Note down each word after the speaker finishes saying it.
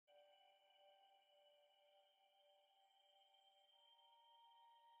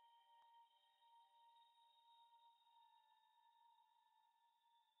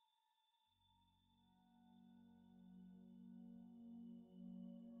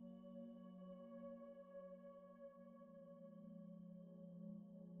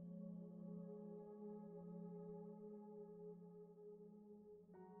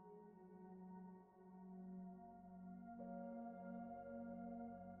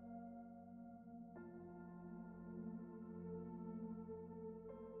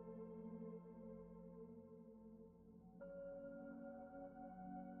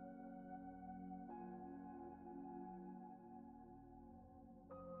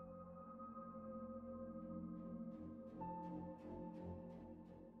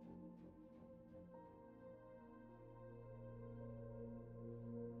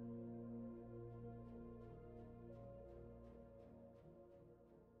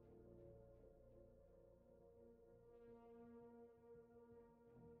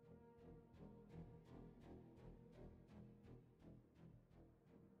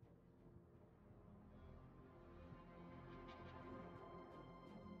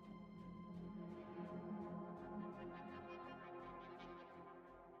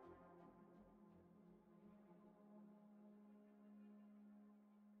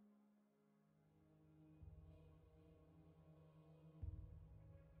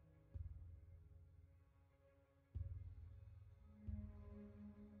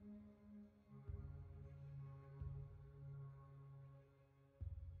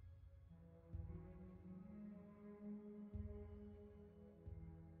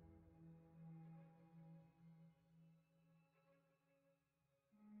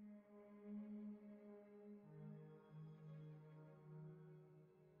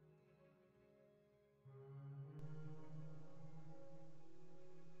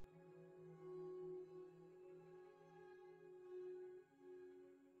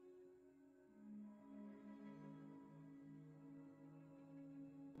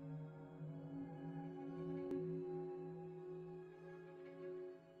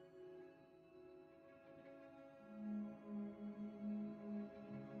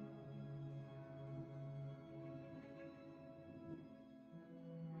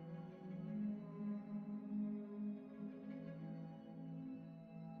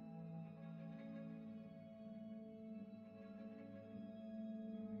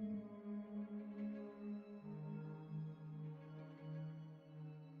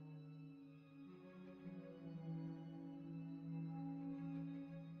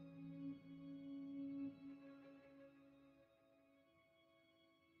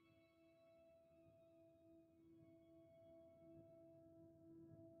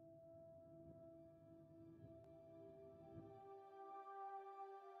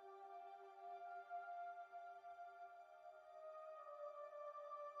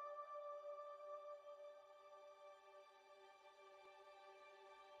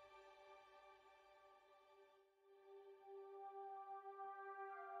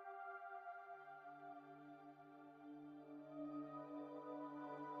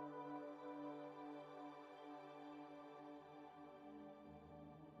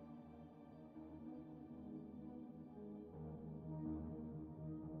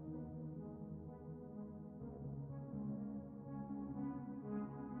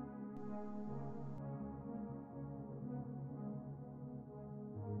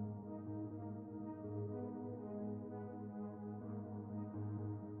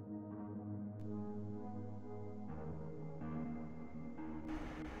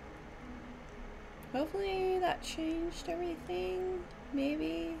Hopefully that changed everything.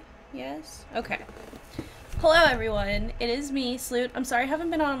 Maybe. Yes. Okay. Hello everyone. It is me, Sloot. I'm sorry I haven't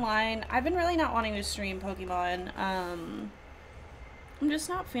been online. I've been really not wanting to stream Pokemon. I'm just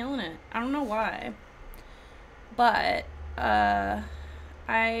not feeling it. I don't know why. But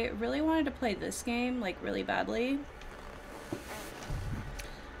I really wanted to play this game, like, really badly.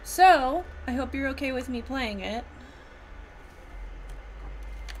 So, I hope you're okay with me playing it.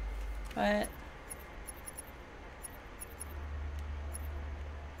 But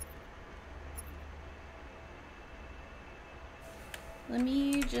let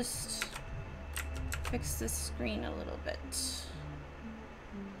me just fix this screen a little bit. So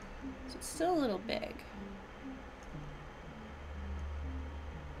it's still a little big.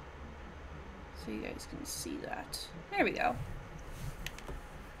 So you guys can see that. There we go.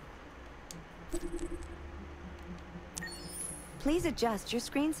 Please adjust your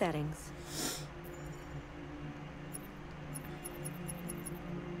screen settings.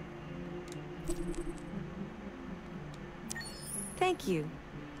 Thank you.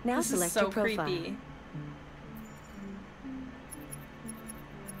 Now This select is so your profile. creepy.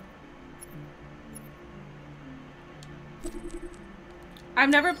 I've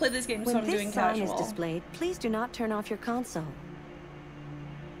never played this game, so I'm doing When this sign casual. is displayed, please do not turn off your console.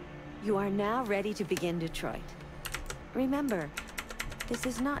 You are now ready to begin Detroit. Remember, this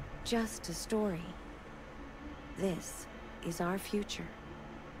is not just a story. This is our future.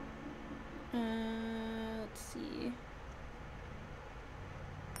 Let's see.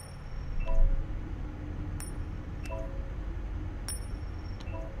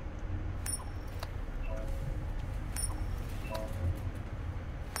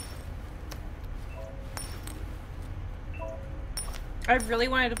 I've really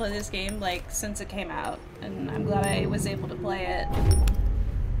wanted to play this game, like, since it came out, and I'm glad I was able to play it.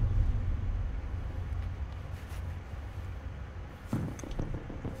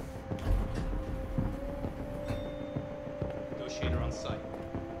 Negotiator on site.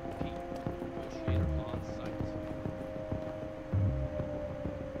 Repeat. Negotiator on site.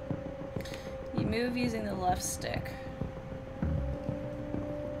 You move using the left stick.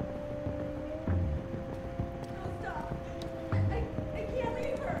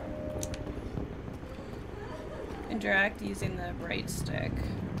 Interact using the right stick.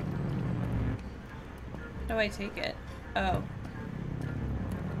 How do I take it? Oh.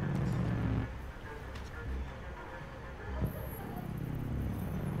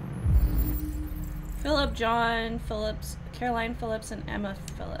 Philip, John Phillips, Caroline Phillips, and Emma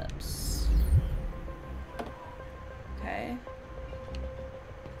Phillips. Okay.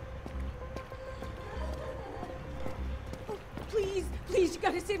 Oh, please, please, you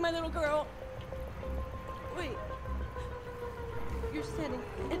gotta save my little girl. Wait. You're sending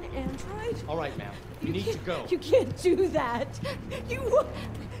an android? All right, ma'am. You need to go. You can't do that.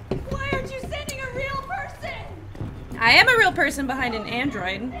 Why aren't you sending a real person? I am a real person behind an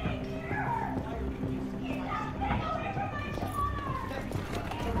android.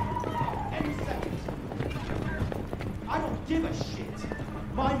 I don't give a shit.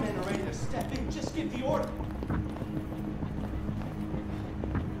 My men are ready to step in. Just give the order.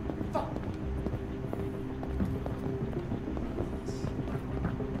 Fuck.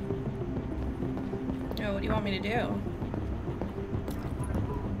 Oh, what do you want me to do?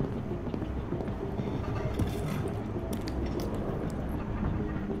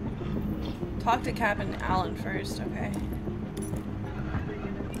 Talk to Captain Allen first, okay.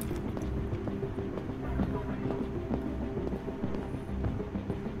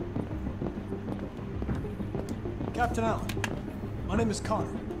 Captain Allen, my name is Connor.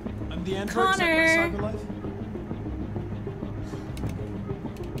 I'm the android sent by CyberLife.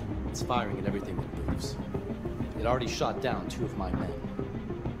 It's firing at everything that moves. It already shot down 2 of my men.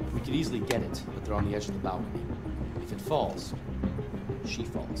 We could easily get it, but they're on the edge of the balcony. If it falls, she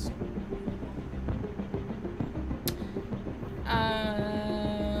falls.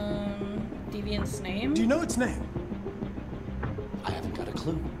 Deviant's name? Do you know its name? I haven't got a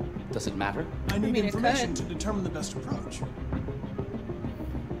clue. Does it matter? I need mean, it information could. to determine the best approach.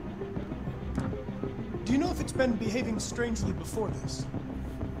 Do you know if it's been behaving strangely before this?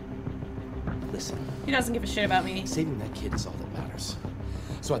 Listen, He doesn't give a shit about me. saving that kid is all that matters.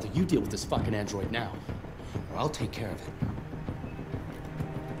 So either you deal with this fucking android now, or I'll take care of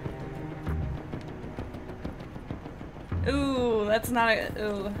it. Ooh, that's not a...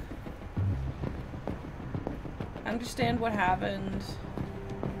 Ooh. understand what happened.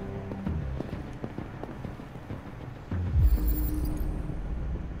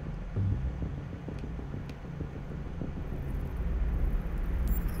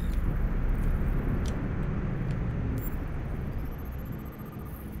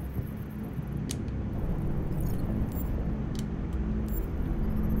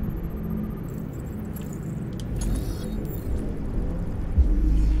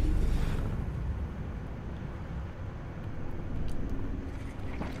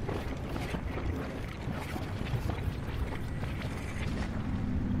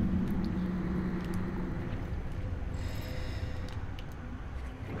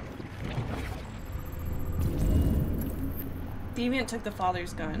 Deviant took the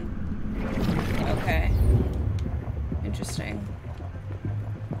father's gun. Okay. Interesting.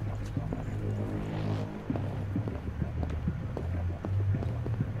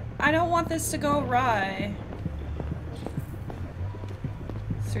 I don't want this to go awry.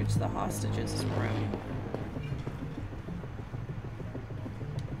 Search the hostage's room.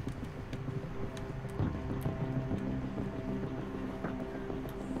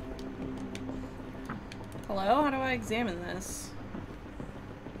 Hello? How do I examine this?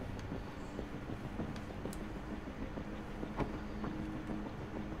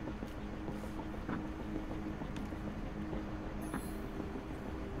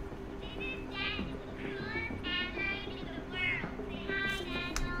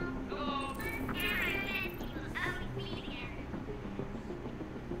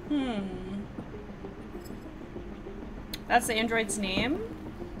 That's the android's name?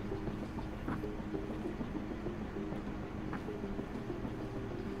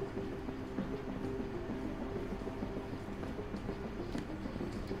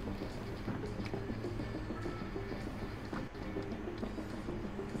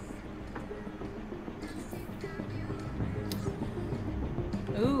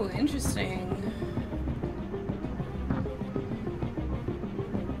 Ooh, interesting.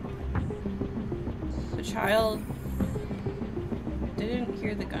 The child didn't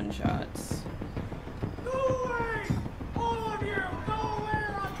hear the gunshots. Go away! All of you! Go away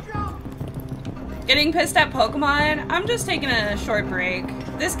or I'll jump! Getting pissed at Pokemon? I'm just taking a short break.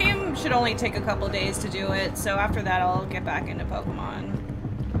 This game should only take a couple days to do it, so after that I'll get back into Pokemon.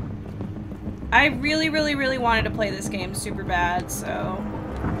 I really, really, really wanted to play this game super bad, so...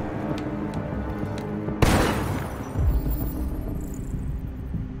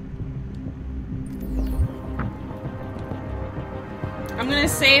 I'm gonna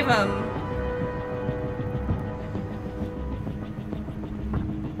save him.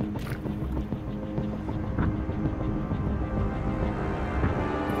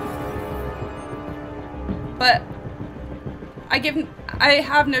 But I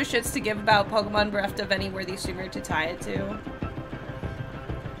have no shits to give about Pokemon Bereft of any worthy streamer to tie it to.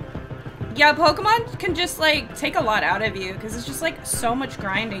 Yeah, Pokemon can just like take a lot out of you because it's just like so much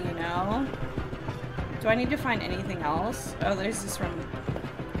grinding, you know? Do I need to find anything else? Oh, there's this room.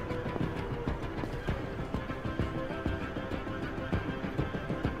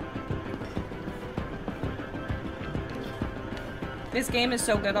 This game is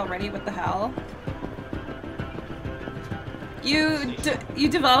so good already, what the hell? You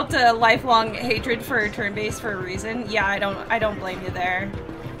developed a lifelong hatred for turn-based for a reason? Yeah, I don't blame you there.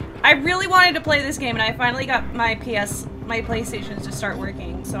 I really wanted to play this game and I finally got my PlayStations to start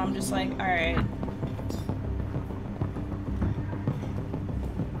working, so I'm just like, alright.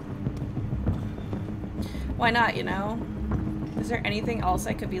 Why not, you know? Is there anything else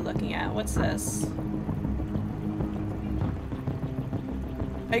I could be looking at? What's this?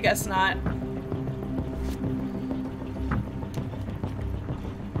 I guess not.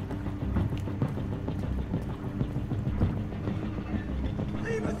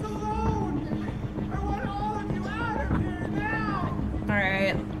 Leave us alone! I want all of you out of here now!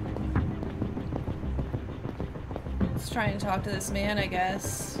 Alright. Let's try and talk to this man, I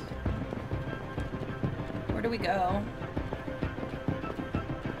guess. Where do we go?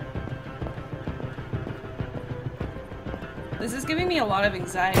 This is giving me a lot of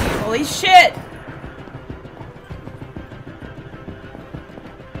anxiety. Holy shit!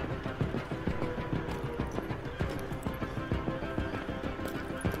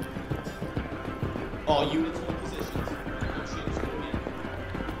 All units hold positions. Negotiators moving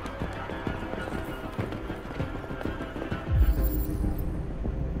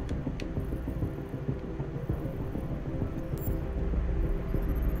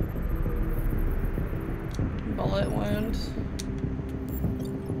in. Bullet wound.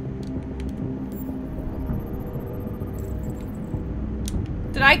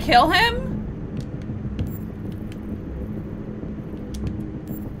 Did I kill him?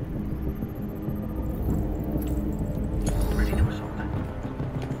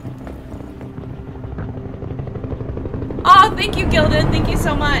 thank you, Gildan. Thank you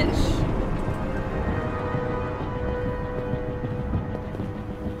so much.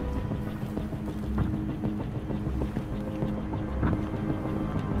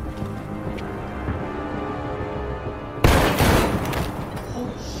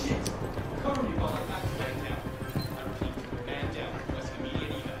 Holy shit! Cover me while I back to man down. I repeat, man down. Request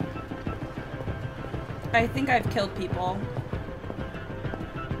immediate evac. I think I've killed people.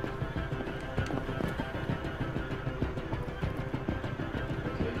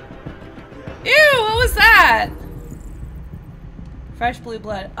 Ew, what was that? Fresh blue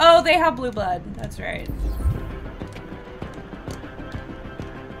blood. Oh, they have blue blood. That's right.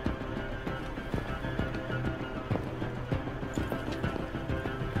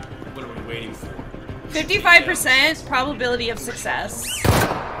 What are we waiting for? 55% probability of success.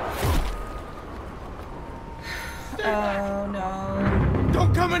 Oh no.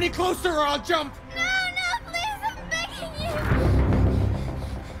 Don't come any closer or I'll jump! No, please, I'm begging you.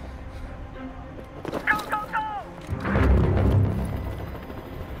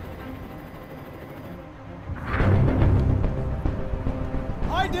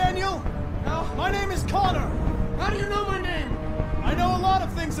 Hi, Daniel. My name is Connor. How do you know my name? I know a lot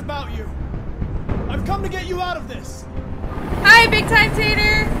of things about you. I've come to get you out of this. Hi, Big Time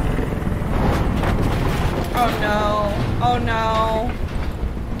Tater! Oh no. Oh no.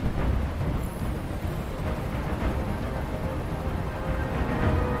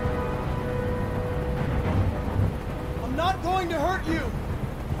 I'm not going to hurt you.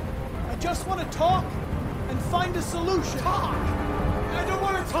 I just want to talk and find a solution. Talk! I don't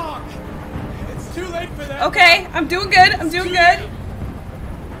want to talk! It's too late for that. Okay, I'm doing good. I'm doing good.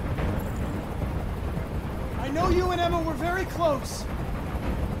 I know you and Emma were very close.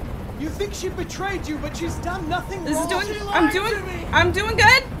 You think she betrayed you, but she's done nothing This is wrong. doing. She I'm lied doing. to me. I'm doing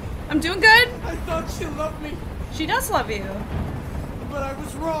good. I'm doing good. I thought she loved me, She does love you. but I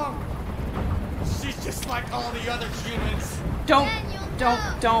was wrong. She's just like all the other humans. Don't.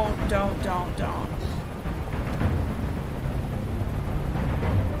 Daniel, Don't.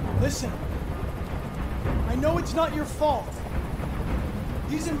 Listen, I know it's not your fault.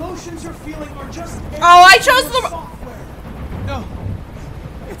 These emotions you're feeling are just Oh, I chose your the- software. No,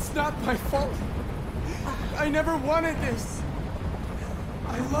 it's not my fault. I never wanted this.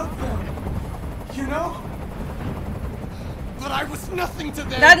 I love them, you know? But I was nothing to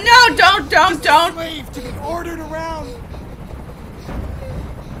them. No, don't. Just a slave to be ordered around.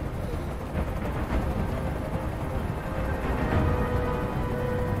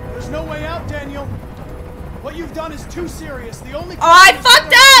 There's no way out, Daniel. What you've done is too serious. The only Oh, I question is fucked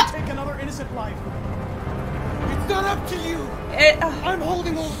whether you up! can take another innocent life. It's not up to you. I'm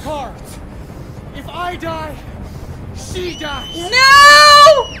holding all the cards. If I die, she dies.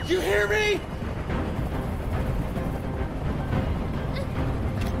 No! You hear me?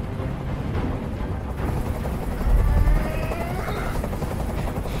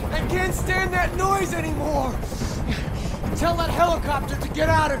 I can't stand that noise anymore. Tell that helicopter to get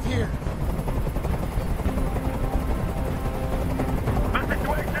out of here. The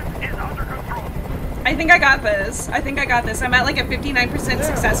situation is under control. I think I got this. I'm at like a 59%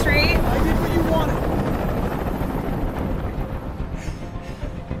 success rate. I did what you wanted.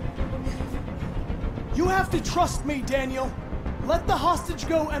 You have to trust me, Daniel. Let the hostage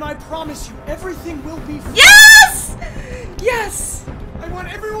go, and I promise you, everything will be fine. Yes! Yes! I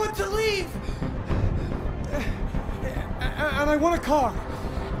want everyone to leave. And I want a car.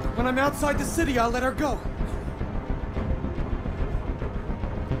 When I'm outside the city, I'll let her go.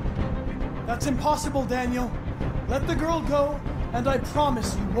 That's impossible, Daniel. Let the girl go, and I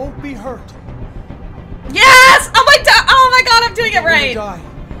promise you won't be hurt. Yes! Oh my god, I'm doing it You're gonna right. die.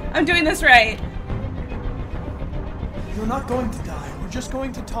 I'm doing this right. You're not going to die. We're just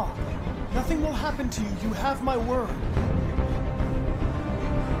going to talk. Nothing will happen to you. You have my word.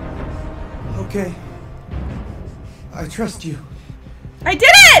 Okay. I trust you. I did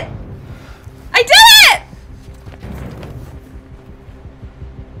it! I did it!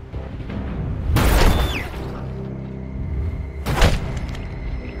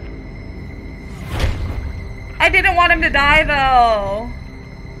 I didn't want him to die though.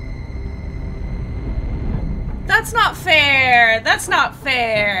 That's not fair. That's not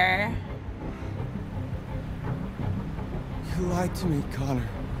fair. You lied to me, Connor.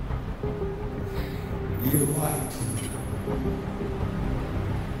 You lied to me.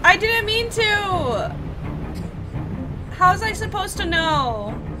 I didn't mean to. How was I supposed to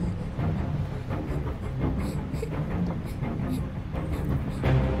know?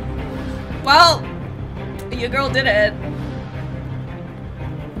 Well, your girl did it.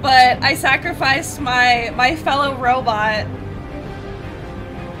 But I sacrificed my fellow robot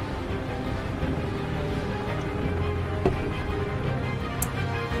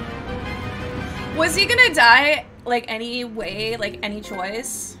Was he gonna die, like, any way, like, any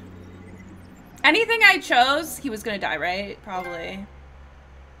choice? Anything I chose, he was gonna die, right? Probably.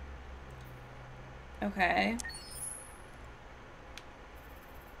 Okay.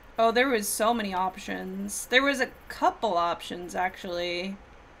 Oh, there was so many options. There was a couple options, actually.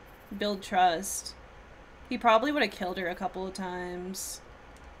 Build trust. He probably would have killed her a couple of times.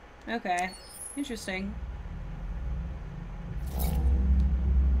 Okay. Interesting.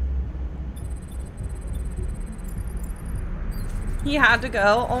 He had to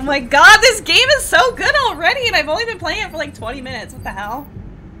go. Oh my god, this game is so good already, and I've only been playing it for like 20 minutes. What the hell?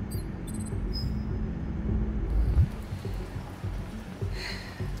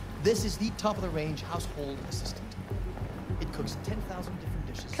 This is the top-of-the-range household assistant. It cooks 10,000 different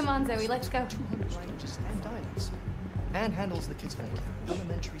dishes. Come on, Zoe, let's go. 200 languages and dialects. And handles the kids' phone care.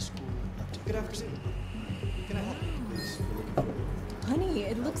 Elementary school up to good afternoon. Can I help you, please? Honey,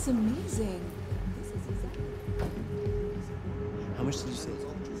 it looks amazing. How much did you say?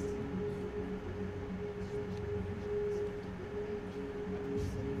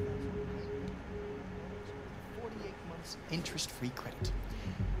 Interest-free credit,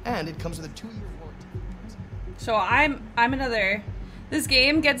 and it comes with a 2-year warranty. So I'm another. This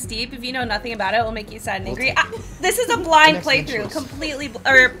game gets deep. If you know nothing about it, it will make you sad and angry. This is a blind playthrough, completely,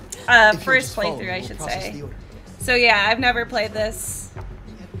 or first playthrough, I should say. So yeah, I've never played this.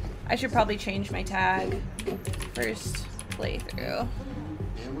 I should probably change my tag. First playthrough.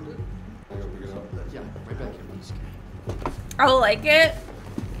 Yeah, right back here, please. I'll like it.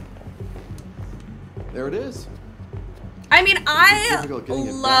 There it is. I mean, I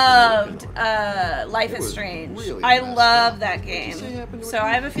loved Life is Strange. I love that game. So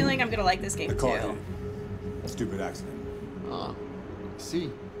I have a feeling I'm gonna like this game too. Stupid accident. Ah, see.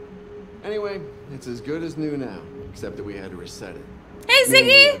 Anyway, it's as good as new now, except that we had to reset it. Hey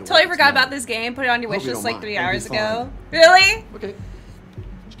Ziggy! Totally forgot about this game. Put it on your wish list like 3 hours ago. Really? Okay.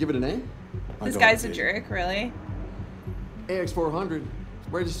 Did you give it a name? This guy's a jerk, really? AX400.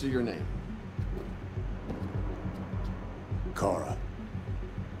 Register your name. Kara.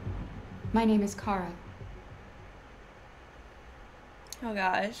 My name is Kara. Oh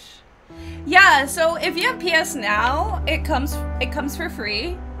gosh. Yeah, so if you have PS Now, it comes for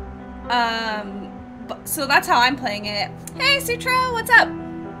free. So that's how I'm playing it. Hey Sutra, what's up?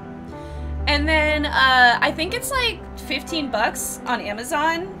 And then I think it's like 15 bucks on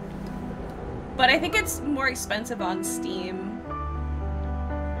Amazon, but I think it's more expensive on Steam.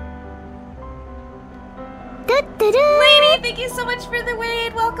 Lady, thank you so much for the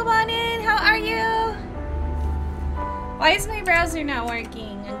raid. Welcome on in. How are you? Why is my browser not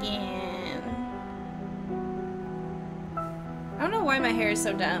working again? I don't know why my hair is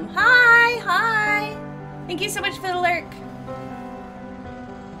so dumb. Hi, hi. Thank you so much for the lurk.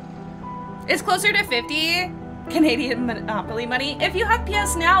 It's closer to 50 Canadian Monopoly money. If you have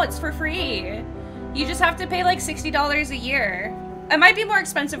PS Now, it's for free. You just have to pay like $60 a year. It might be more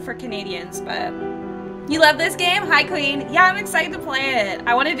expensive for Canadians, but... You love this game? Hi, Queen. Yeah, I'm excited to play it.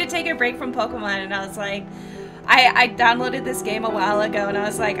 I wanted to take a break from Pokemon, and I was like... I downloaded this game a while ago, and I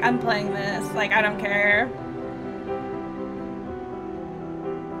was like, I'm playing this. Like, I don't care.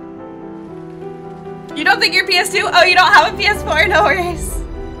 You don't think you're PS2? Oh, you don't have a PS4? No worries.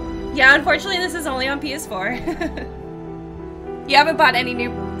 Yeah, unfortunately, this is only on PS4. You haven't bought any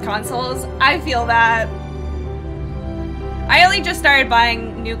new consoles? I feel that. I only just started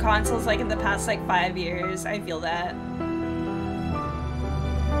buying new consoles like in the past like 5 years. I feel that.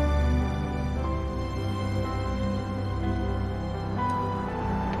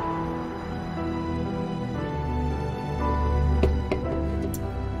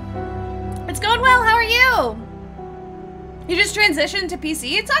 It's going well. How are you? You just transitioned to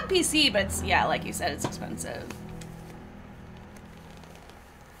PC? It's on PC, but it's, yeah, like you said, it's expensive.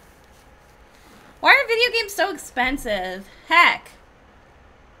 Why are video games so expensive? Heck.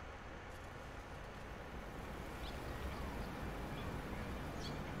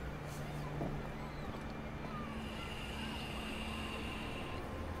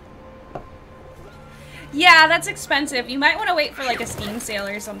 Yeah, that's expensive. You might want to wait for like a Steam sale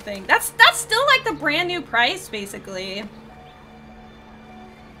or something. That's still like the brand new price, basically.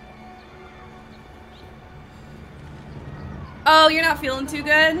 Oh, you're not feeling too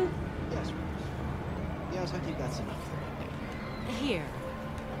good? Yes, I think that's enough. Here,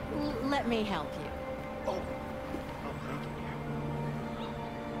 let me help you. Oh, thank you,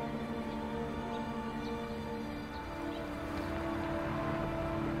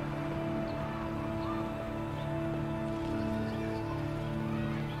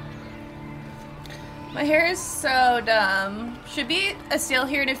 dear. My hair is so dumb. Should be a sale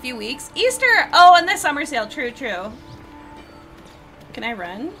here in a few weeks. Easter! Oh, and the summer sale. True, true. Can I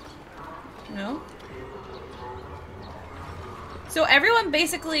run? No? So everyone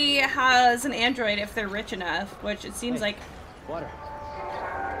basically has an Android if they're rich enough, which it seems like... Water.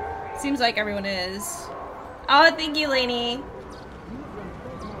 Seems like everyone is. Oh, thank you, Lainey.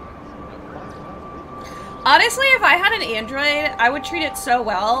 Honestly, if I had an Android, I would treat it so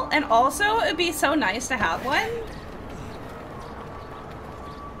well, and also it'd be so nice to have one.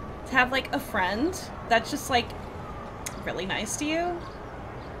 To have like a friend that's just like really nice to you.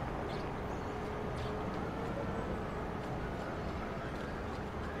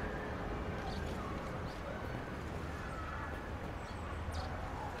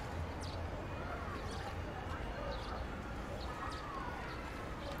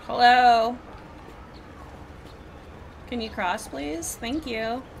 Hello. Can you cross, please? Thank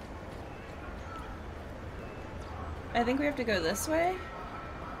you. I think we have to go this way.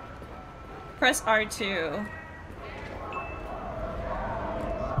 Press R2.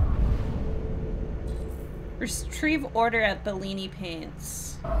 Retrieve order at Bellini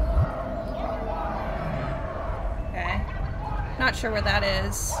Paints. Okay. Not sure where that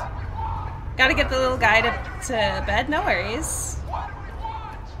is. Gotta get the little guy to bed? No worries.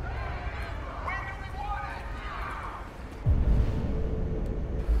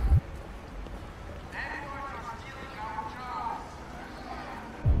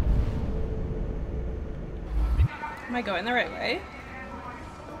 Am I going the right way?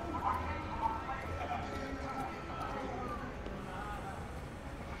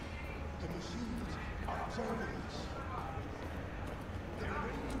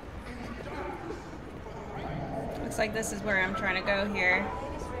 Looks like this is where I'm trying to go here.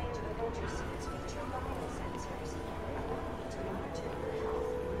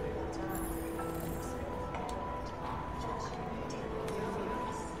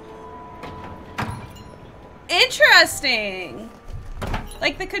 Interesting!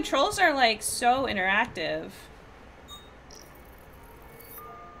 Like, the controls are, like, so interactive.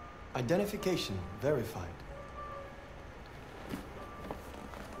 Identification verified.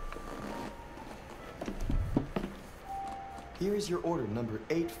 Here is your order number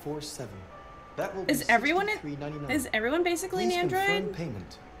 847. That will be Is everyone $63.99. basically an Please Android? confirm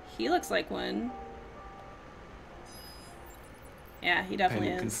payment. He looks like one. Yeah, he definitely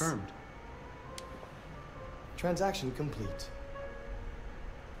Payment is. confirmed. Transaction complete.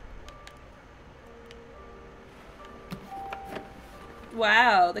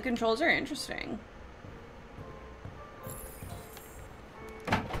 Wow, the controls are interesting.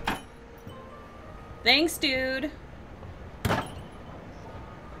 Thanks, dude.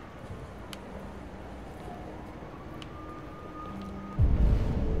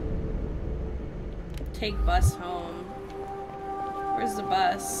 Take bus home. Where's the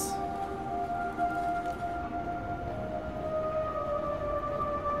bus?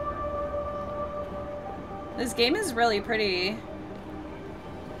 This game is really pretty.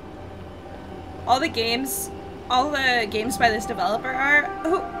 All the games by this developer are.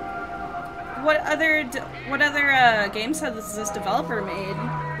 What other games has this developer made?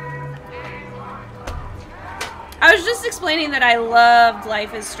 I was just explaining that I loved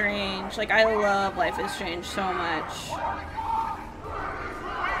Life is Strange. Like, I love Life is Strange so much.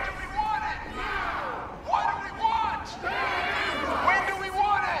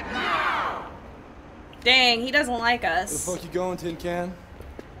 Dang, he doesn't like us. Where the fuck you going, Tin Can?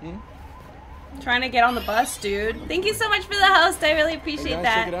 Trying to get on the bus, dude. Thank you so much for the host. I really appreciate Hey guys,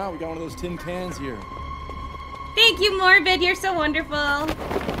 that. check it out. We got one of those tin cans here. Thank you, Morbid. You're so wonderful.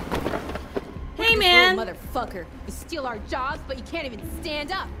 Hey, man. Little motherfucker. You steal our jobs, but you can't even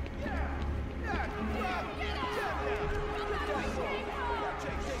stand up.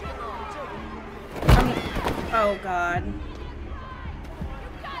 Oh, God.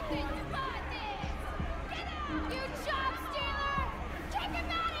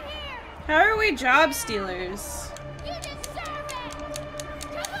 How are we job stealers?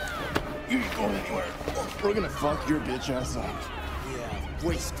 You ain't going anywhere. We're gonna fuck your bitch ass up. Yeah,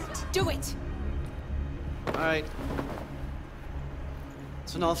 waste it. Do it! Alright.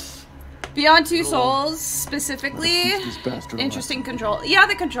 It's enough. Beyond Two Souls, specifically. This bastard Interesting control. Yeah,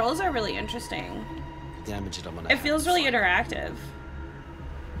 the controls are really interesting. Damage it, I'm gonna It feels really interactive.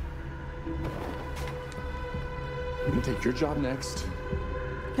 We're gonna take your job next.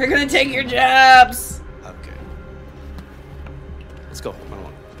 You're gonna take your jobs. Okay. Let's go.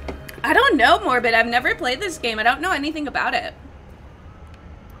 I don't know, Morbid. I've never played this game. I don't know anything about it.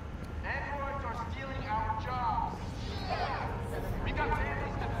 Androids are stealing our jobs. We got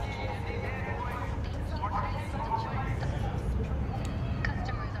families to feed and these androids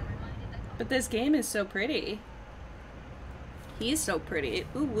But this game is so pretty. He's so pretty.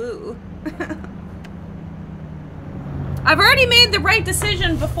 Ooh woo. I've already made the right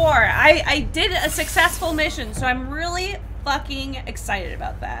decision before. I did a successful mission, so I'm really fucking excited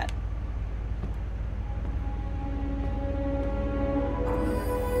about that.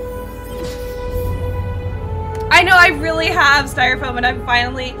 I know I really have Styrofoam, and I'm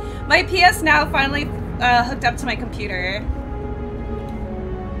finally, my PS Now finally hooked up to my computer.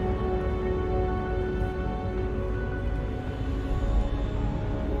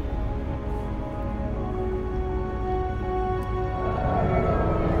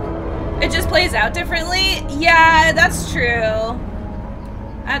 It just plays out differently? Yeah, that's true.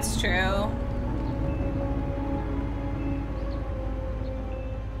 That's true.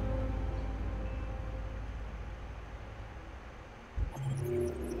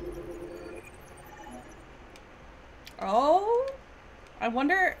 Oh, I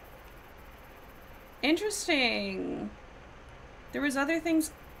wonder. Interesting. There was other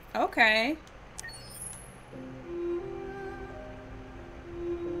things. Okay.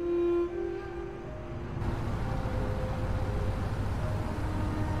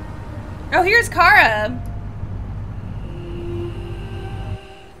 Oh, here's Kara.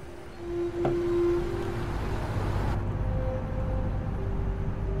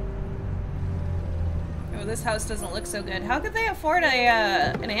 Oh, this house doesn't look so good. How could they afford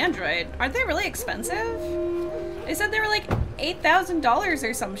an Android? Aren't they really expensive? They said they were like $8,000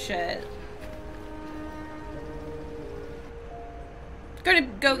 or some shit. Gonna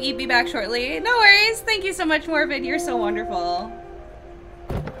go eat, be back shortly. No worries. Thank you so much, Morbid. You're so wonderful.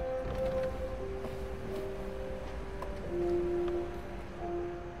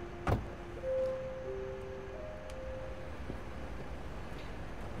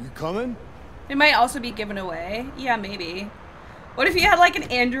 You coming? It might also be given away. Yeah, maybe. What if you had like an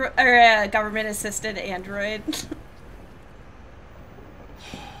Android or a government-assisted Android?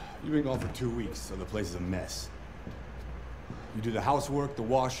 You've been gone for 2 weeks, so the place is a mess. You do the housework, the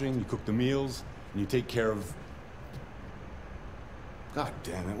washing, you cook the meals, and you take care of... God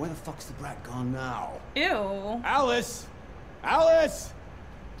damn it, where the fuck's the brat gone now? Ew. Alice! Alice!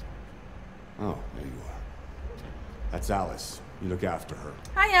 Oh, there you are. That's Alice. You look after her.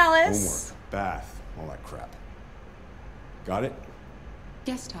 Hi, Alice. Homework, bath, all that crap. Got it?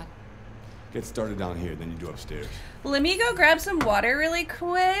 Yes, Todd. Get started down here, then you do upstairs. Let me go grab some water really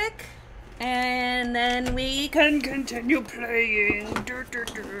quick, and then we can continue playing. Dur, dur,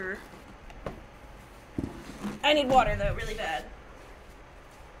 dur. I need water though, really bad.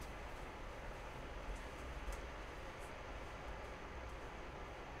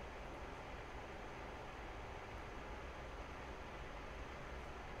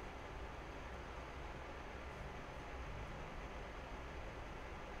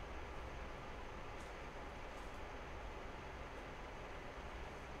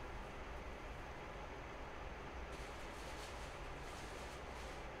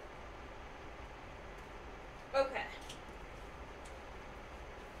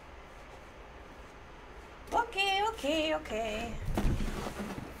 Okay. Okay.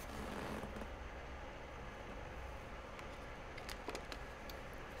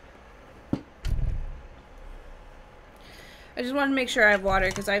 I just want to make sure I have water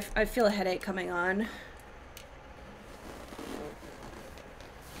because I feel a headache coming on.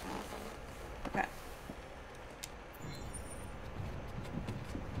 Okay.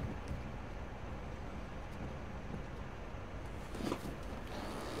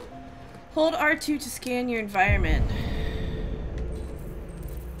 Hold R2 to scan your environment.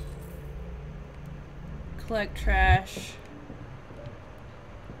 Collect trash.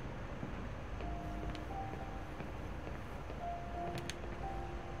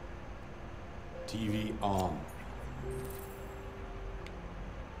 TV on.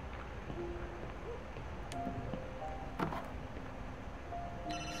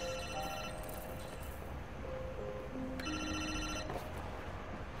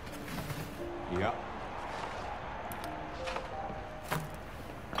 Yeah.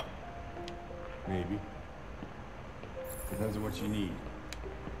 Maybe. Depends on what you need.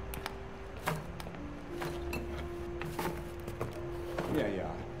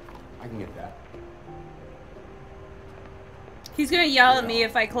 Yeah. I can get that. He's gonna yell at me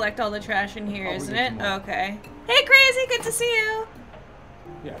if I collect all the trash in here, isn't it? Okay. Hey, Crazy, good to see you.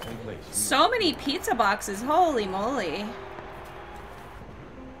 Yeah, same place. So many pizza boxes, holy moly.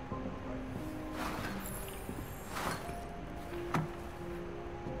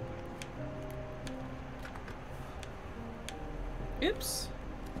 Oops.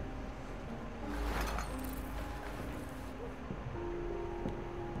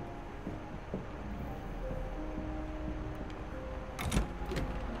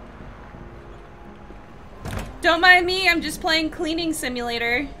 Don't mind me, I'm just playing Cleaning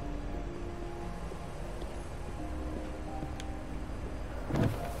Simulator.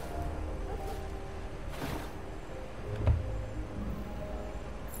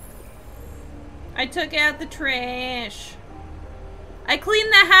 I took out the trash. I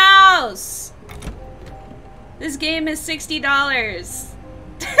cleaned the house. This game is $60.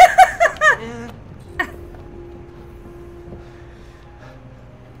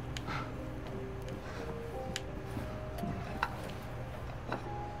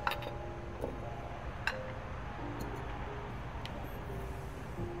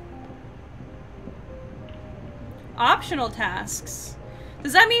 Optional tasks.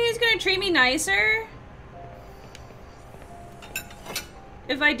 Does that mean he's gonna treat me nicer?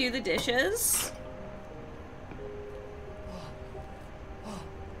 If I do the dishes?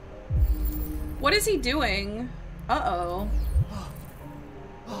 What is he doing? Uh-oh.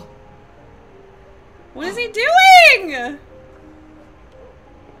 What is he doing?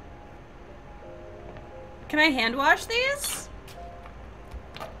 Can I hand wash these?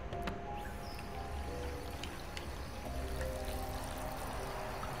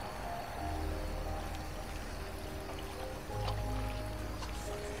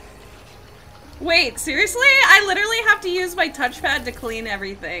 Wait, seriously? I literally have to use my touchpad to clean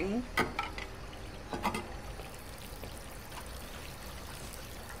everything.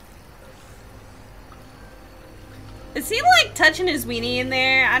 Is he like touching his weenie in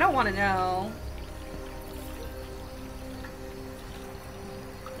there? I don't want to know.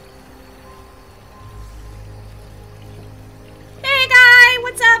 Hey guy,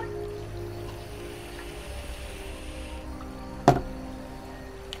 what's up?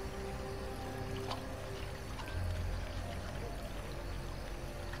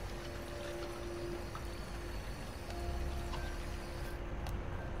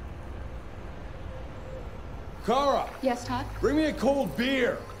 Kara! Yes, Todd? Bring me a cold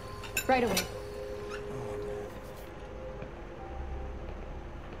beer! Right away.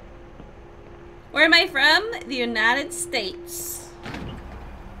 Where am I from? The United States.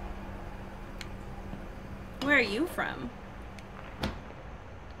 Where are you from?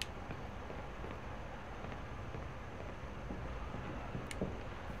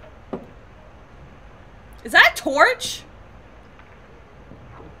 Is that a torch?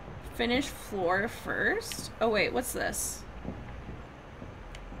 Finish floor first? Oh wait, what's this?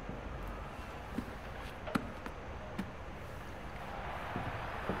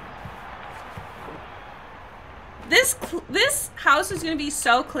 This house is gonna be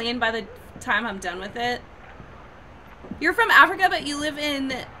so clean by the time I'm done with it. You're from Africa, but you live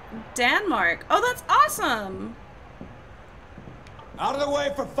in Denmark. Oh, that's awesome. Out of the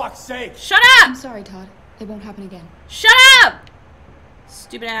way, for fuck's sake! Shut up! I'm sorry, Todd. It won't happen again. Shut up!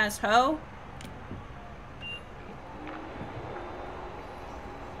 Stupid ass hoe.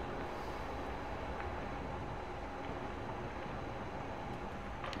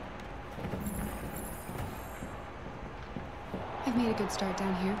 I've made a good start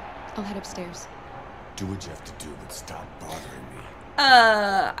down here. I'll head upstairs. Do what you have to do, but stop bothering me.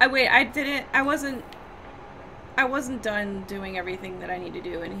 I wasn't done doing everything that I need to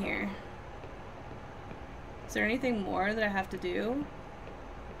do in here. Is there anything more that I have to do?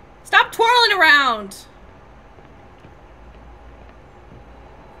 Stop twirling around!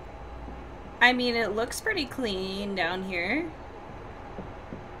 I mean, it looks pretty clean down here.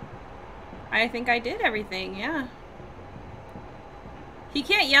 I think I did everything, yeah. He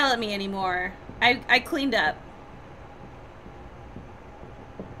can't yell at me anymore. I cleaned up.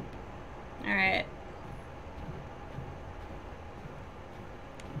 Alright.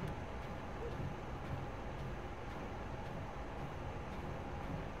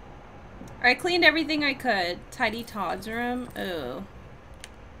 I cleaned everything I could. Tidy Todd's room. Oh.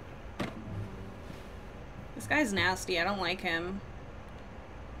 This guy's nasty. I don't like him.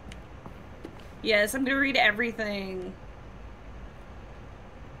 Yes, I'm gonna read everything.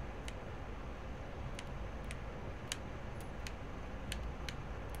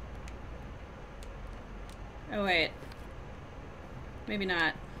 Oh, wait. Maybe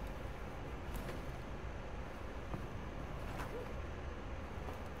not.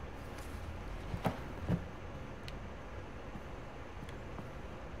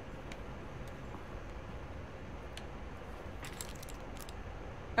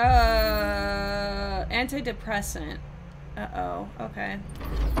 Antidepressant. Uh-oh. Okay.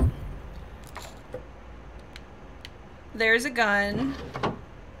 There's a gun.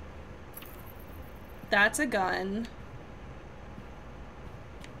 That's a gun.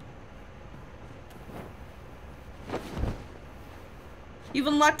 You've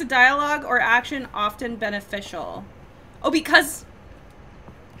unlocked a dialogue or action often beneficial. Oh, because...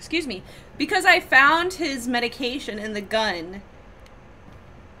 Excuse me. Because I found his medication in the gun.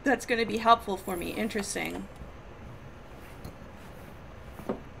 That's going to be helpful for me. Interesting.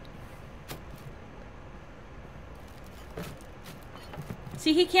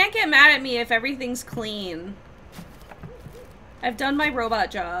 See, he can't get mad at me if everything's clean. I've done my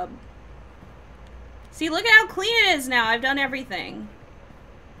robot job. See, look at how clean it is now. I've done everything.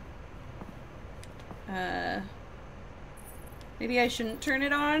 Maybe I shouldn't turn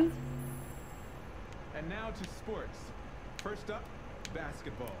it on? And now to sports. First up,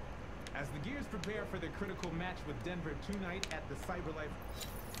 basketball. As the Gears prepare for their critical match with Denver tonight at the CyberLife...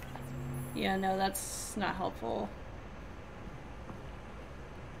 Yeah, no, that's not helpful.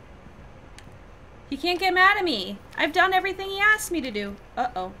 He can't get mad at me. I've done everything he asked me to do.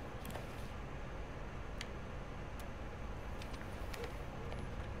 Uh-oh.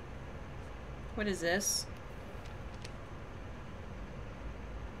 What is this?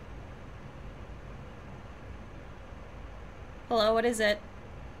 Hello, what is it?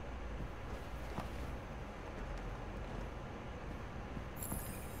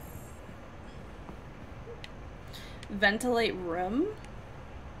 Ventilate room?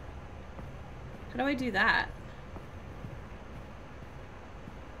 How do I do that?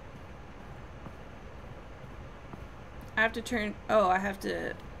 I have to turn... Oh, I have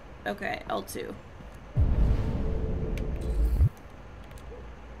to... Okay, L2.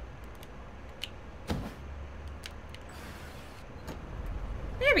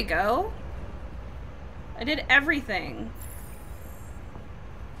 There we go. I did everything.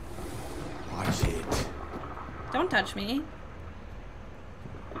 Watch it. Don't touch me.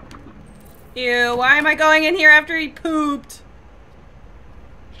 Ew, why am I going in here after he pooped?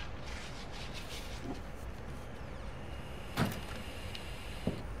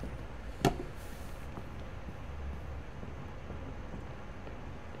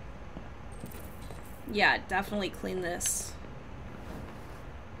 Yeah, definitely clean this.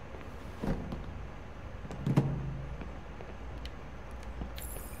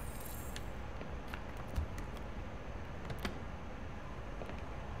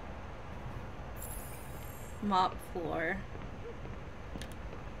 Mop floor.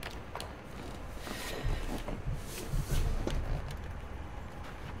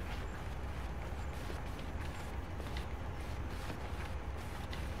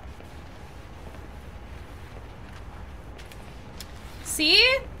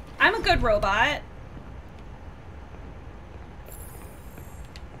 See? I'm a good robot.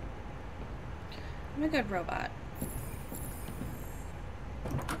 I'm a good robot.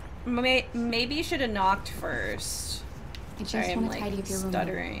 Maybe you should have knocked first. I just Sorry, I'm want to tidy like up your room.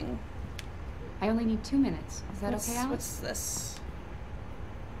 stuttering. I only need 2 minutes. Is that okay, Alice? What's this?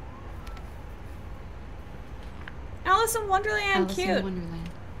 Alice in Wonderland, Alice cute. in Wonderland.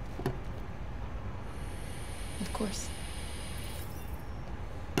 Of course.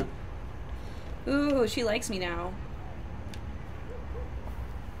 Ooh, she likes me now.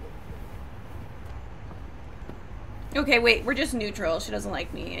 Okay, wait, we're just neutral. She doesn't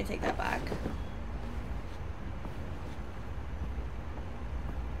like me. I take that back.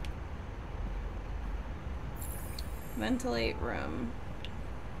 Ventilate room.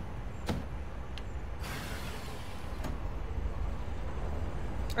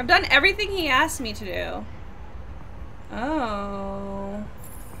 I've done everything he asked me to do. Oh.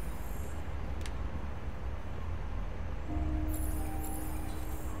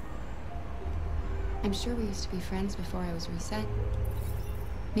 I'm sure we used to be friends before I was reset.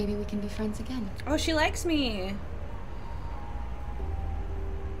 Maybe we can be friends again. Oh, she likes me.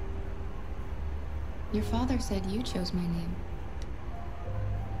 Your father said you chose my name.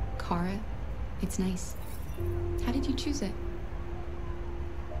 Kara. It's nice. How did you choose it?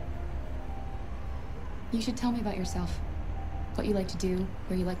 You should tell me about yourself. What you like to do,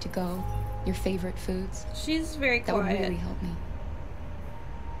 where you like to go, your favorite foods. She's very quiet. That would really help me.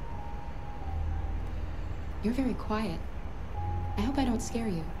 You're very quiet. I hope I don't scare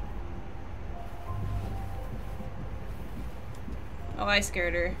you. Oh, I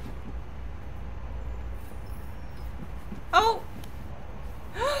scared her. Oh!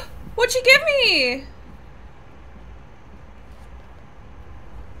 What'd she give me?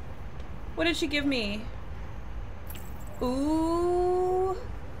 What did she give me? Ooh.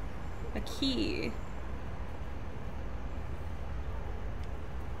 A key.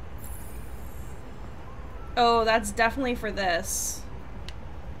 Oh, that's definitely for this.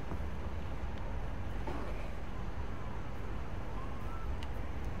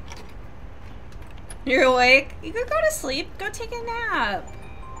 You're awake? You could go to sleep. Go take a nap.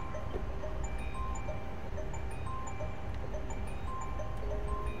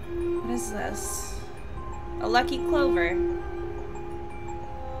 What is this? A lucky clover.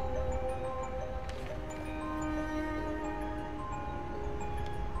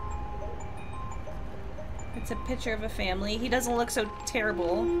 It's a picture of a family. He doesn't look so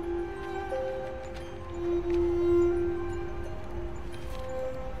terrible.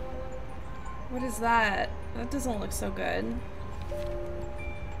 What is that? That doesn't look so good.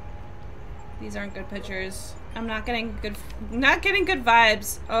 These aren't good pictures. I'm not getting good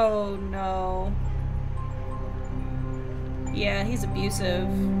vibes. Oh no. Yeah, he's abusive.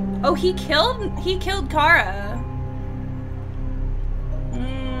 Oh, he killed Kara.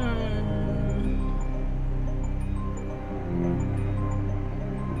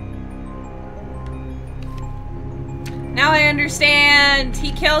 Now I understand.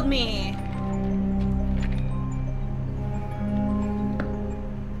 He killed me.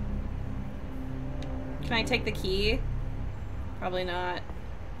 Can I take the key? Probably not.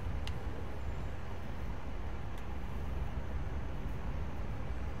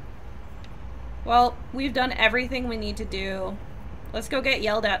 Well, we've done everything we need to do. Let's go get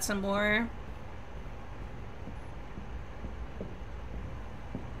yelled at some more.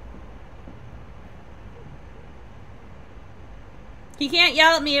 He can't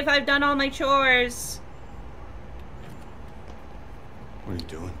yell at me if I've done all my chores. What are you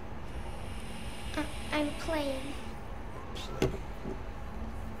doing? I'm playing.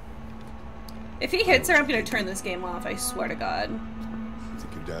 If he hits her, I'm gonna turn this game off, I swear to God. You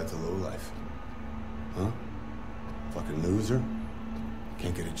think your dad's a lowlife? Huh? Fucking loser?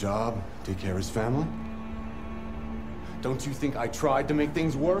 Can't get a job, take care of his family? Don't you think I tried to make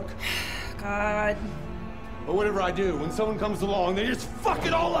things work? God. But whatever I do, when someone comes along, they just fuck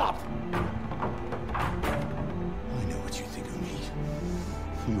it all up! I know what you think of me.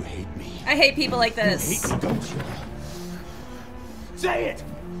 You hate me. I hate people like this. You hate me, don't you? Say it!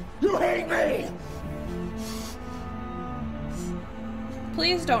 You hate me!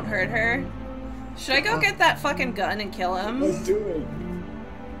 Please don't hurt her. Should I go get that fucking gun and kill him? Let's do it.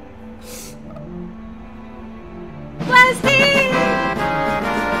 Blasty!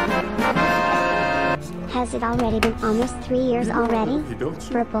 Has it already been almost 3 years already? Don't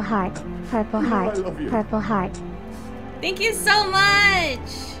you? Purple heart, purple heart, I love you. purple heart. Thank you so much!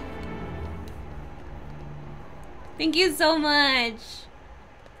 Thank you so much!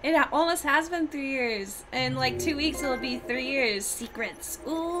 It almost has been 3 years. In like 2 weeks it'll be 3 years. Secrets.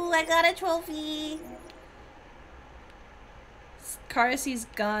 Ooh, I got a trophy! Kara sees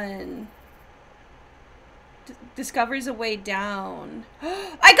gun. Discovers a way down.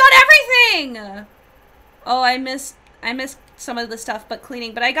 I got everything! Oh, I missed some of the stuff but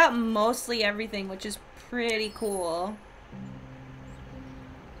cleaning, but I got mostly everything, which is pretty cool.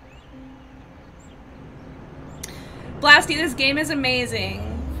 Blasty, this game is amazing.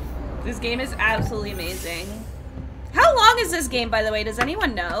 This game is absolutely amazing. How long is this game, by the way? Does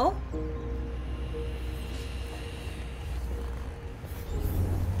anyone know?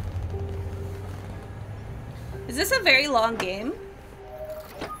 Is this a very long game?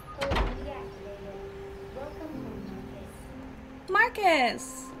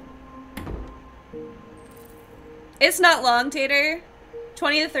 Marcus! It's not long, Tater.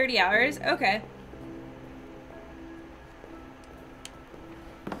 20 to 30 hours? Okay.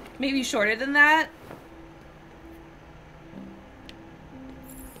 Maybe shorter than that?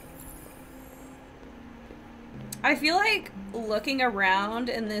 I feel like looking around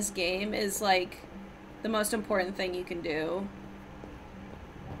in this game is like the most important thing you can do.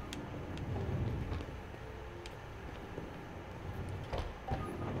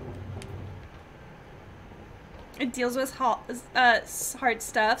 It deals with hard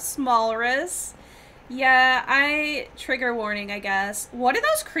stuff. Smallrus. Yeah, trigger warning, I guess. What are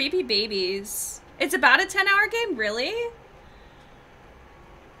those creepy babies? It's about a 10-hour game, really?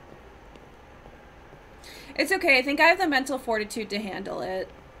 It's okay, I think I have the mental fortitude to handle it.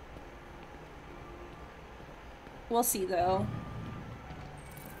 We'll see, though.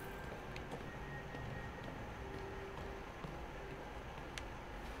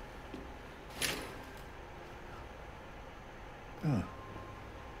 Huh.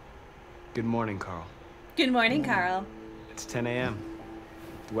 Good morning, Carl. Good morning, Carl. It's 10 a.m.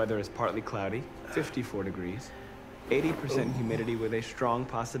 The weather is partly cloudy, 54 degrees, 80% humidity with a strong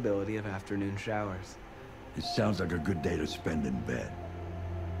possibility of afternoon showers. It sounds like a good day to spend in bed.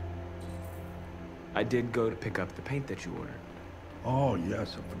 I did go to pick up the paint that you ordered. Oh,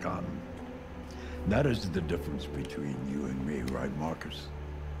 yes, I've forgotten. That is the difference between you and me, right, Marcus?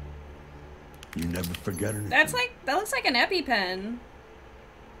 You never forget anything. That's like, that looks like an EpiPen.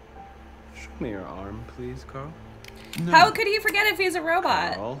 Show me your arm, please, Carl. No. How could he forget if he's a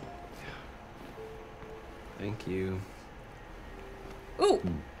robot? Carl. Thank you. Ooh.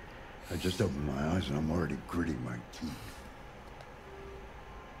 I just opened my eyes and I'm already gritting my teeth.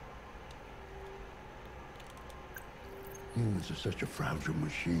 Humans are such a fragile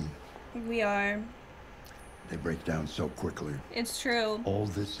machine. We are. They break down so quickly. It's true. All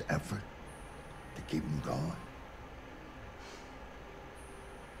this effort to keep them going.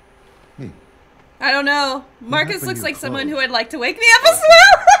 I don't know. Marcus happened looks to like your someone who clothes? would like to wake me up as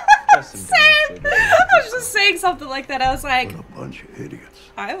well. Some Same. I was just saying something like that. I was like, What a bunch of idiots.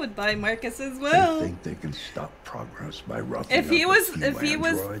 I would buy Marcus as They well. think they can stop progress by roughing If he up was, a few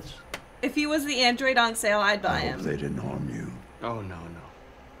androids. if he was the android on sale, I'd buy I hope him. they didn't harm you. Oh, no.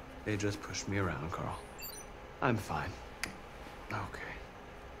 They just pushed me around, Carl. I'm fine. Okay.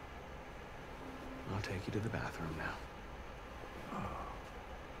 I'll take you to the bathroom now.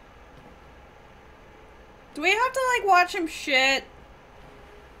 Do we have to like watch him shit?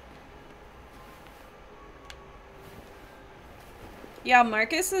 Yeah,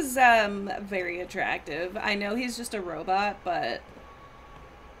 Marcus is very attractive. I know he's just a robot, but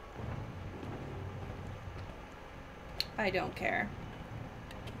I don't care.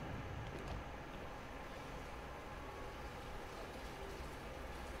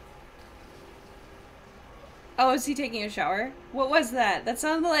 Oh, is he taking a shower? What was that? That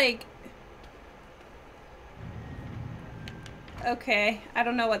sounded like... Okay, I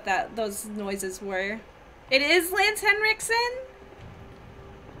don't know what those noises were. It is Lance Henriksen?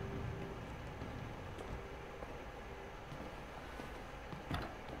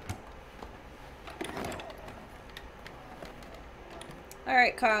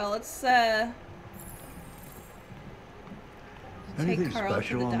 Alright, Carl, let's Anything Carl to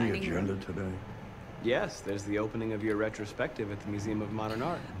special the on the dining agenda room. today? Yes, there's the opening of your retrospective at the Museum of Modern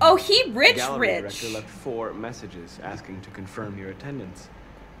Art. Oh, he The rich. gallery director left 4 messages asking to confirm your attendance.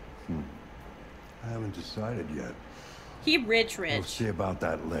 I haven't decided yet. He rich. We'll see about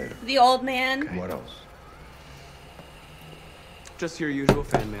that later. The old man. What else? Just your usual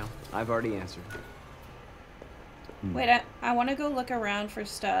fan mail. I've already answered. Wait, I want to go look around for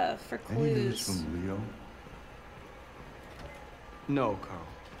stuff, for Any news clues. from Leo? No, Carl.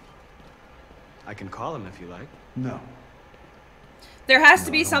 I can call him if you like. No. There has to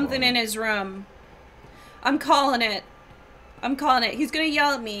No, be don't something bother. in his room. I'm calling it. I'm calling it. He's gonna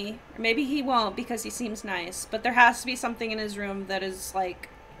yell at me. Or maybe he won't because he seems nice. But there has to be something in his room that is like...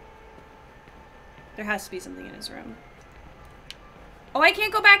 There has to be something in his room. Oh, I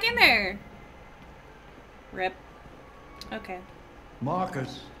can't go back in there. Rip. Okay.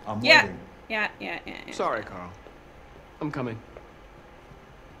 Marcus, I'm Yeah. waiting. Yeah. Sorry, Carl. I'm coming.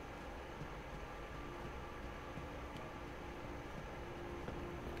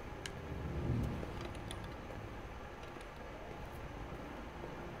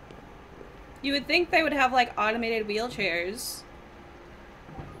 You would think they would have like automated wheelchairs.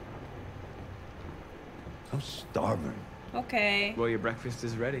 I'm starving. Okay. Well, your breakfast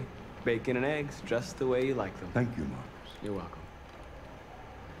is ready. Bacon and eggs, just the way you like them. Thank you, Marcus. You're welcome.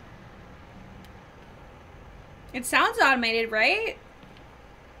 It sounds automated, right?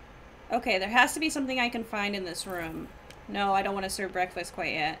 Okay, there has to be something I can find in this room. No, I don't want to serve breakfast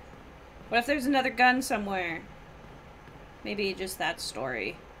quite yet. What if there's another gun somewhere? Maybe just that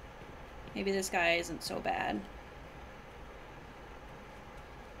story. Maybe this guy isn't so bad.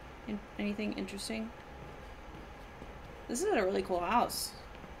 Anything interesting? This is a really cool house.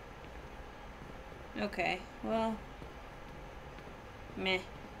 Okay, well... Meh.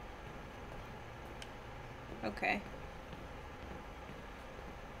 Okay.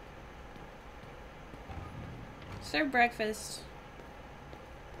 Serve breakfast.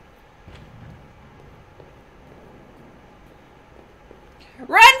 Run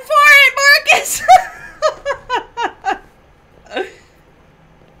for it, Marcus!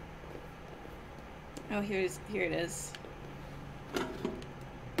 Oh, here it is.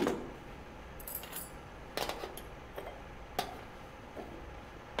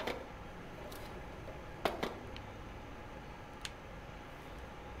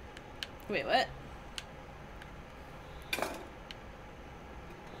 Wait, what?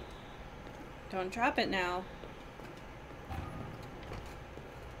 Don't drop it now.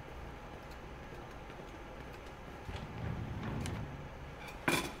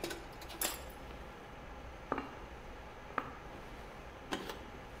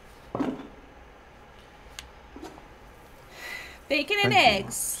 Bacon and Thank you,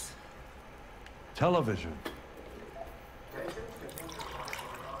 eggs. Television.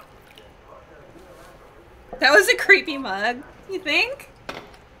 That was a creepy mug. You think?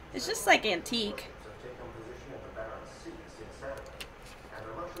 It's just like antique.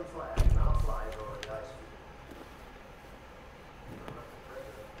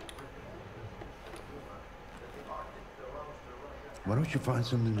 Why don't you find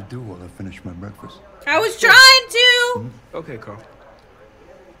something to do while I finish my breakfast? I was trying to! Okay, Carl.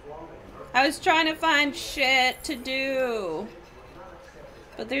 I was trying to find shit to do.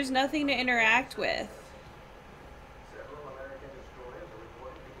 But there's nothing to interact with.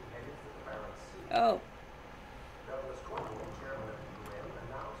 Oh.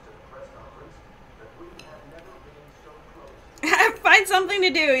 Find something to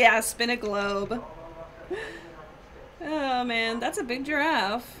do. Yeah, spin a globe. Oh man, that's a big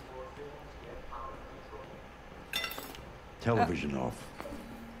giraffe. Television off.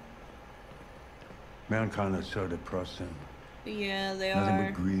 Mankind is so depressing. Yeah, they Nothing are.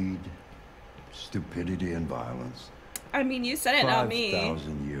 but greed, stupidity, and violence. I mean, you said it, not me.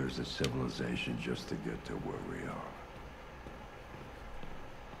 5,000 years of civilization just to get to where we are.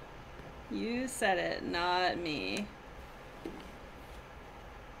 You said it, not me.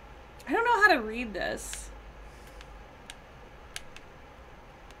 I don't know how to read this.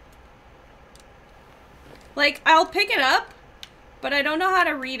 Like, I'll pick it up, but I don't know how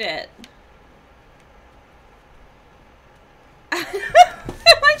to read it. Am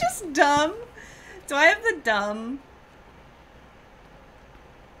I just dumb? Do I have the dumb?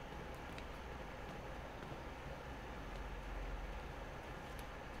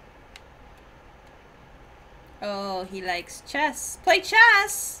 Oh, he likes chess. Play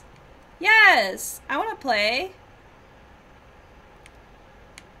chess! Yes! I want to play.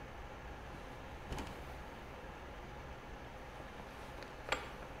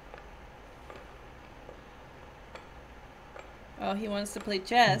 Oh, he wants to play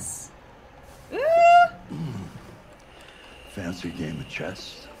chess. Ooh! Fancy game of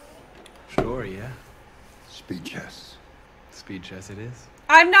chess? Sure, yeah. Speed chess. Speed chess it is.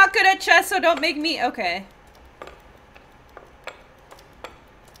 I'm not good at chess, so don't make me... Okay.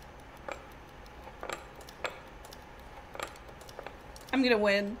 I'm gonna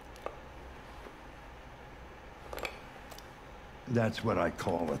win. That's what I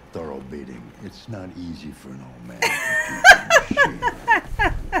call a thorough beating. It's not easy for an old man to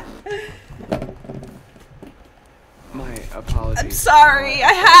My apologies. I'm sorry,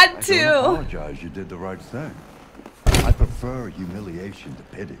 I had to. Don't apologize, you did the right thing. I prefer humiliation to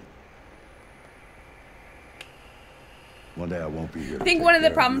pity. One day I won't be here. I think one of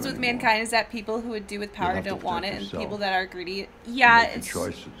the problems with mankind is that people who would do with power don't want it, and people that are greedy. Yeah, it's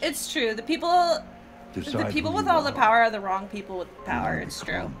true. The people with all the power are the wrong people with power. It's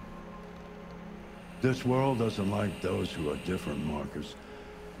true. This world doesn't like those who are different, Marcus.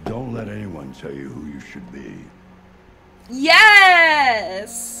 Don't let anyone tell you who you should be.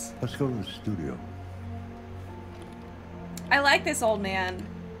 Yes! Let's go to the studio. I like this old man.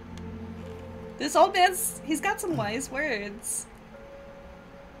 This old man's, he's got some wise words.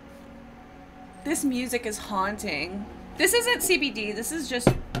 This music is haunting. This isn't CBD, this is just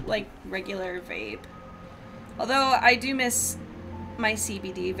like regular vape. Although I do miss my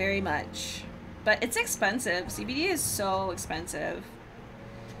CBD very much. But it's expensive. CBD is so expensive.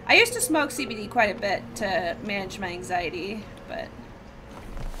 I used to smoke CBD quite a bit to manage my anxiety, but...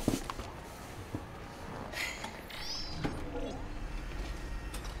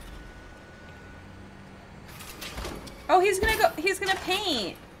 Oh, he's gonna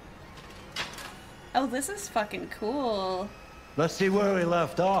paint. Oh, this is fucking cool. Let's see where we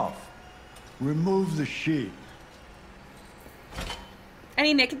left off. Remove the sheet.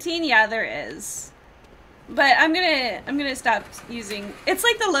 Any nicotine? Yeah, there is. But I'm gonna stop using, it's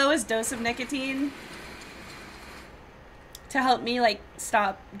like the lowest dose of nicotine to help me like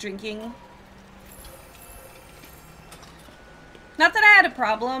stop drinking. Not that I had a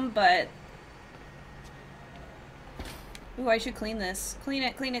problem, but ooh, I should clean this. Clean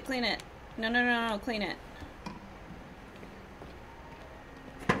it, clean it, clean it. No, no, no, no, clean it.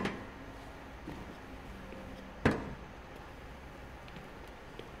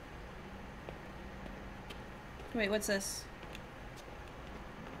 Wait, what's this?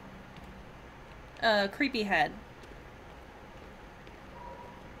 Creepy head.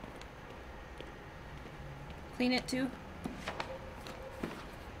 Clean it too?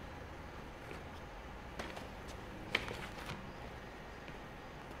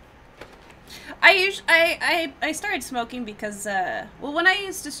 I started smoking because, well, when I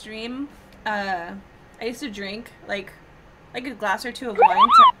used to stream, I used to drink, like a glass or two of wine.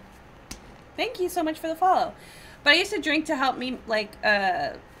 Thank you so much for the follow. But I used to drink to help me, like,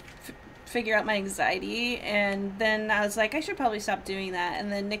 figure out my anxiety, and then I was like, I should probably stop doing that.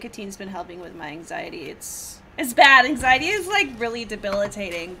 And then nicotine's been helping with my anxiety. It's bad. Anxiety is like really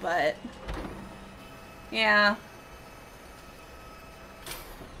debilitating, but yeah.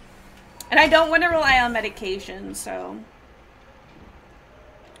 And I don't want to rely on medication, so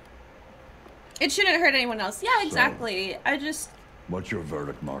it shouldn't hurt anyone else. Yeah, exactly. What's your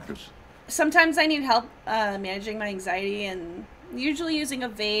verdict, Marcus? Sometimes I need help managing my anxiety, and usually using a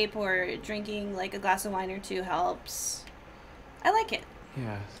vape or drinking like a glass of wine or two helps. I like it.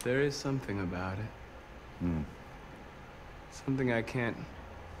 Yeah, there is something about it. Something I can't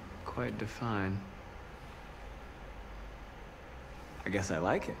quite define. I guess I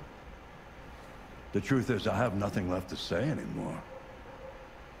like it. The truth is, I have nothing left to say anymore.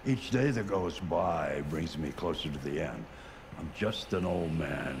 Each day that goes by brings me closer to the end. I'm just an old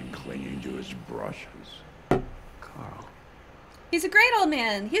man clinging to his brushes. Carl. He's a great old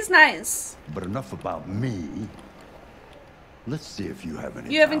man. He's nice. But enough about me. Let's see if you have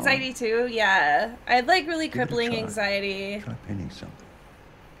any. You have anxiety too? Yeah. I have like really crippling anxiety. Try painting something.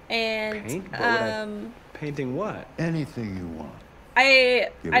 And Paint? Painting what? Anything you want. I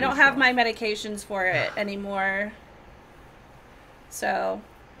don't have my medications for it anymore. So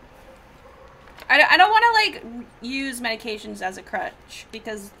I don't want to like use medications as a crutch,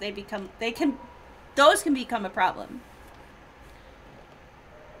 because those can become a problem.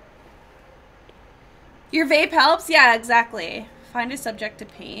 Your vape helps? Yeah, exactly. Find a subject to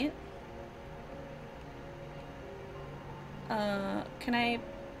paint. What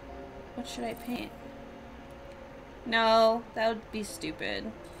should I paint? No, that would be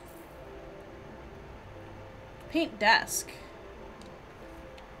stupid. Paint desk.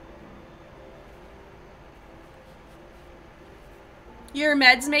 Your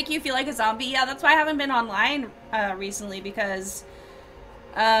meds make you feel like a zombie? Yeah, that's why I haven't been online recently, because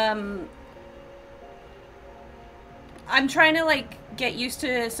I'm trying to like get used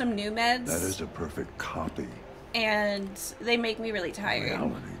to some new meds. That is a perfect copy. And they make me really tired.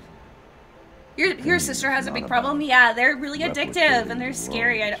 Reality. Your sister has a big problem? Yeah, they're really addictive and they're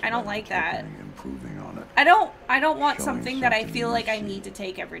scary. I don't like that. Improving on it. I don't want something that I feel like I need to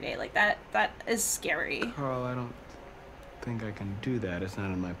take every day. Like that is scary. Carl, I don't think I can do that. It's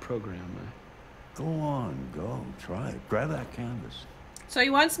not in my program. Go on, go. Try it. Grab that canvas. So he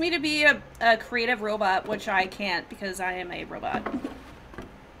wants me to be a creative robot, which I can't because I am a robot.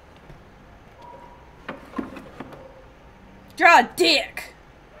 Draw a dick!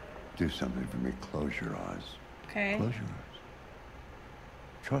 Do something for me. Close your eyes. Okay. Close your eyes.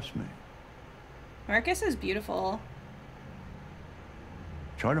 Trust me. Marcus is beautiful.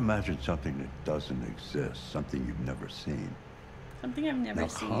 Try to imagine something that doesn't exist. Something you've never seen. Something I've never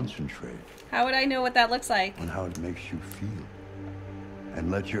seen. Now concentrate. How would I know what that looks like? On how it makes you feel. And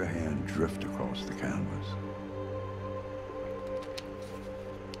let your hand drift across the canvas.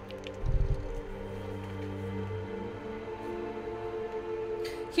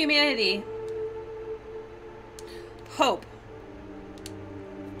 Humanity. Hope.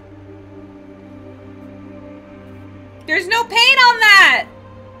 There's no paint on that!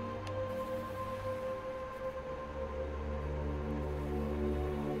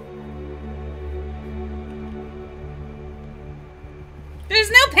 There's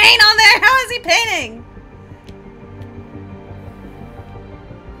no paint on there! How is he painting?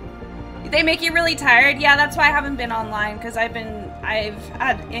 They make you really tired? Yeah, that's why I haven't been online, because I've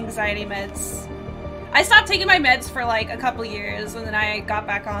had anxiety meds. I stopped taking my meds for like a couple years, and then I got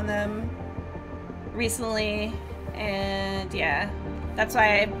back on them recently, and yeah, that's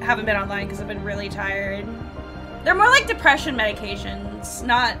why I haven't been online, because I've been really tired. They're more like depression medications,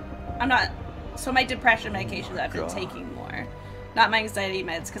 so my depression medications I've been taking more, not my anxiety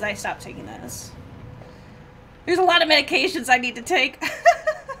meds, because I stopped taking those. There's a lot of medications I need to take.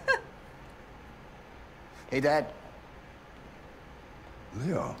 Hey, Dad.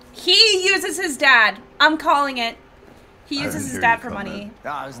 Leo. He uses his dad. I'm calling it. He uses his dad for money.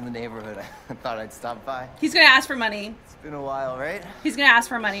 No, I was in the neighborhood. I thought I'd stop by. He's gonna ask for money. It's been a while, right? He's gonna ask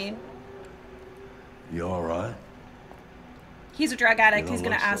for money. You alright? He's a drug addict. He's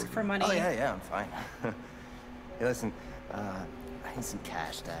gonna ask for money. Oh, yeah, I'm fine. Hey, listen, I need some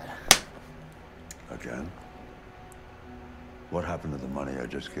cash, Dad. Again? What happened to the money I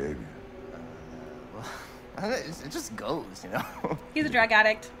just gave you? It just goes, you know? He's a drug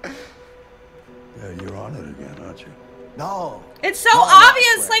addict. Yeah, you're on it again, aren't you? No. It's so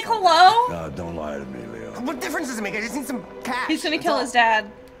obvious, like, hello? No, don't lie to me, Leo. What difference does it make? I just need some cash. He's gonna kill his dad.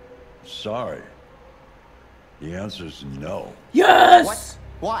 Sorry. The answer's no. Yes! What?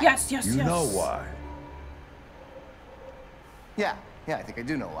 Why? Yes. You know why. Yeah, I think I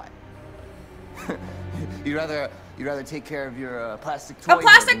do know why. You'd rather take care of your plastic toy. A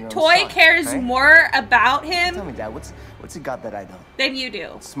plastic than your own toy son, cares right? more about him. Tell me, Dad, what's it got that I don't? Than you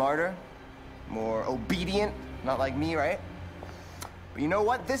do. Smarter, more obedient, not like me, right? But you know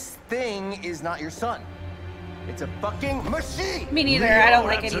what? This thing is not your son. It's a fucking machine. Me neither. Leo, I don't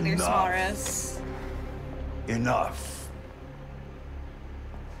like that's any of their enough. Solaris. Enough.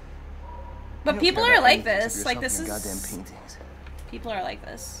 But You don't people care are about like anything this. except Like yourself this and your is. goddamn paintings. People are like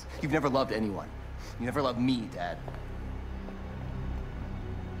this. You've never loved anyone. You never loved me, Dad.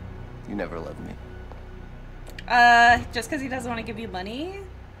 You never loved me. Just because he doesn't want to give you money?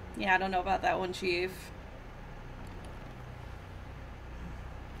 Yeah, I don't know about that one, Chief.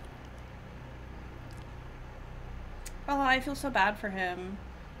 Oh, I feel so bad for him.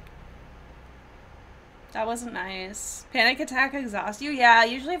 That wasn't nice. Panic attack exhaust you? Yeah,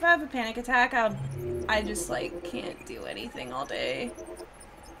 usually if I have a panic attack, I just, like, can't do anything all day.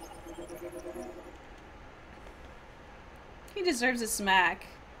 He deserves a smack.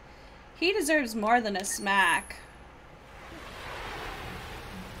 He deserves more than a smack.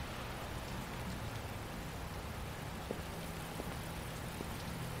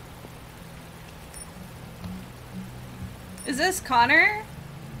 Is this Connor?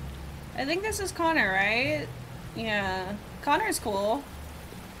 I think this is Connor, right? Yeah. Connor's cool.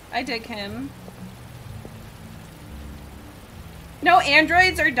 I dig him. No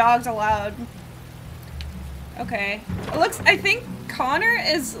androids or dogs allowed. Okay. It looks, I think Connor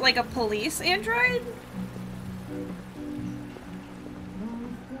is like a police android.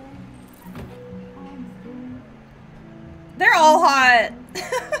 They're all hot.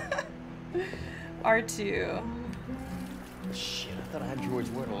 R2. Shit, I thought androids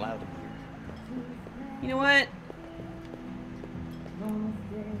weren't allowed in here. You know what?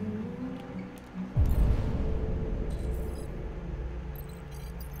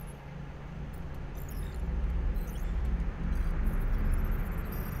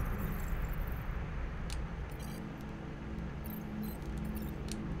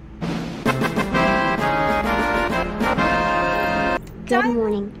 Good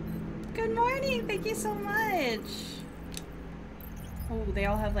morning. Good morning. Thank you so much. Oh, they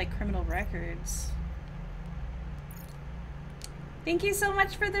all have like criminal records. Thank you so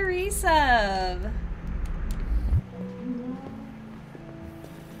much for the resub.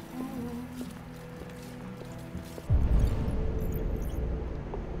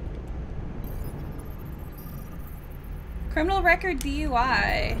 Criminal record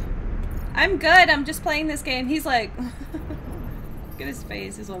DUI. I'm good. I'm just playing this game. He's like, look at his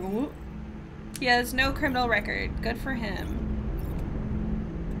face. He's like, whoop. He has no criminal record. Good for him.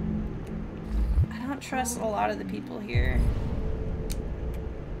 I don't trust a lot of the people here.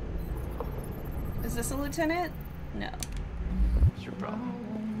 Is this a lieutenant? No. What's your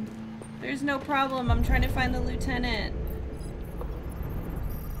problem? There's no problem. I'm trying to find the lieutenant.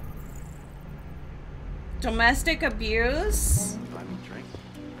 Domestic abuse? Buy me a drink.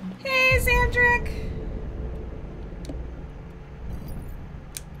 Hey, Xandrick!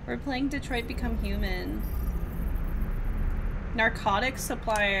 We're playing Detroit Become Human. Narcotics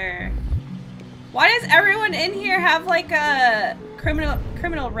supplier. Why does everyone in here have like a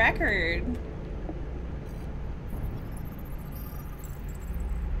criminal record?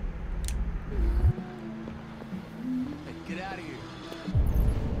 Hey, get out of here.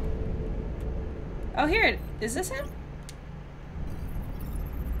 Oh, here. Is this him?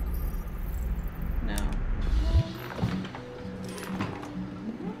 No.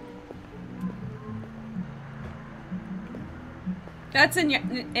 That's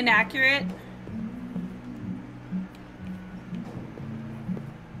inaccurate.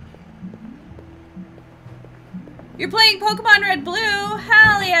 You're playing Pokemon Red Blue?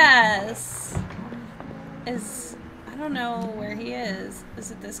 Hell yes! I don't know where he is. Is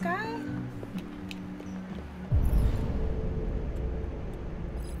it this guy?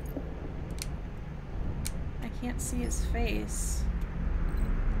 I can't see his face.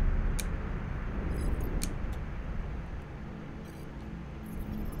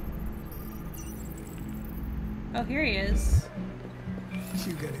 Oh, here he is.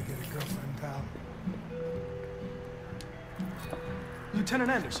 You gotta get a girlfriend, pal.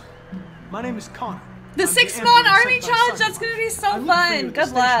 Lieutenant Anderson, my name is Connor. The I'm 6 android Mon sent Army by Challenge, Cyberpunk. that's gonna be so I looked for you fun. at the Good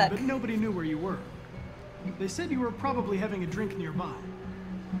station, luck. But nobody knew where you were. They said you were probably having a drink nearby.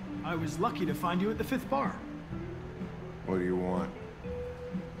 I was lucky to find you at the 5th bar. What do you want?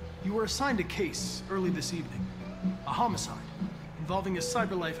 You were assigned a case early this evening. A homicide involving a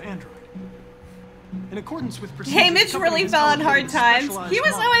CyberLife android. In accordance with procedures, Hey, Mitch really fell on hard times. He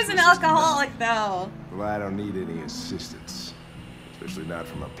was always an alcoholic, though. Well, I don't need any assistance. Especially not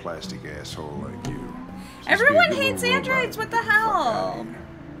from a plastic asshole like you. Everyone hates androids, what the hell?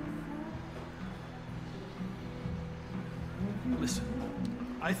 Listen,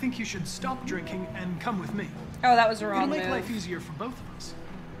 I think you should stop drinking and come with me. Oh, that was a wrong It'll make move. life easier for both of us.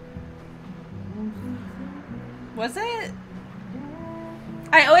 Was it?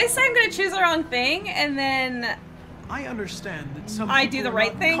 I always say I'm gonna choose the wrong thing, and then I understand that some I people do the are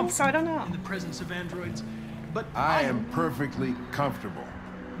right not thing, so I don't know. in the presence of androids, but I am perfectly comfortable.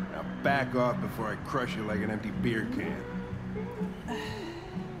 Now back off before I crush you like an empty beer can.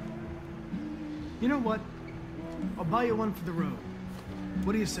 You know what? I'll buy you one for the road.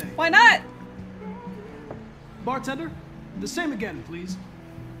 What do you say? Why not? Bartender, the same again, please.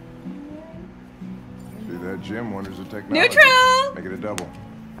 See that, Jim? Wonders of technology. Neutral! Make it a double.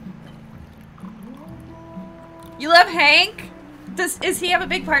 You love Hank? Is he have a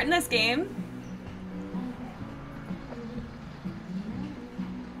big part in this game?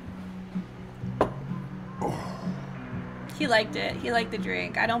 He liked it. He liked the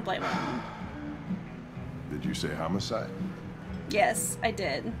drink. I don't blame him. Did you say homicide? Yes, I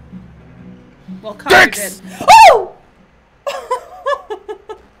did. Well, Connor did. Oh!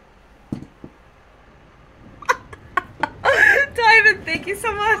 Diamond, thank you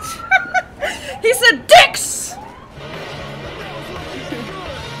so much. He said dicks!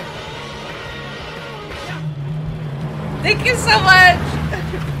 Thank you so much.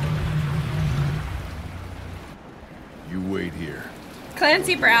 You wait here.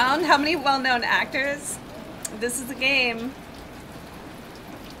 Clancy Brown, how many well-known actors? This is a game.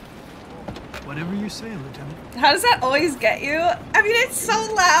 Whatever you say, Lieutenant. How does that always get you? I mean, it's so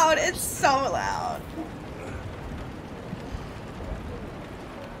loud. It's so loud.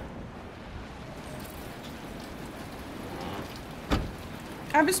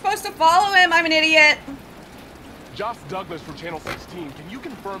 I'm just supposed to follow him. I'm an idiot. Josh Douglas from Channel 16. Can you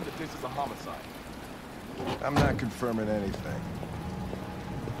confirm that this is a homicide? I'm not confirming anything.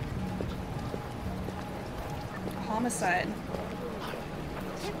 Homicide.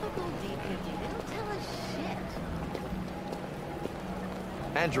 Typical DPD. They don't tell us shit.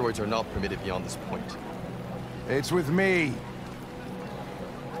 Androids are not permitted beyond this point. It's with me.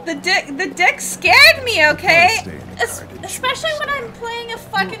 The dick scared me, okay? Especially when I'm playing a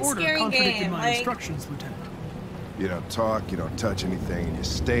fucking scary game. My Like, instructions, Lieutenant. You don't talk, you don't touch anything, and you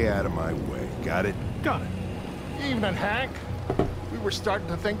stay out of my way. Got it? Got it. Evening, Hank. We were starting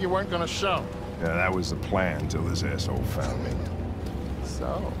to think you weren't gonna show. Yeah, that was the plan till this asshole found me.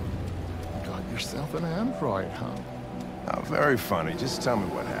 So, you got yourself an android, huh? Oh, very funny. Just tell me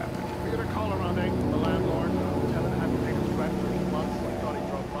what happened. We had a call around 8 from the landlord. Tenant hadn't paid his rent for 2 months, so I thought he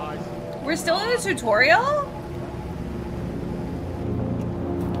drove by. we're still in a tutorial?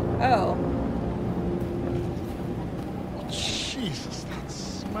 Oh. Jesus, that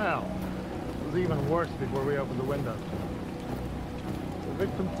smell. It was even worse before we opened the window. The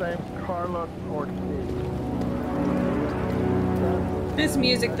victim's name's Carla Ortiz. This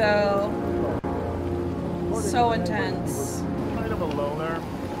music, though. So intense. Kind of a loner.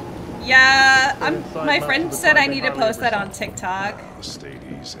 Yeah, my friend said I need to post that on TikTok. The state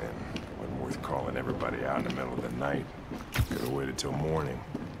he's in. Wasn't worth calling everybody out in the middle of the night. Could have waited till morning.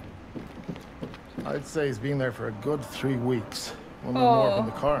 I'd say he's been there for a good 3 weeks. We'll know more when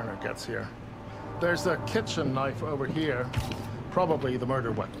the coroner gets here. There's a kitchen knife over here. Probably the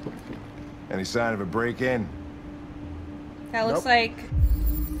murder weapon. Any sign of a break-in? That looks like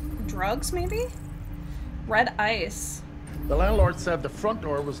drugs, maybe? Red ice. The landlord said the front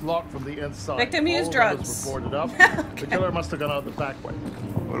door was locked from the inside. Victim used All that drugs. was boarded up. The killer must have gone out the back way.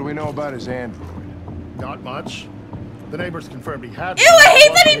 What do we know about his android? Not much. The neighbors confirmed he had. Ew, I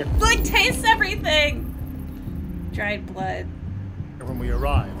hate that he, like, tastes everything! Dried blood. When we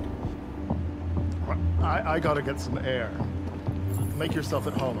arrived, I gotta get some air. Make yourself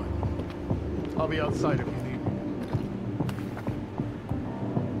at home. I'll be outside if you need me.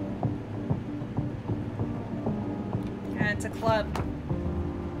 Yeah, it's a club.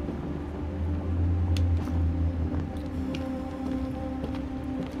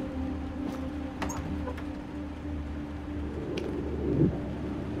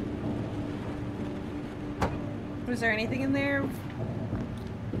 Was there anything in there?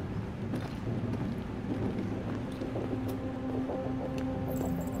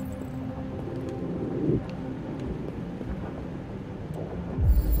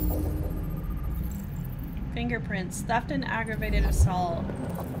 Fingerprints, theft and aggravated assault.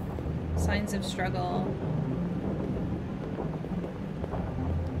 Signs of struggle.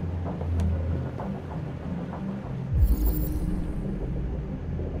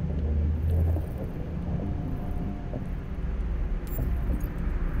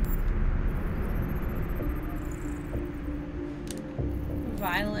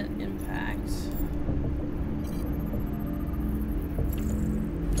 Violent impact.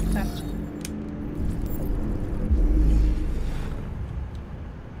 Theft.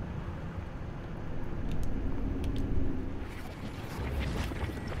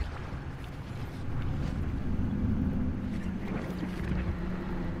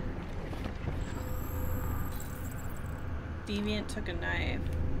 Deviant took a knife.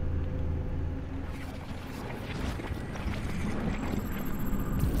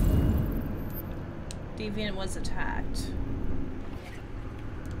 Deviant was attacked.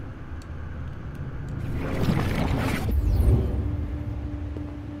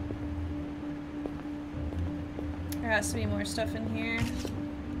 There has to be more stuff in here.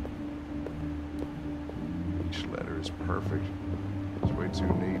 Each letter is perfect. It's way too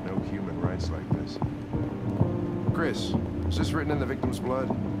neat. No human writes like this. Chris, is this written in the victim's blood?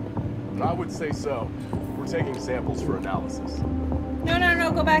 I would say so. We're taking samples for analysis. No, no,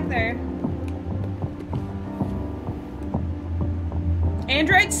 no, go back there.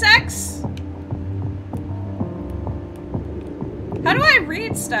 Android sex? How do I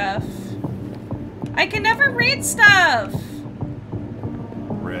read stuff? I can never read stuff!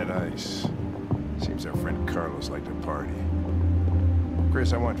 Red ice. Seems our friend Carlos liked to party.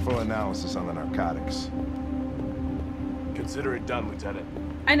 Chris, I want full analysis on the narcotics. Consider it done, Lieutenant.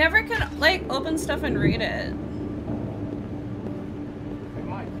 I never could, like, open stuff and read it. Hey,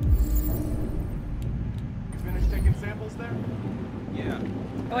 Mike. You finished taking samples there? Yeah.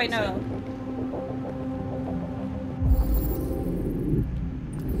 Oh, wait, no.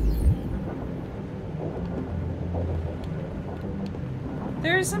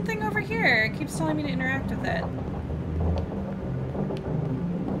 There's something over here. It keeps telling me to interact with it.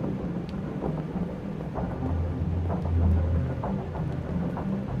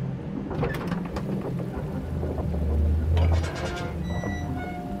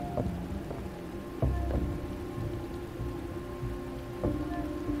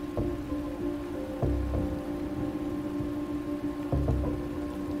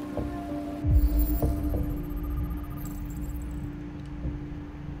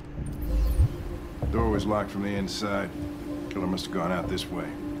 Door was locked from the inside. Killer must have gone out this way.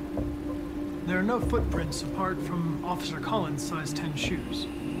 There are no footprints apart from Officer Collins' size 10 shoes.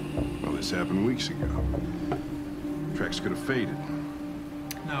 Well, this happened weeks ago. Tracks could have faded.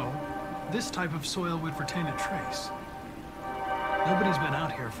 No, this type of soil would retain a trace. Nobody's been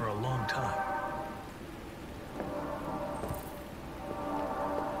out here for a long time.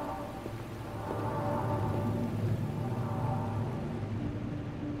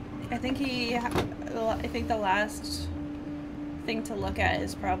 I think the last thing to look at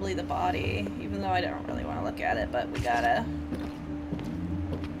is probably the body, even though I don't really want to look at it, but we gotta.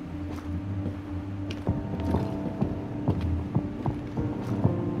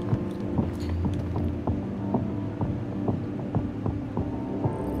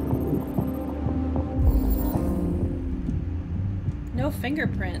 No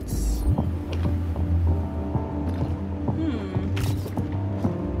fingerprints.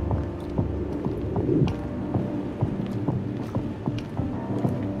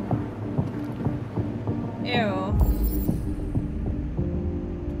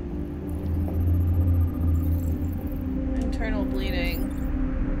 Internal bleeding.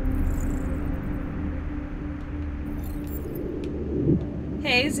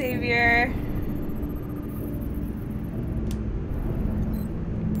 Hey, Xavier.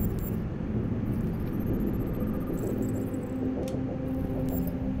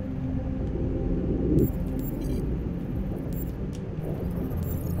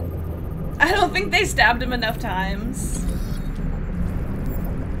 I don't think they stabbed him enough times.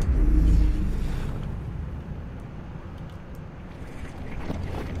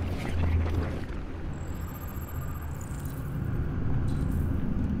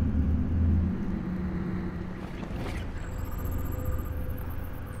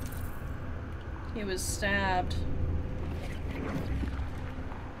 He was stabbed.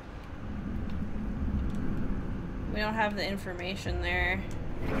 We don't have the information there.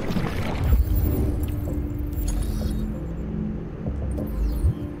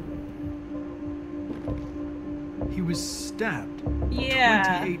 He was stabbed.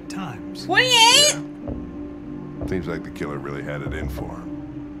 Yeah. 28 times. 28?! Seems like the killer really had it in for him.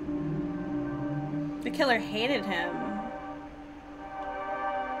 The killer hated him.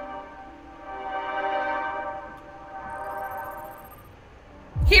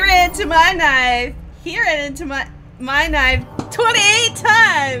 He ran into my knife. He ran into my knife 28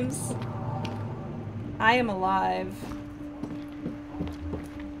 times. I am alive.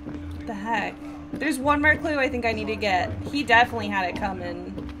 What the heck? There's one more clue I think I need to get. He definitely had it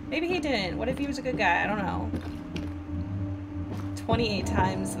coming. Maybe he didn't. What if he was a good guy? I don't know. 28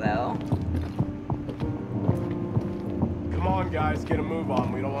 times, though. Come on, guys, get a move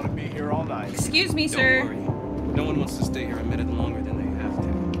on. We don't want to be here all night. Excuse me, sir. Don't worry. No one wants to stay here a minute longer than they have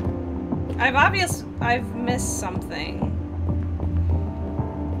to. I've missed something.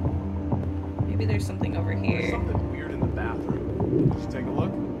 Maybe there's something over here. There's something weird in the bathroom. Did you take a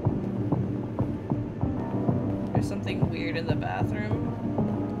look? There's something weird in the bathroom.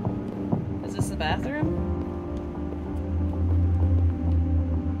 Is this the bathroom?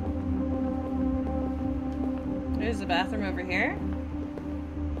 There's the bathroom over here.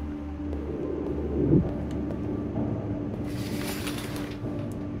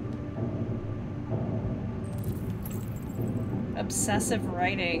 Obsessive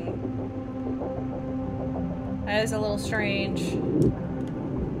writing. That is a little strange.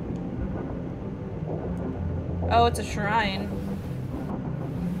 Oh, it's a shrine.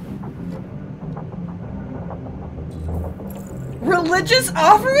 Religious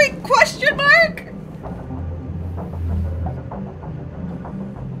offering? Question mark?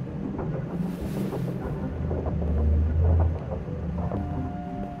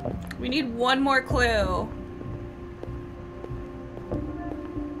 We need one more clue.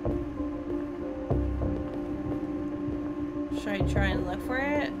 Should I try and look for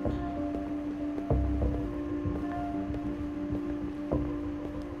it?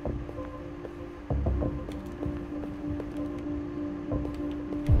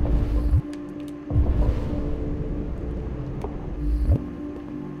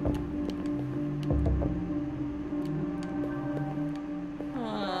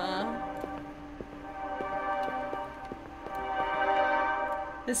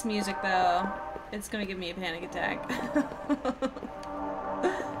 This music, though, it's gonna give me a panic attack.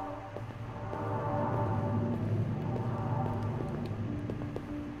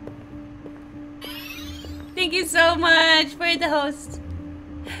 Thank you so much for the host.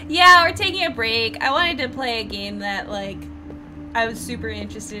 Yeah, we're taking a break. I wanted to play a game that, like, I was super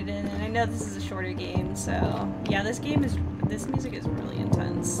interested in, and I know this is a shorter game, so yeah, this music is really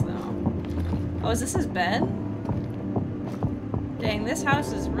intense, though. Oh, is this his bed? Dang, this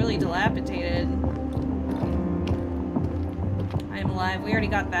house is really dilapidated. I am alive. We already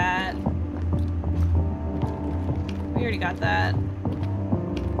got that. We already got that.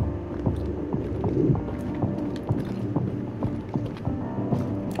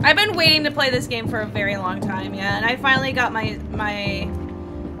 I've been waiting to play this game for a very long time, yeah, and I finally got my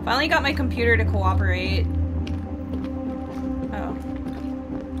computer to cooperate. Oh.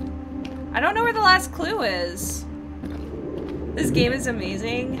 I don't know where the last clue is. This game is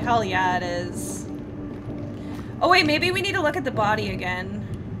amazing. Hell yeah, it is. Oh wait, maybe we need to look at the body again.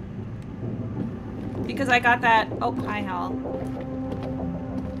 Because I got that. Oh, hi, Hal.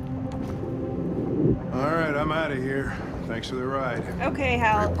 Alright, I'm out of here. Thanks for the ride. Okay,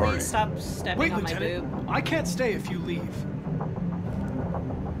 Hal, please stop stepping on my boob. I can't stay if you leave.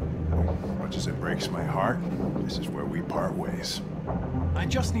 Much as it breaks my heart, this is where we part ways. I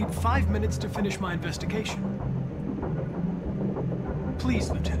just need 5 minutes to finish my investigation. Please,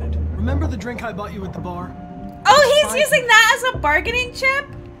 Lieutenant. Remember the drink I bought you at the bar? Oh, he's using that as a bargaining chip?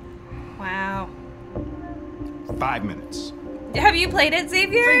 Wow. 5 minutes. Have you played it,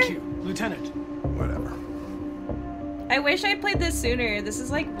 Xavier? Thank you, Lieutenant. Whatever. I wish I played this sooner. This is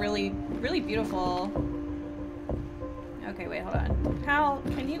like really, really beautiful. Okay, wait, hold on. Hal,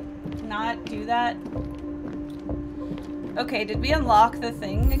 can you not do that? Okay, did we unlock the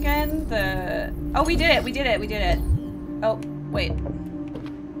thing again? Oh, we did it, we did it, we did it. Oh, wait.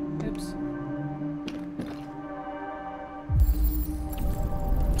 Oops.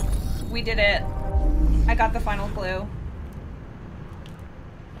 We did it. I got the final clue.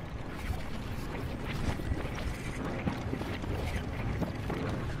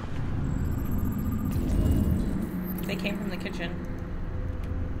 They came from the kitchen.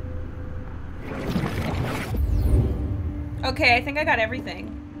 Okay, I think I got everything.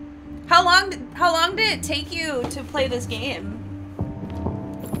 How long did it take you to play this game?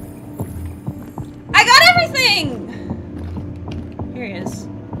 I got everything! Here he is.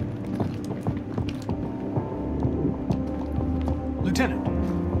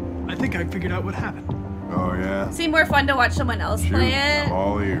 Lieutenant, I think I figured out what happened. Oh, yeah? Seemed more fun to watch someone else play it. I'm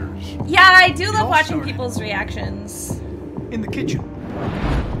all ears. Yeah, I do love watching people's reactions. In the kitchen.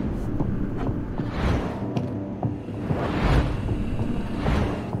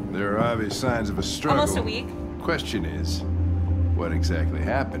 There are obvious signs of a struggle. Almost a week. Question is, what exactly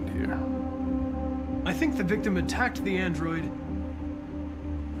happened here? I think the victim attacked the android.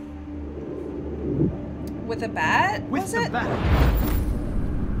 With a bat? With the bat.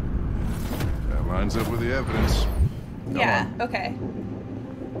 Lines up with the evidence. Yeah, okay.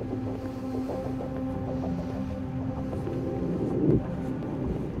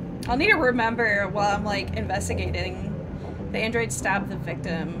 I'll need to remember while I'm like investigating. The android stabbed the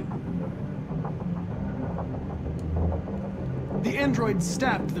victim. The android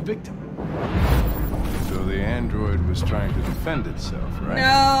stabbed the victim. So the android was trying to defend itself, right?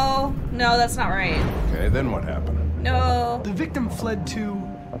 No, no, that's not right. Okay, then what happened? No. The victim fled to...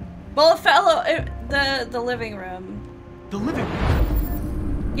 Well, it fell the living room. The living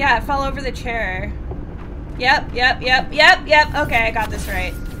room? Yeah, it fell over the chair. Yep. Okay, I got this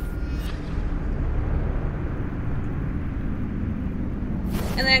right.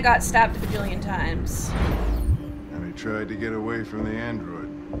 And then it got stabbed a bajillion times. And he tried to get away from the android.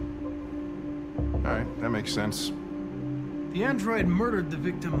 Alright, that makes sense. The android murdered the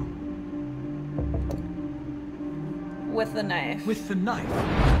victim... with the knife. With the knife?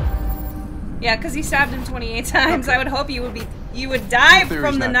 Yeah, because he stabbed him 28 times. Okay. I would hope you would die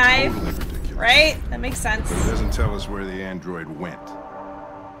from the knife. Totally ridiculous. Right? That makes sense. But it doesn't tell us where the android went.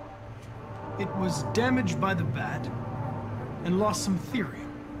 It was damaged by the bat and lost some therium.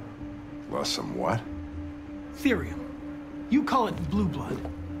 Lost some what? Therium. You call it blue blood.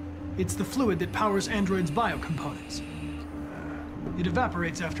 It's the fluid that powers androids' biocomponents. It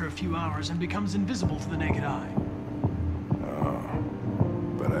evaporates after a few hours and becomes invisible to the naked eye. Oh.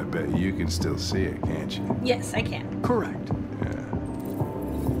 But I bet you can still see it, can't you? Yes, I can. Correct. Yeah.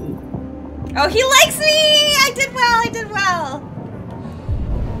 Oh, he likes me! I did well!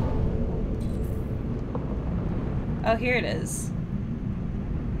 Oh, here it is.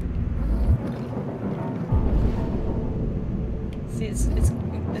 See, it's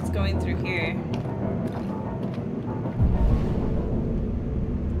going through here.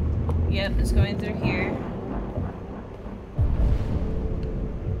 Yep, it's going through here.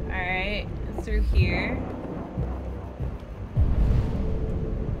 Alright, through here.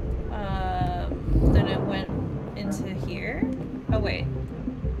 Then it went into here. Oh, wait.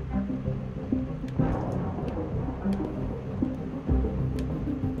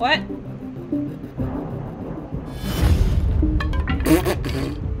 What?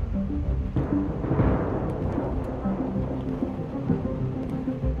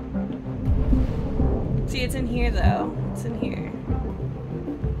 See, it's in here though. It's in here.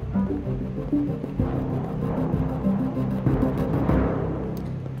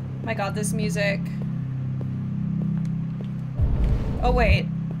 My god, this music. Oh, wait.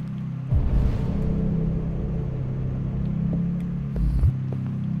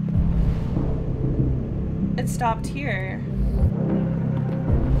 It stopped here.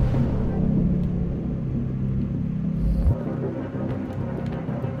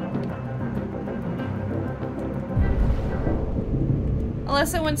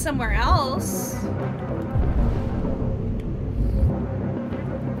 Unless it went somewhere else.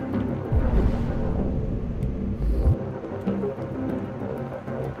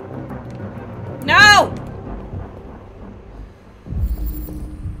 No!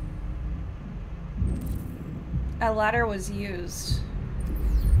 A ladder was used.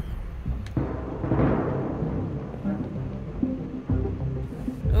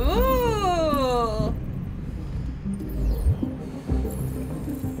 Ooh!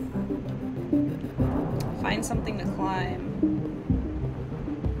 Find something to climb.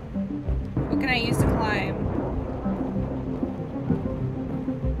 What can I use to climb?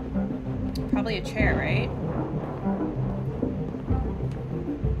 Probably a chair, right?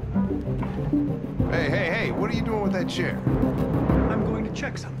 Hey, what are you doing with that chair? I'm going to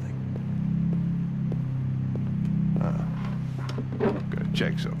check something. Gotta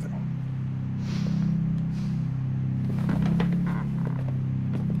check something.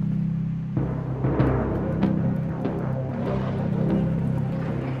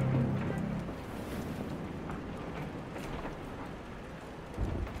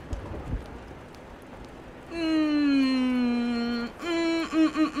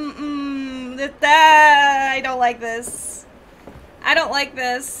 I don't like this. I don't like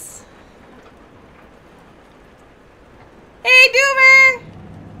this. Hey, Doomer!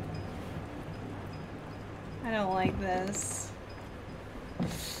 I don't like this.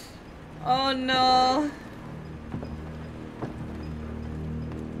 Oh no.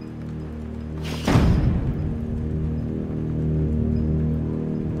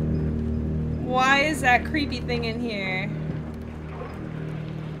 Why is that creepy thing in here?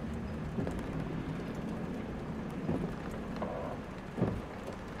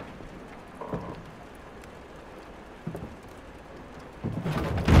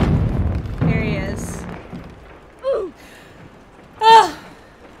 There he is. Oh.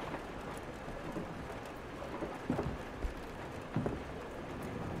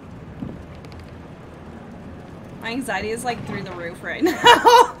 My anxiety is like through the roof right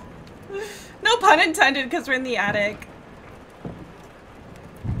now. No pun intended, because we're in the attic.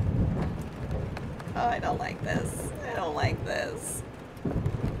 Oh, I don't like this. I don't like this.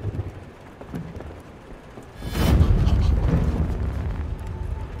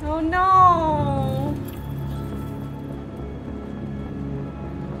 Oh no!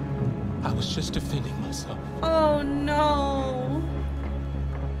 I was just defending myself. Oh no!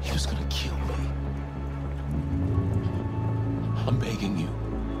 He was gonna kill me. I'm begging you.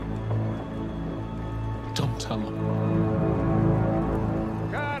 Don't tell him.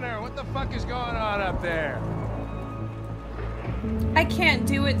 Connor, what the fuck is going on up there? I can't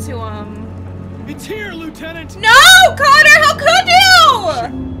do it to him. It's here, Lieutenant! No! Connor, how could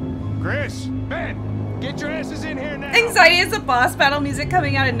you? Chris, Ben, get your asses in here now. Anxiety is the boss battle music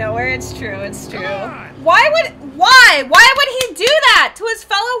coming out of nowhere. It's true, it's true. Why would he do that to his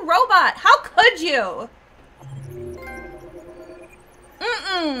fellow robot? How could you?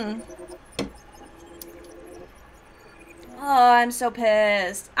 Mm-mm. Oh, I'm so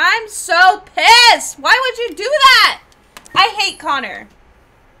pissed. I'm so pissed! Why would you do that? I hate Connor.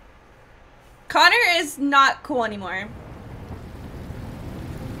 Connor is not cool anymore.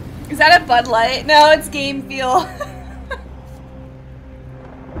 Is that a Bud Light? No, it's Game Fuel.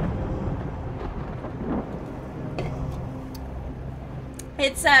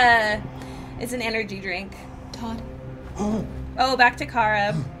 It's an energy drink. Todd. Oh, back to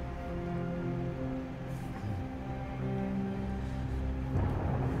Kara.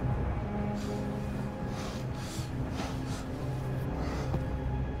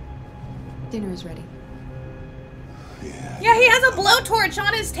 Dinner is ready. Yeah, he has a blowtorch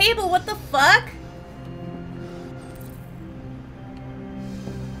on his table. What the fuck?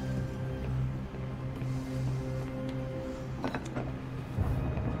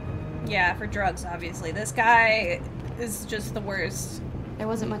 Yeah, for drugs, obviously. This guy is just the worst. There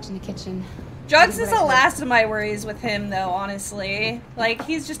wasn't much in the kitchen. Drugs is the last of my worries with him, though, honestly. Like,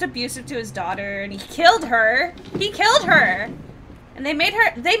 he's just abusive to his daughter, and he killed her. He killed her! And they made him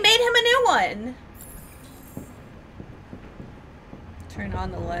a new one. Turn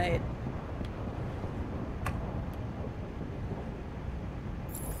on the light.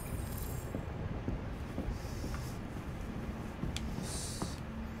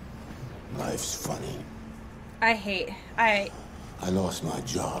 Life's funny. I lost my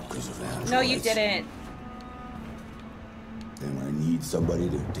job because of androids. No, you didn't. Then when I need somebody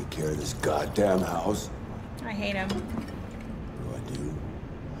to take care of this goddamn house, I hate him. what do I do?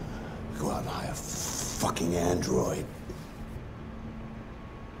 Go out and hire a fucking android.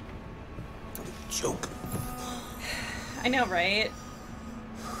 What a joke. I know, right?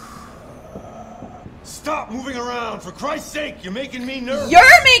 Stop moving around, for Christ's sake! You're making me nervous!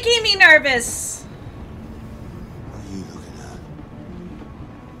 You're making me nervous! What are you looking at?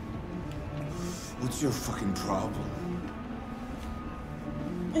 What's your fucking problem?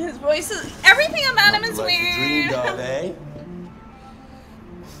 His voice is... Everything about him is Like you weird. dreamed of, eh?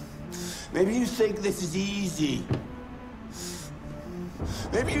 Maybe you think this is easy.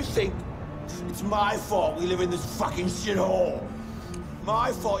 Maybe you think it's my fault we live in this fucking shithole.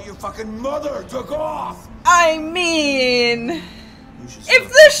 My fault your fucking mother took off. I mean... If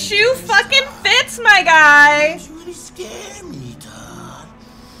the shoe fucking fits, my guy! You really scare me, Todd.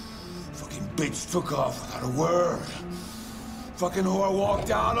 Fucking bitch took off without a word. Fucking whore walked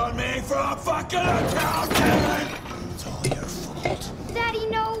out on me for a fucking accountant! It's all your fault. Daddy,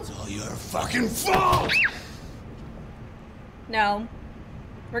 no! It's all your fucking fault! No.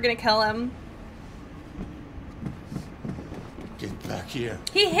 We're gonna kill him. Get back here.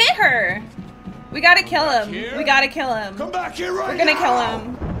 He hit her! We gotta kill him. here? We gotta kill him. Come back here right We're gonna kill now!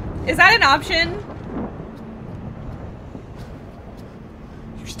 him. Is that an option?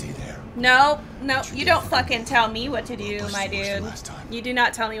 You stay there. No, no, you don't fucking tell me what to do, my dude. You do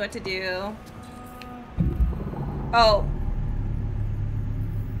not tell me what to do. Oh.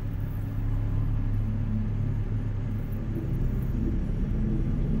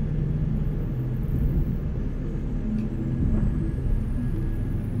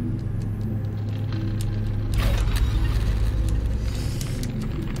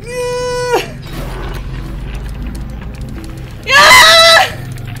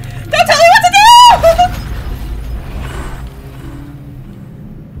 Don't tell me what to do!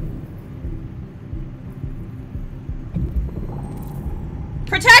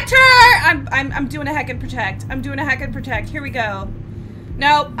 Protect her! I'm doing a heckin' protect. I'm doing a heckin' protect. Here we go.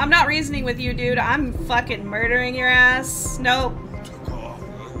 Nope, I'm not reasoning with you, dude. I'm fucking murdering your ass. Nope.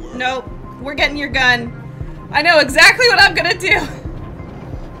 Nope. We're getting your gun. I know exactly what I'm gonna do.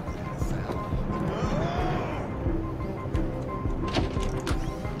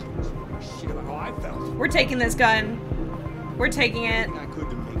 taking this gun. We're taking it.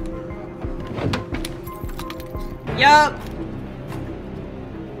 Yup.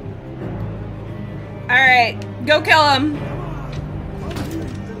 Alright, go kill him.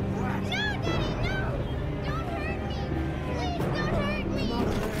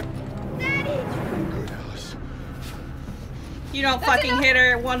 You don't fucking hit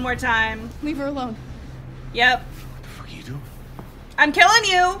her one more time. Leave her alone. Yep. What the fuck are you doing? I'm killing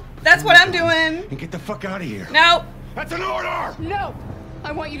you. That's what I'm doing. And get the fuck out of here. No. That's an order! No!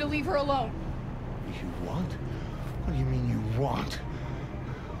 I want you to leave her alone. You want? What do you mean you want?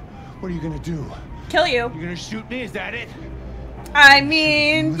 What are you gonna do? Kill you. You're gonna shoot me? Is that it? I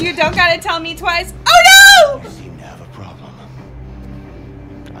mean, you don't gotta tell me twice. Oh no! You seem to have a problem.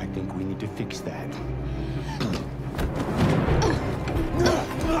 I think we need to fix that.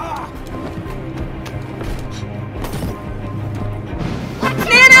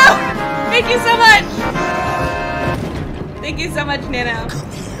 Nano! Thank you so much! Thank you so much, Nano.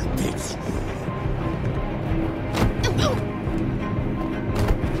 Come here, bitch.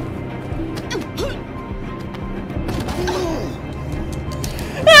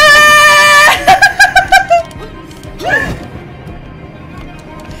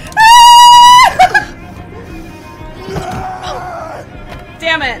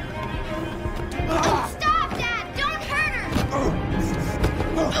 Damn it. Stop, Dad! Don't hurt her!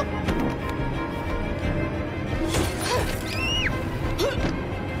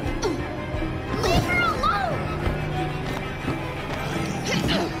 Leave her alone!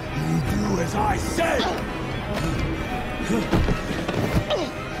 You do as I say!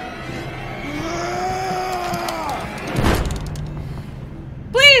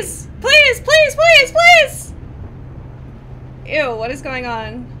 Please! Please! Please! Please! Please! Ew, what is going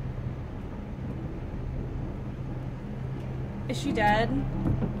on? Is she dead?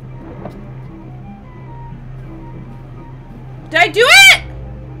 Did I do it?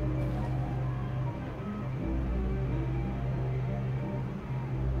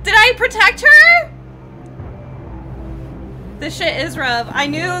 Did I protect her? This shit is rough. I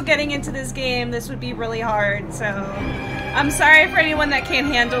knew getting into this game this would be really hard, so I'm sorry for anyone that can't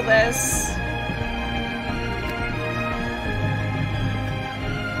handle this.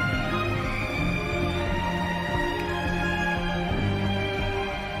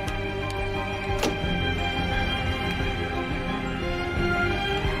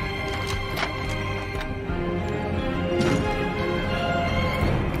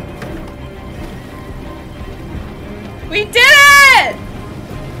 We did it!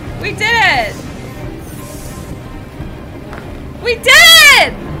 We did it! We did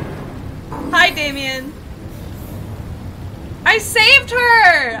it! Hi, Damien. I saved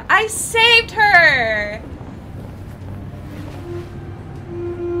her! I saved her!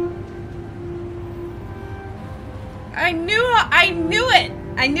 I knew it!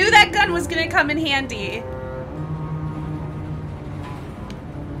 I knew that gun was gonna come in handy.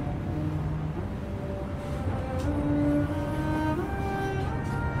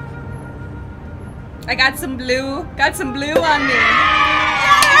 I got some blue on me.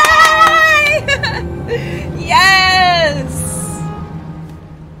 Yay! Yes!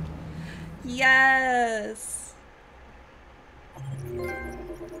 Yes!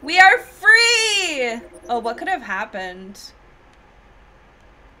 We are free! Oh, what could have happened?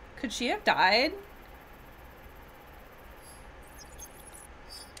 Could she have died?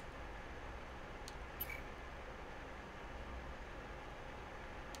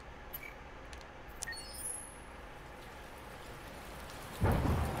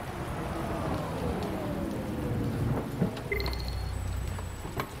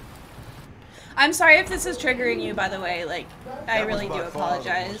 I'm sorry if this is triggering you, by the way. Like, I really do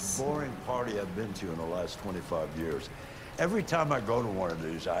apologize. The most boring party I've been to in the last 25 years. Every time I go to one of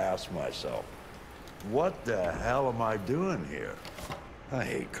these, I ask myself, what the hell am I doing here? I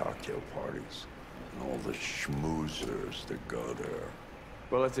hate cocktail parties and all the schmoozers that go there.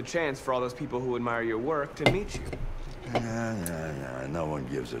 Well, it's a chance for all those people who admire your work to meet you. Nah, no one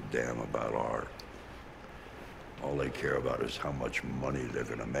gives a damn about art. All they care about is how much money they're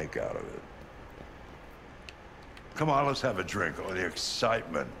gonna make out of it. Come on, let's have a drink. Oh, the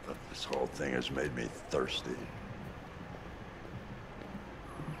excitement of this whole thing has made me thirsty.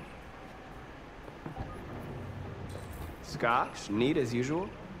 Scotch? Neat as usual?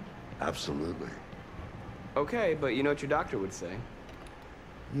 Absolutely. Okay, but you know what your doctor would say.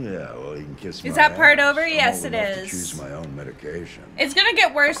 Yeah, well, you can kiss my Is that part ass. over? I'm Yes, old it enough to is. choose my own medication. It's gonna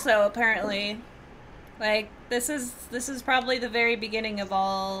get worse though, apparently. Like, this is probably the very beginning of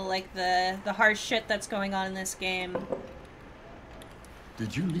all, like, the harsh shit that's going on in this game.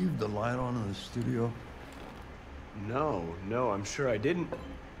 Did you leave the light on in the studio? No, I'm sure I didn't.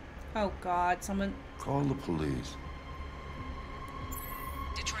 Oh God, someone... Call the police.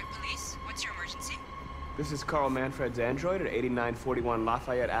 Detroit Police, what's your emergency? This is Carl Manfred's android at 8941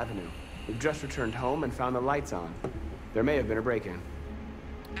 Lafayette Avenue. We've just returned home and found the lights on. There may have been a break-in.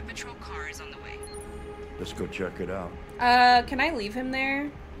 A patrol car is on the way. Let's go check it out. Can I leave him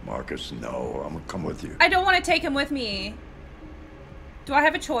there? Marcus, no. I'm gonna come with you. I don't want to take him with me. Do I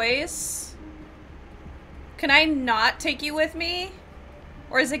have a choice? Can I not take you with me?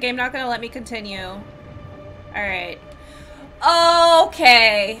 Or is the game not gonna let me continue? Alright.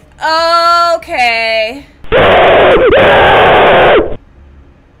 Okay. Okay.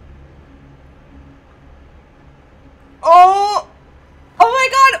 Oh! Oh my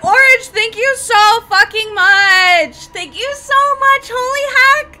God, Orange, thank you so fucking much! Thank you so much,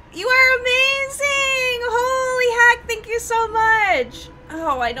 holy heck! You are amazing! Holy heck, thank you so much!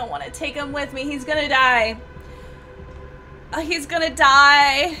 Oh, I don't want to take him with me. He's gonna die. He's gonna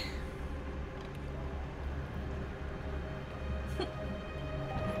die.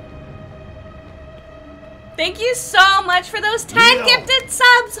 Thank you so much for those 10 gifted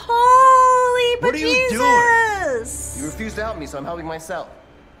subs. Holy bejesus. What are you doing? You refused to help me, so I'm helping myself.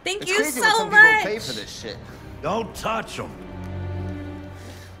 Thank it's you crazy so when some much. people pay for this shit. Don't touch them.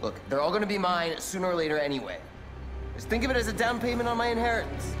 Look, they're all gonna be mine sooner or later anyway. Just think of it as a down payment on my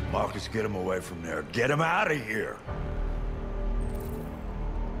inheritance. Marcus, get him away from there. Get him out of here.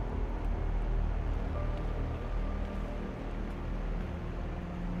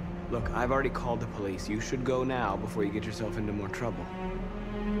 Look, I've already called the police. You should go now before you get yourself into more trouble.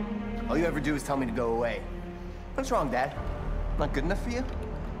 All you ever do is tell me to go away. What's wrong, Dad? Not good enough for you?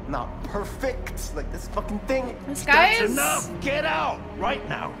 Not perfect, like this fucking thing? This guy That's is... enough! Get out! Right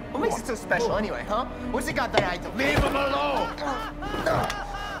now! What makes it so special anyway, huh? What's it got that I don't? Leave him alone!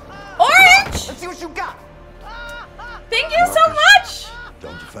 Orange! Let's see what you got! Thank you so much!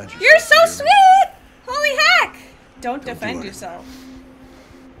 Don't defend yourself. You're so sweet! Holy heck! Don't defend yourself.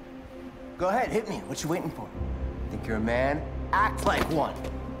 Go ahead, hit me. What you waiting for? Think you're a man? Act like one.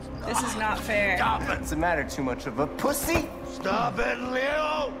 This is not fair. Stop it! Doesn't matter too much of a pussy. Stop it,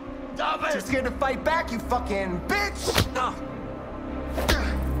 Leo! Stop it! Too scared to fight back, you fucking bitch!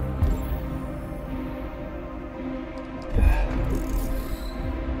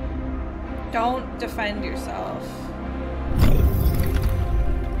 Don't defend yourself.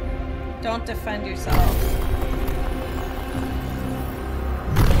 Don't defend yourself.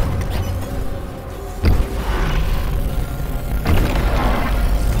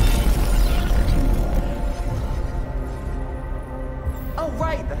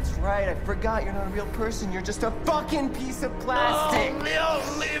 That's right, I forgot you're not a real person. You're just a fucking piece of plastic. No, Leo,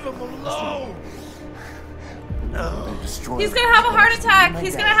 leave him alone. No. He's gonna have a heart attack.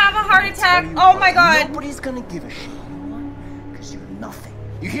 He's gonna have a heart attack. Oh my God. Nobody's gonna give a shit. Because you're nothing.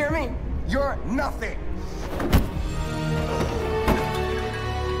 You hear me? You're nothing.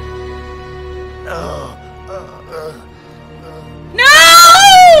 No!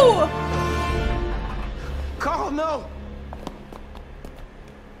 Carl, no!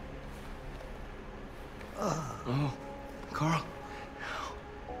 Oh, Carl.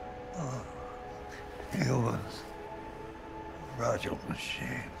 Humans. Fragile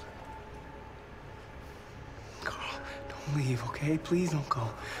machines. Carl, don't leave, okay? Please don't go.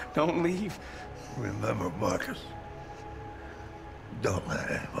 Don't leave. Remember, Marcus. Don't let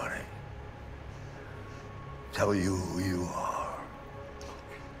anybody tell you who you are.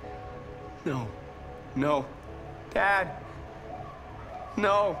 No. No. Dad.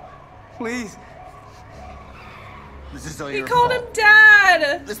 No. Please. This is all He your called fault. him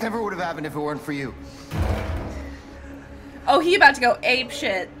Dad. This never would have happened if it weren't for you. Oh, he about to go ape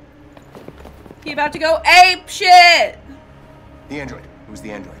shit. He about to go ape shit. The android. It was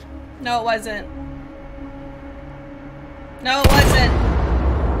the android. No, it wasn't. No, it wasn't.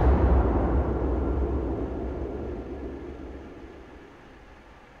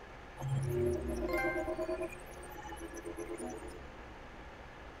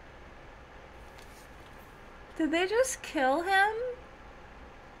 Did they just kill him?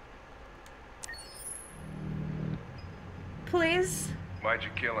 Please? Why'd you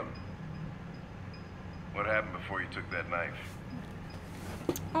kill him? What happened before you took that knife?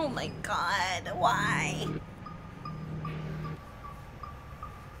 Oh my God, why?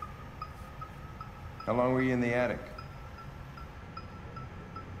 How long were you in the attic?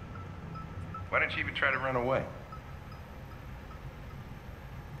 Why didn't you even try to run away?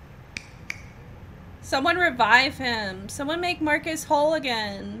 Someone revive him. Someone make Marcus whole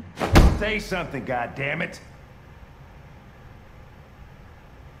again. Say something, goddammit!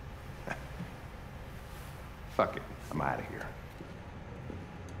 Fuck it.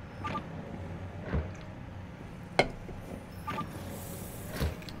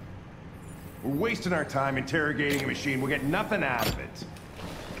 wasting our time interrogating a machine. We'll get nothing out of it.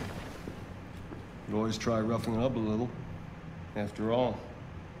 You always try roughing it up a little. After all,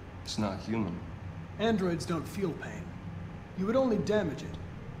 it's not human. Androids don't feel pain. You would only damage it,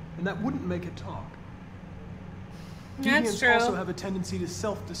 and that wouldn't make it talk. That's Deviants true. also have a tendency to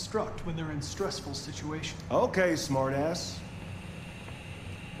self-destruct when they're in stressful situations. Okay, smartass.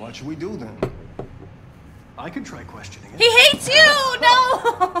 What should we do then? I could try questioning it. He hates you!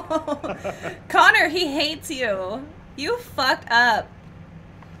 No! Connor, he hates you. You fucked up.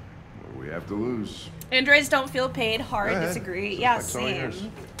 What do we have to lose? Androids don't feel paid. Hard Go ahead. disagree. It's Yeah, like telling yours.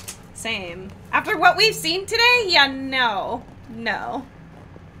 same. Same. After what we've seen today, yeah, no. No.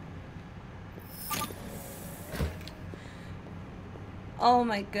 Oh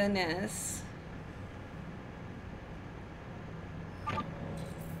my goodness.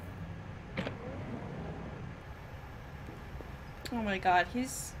 Oh my god,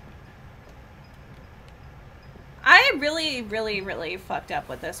 he's... I really, really, really fucked up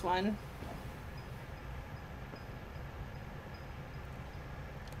with this one.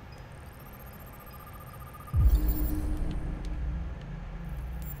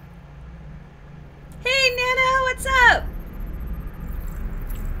 Hey, Nana, what's up?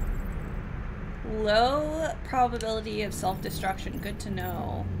 Low probability of self-destruction. Good to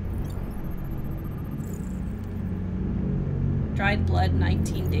know. Dried blood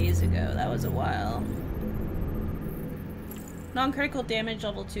 19 days ago. That was a while. Non-critical damage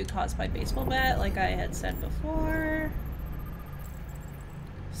level 2 caused by baseball bat, like I had said before.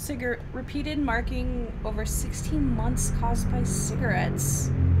 Repeated marking over 16 months caused by cigarettes.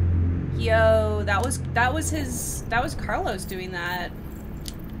 Yo, that was Carlos doing that.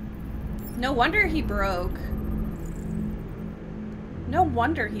 No wonder he broke. No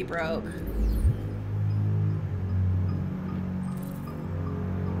wonder he broke.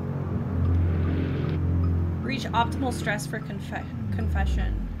 Reach optimal stress for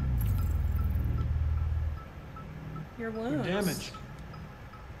confession. Your wounds. You're damaged.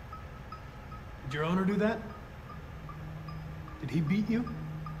 Did your owner do that? Did he beat you?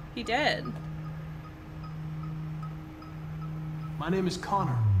 He did. My name is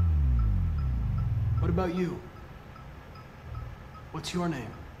Connor. What about you? What's your name?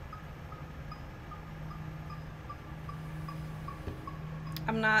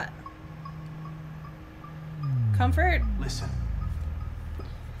 I'm not... Comfort? Listen.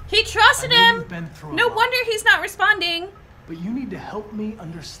 He trusted I know him! you've been through a No lot, wonder he's not responding. but you need to help me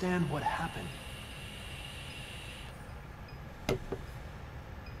understand what happened.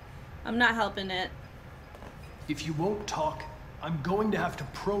 I'm not helping it. If you won't talk, I'm going to have to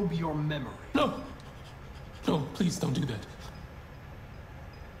probe your memory. No! No, please don't do that.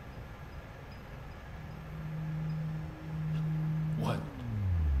 What?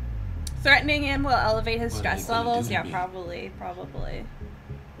 Threatening him will elevate his What are stress you gonna levels? do to Yeah, me? probably.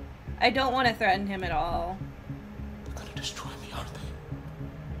 I don't want to threaten him at all. They're gonna destroy me, aren't they?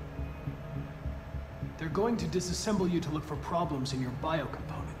 They're going to disassemble you to look for problems in your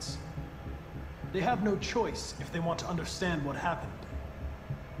biocomponents. They have no choice if they want to understand what happened.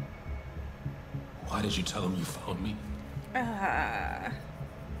 Why did you tell them you found me? Why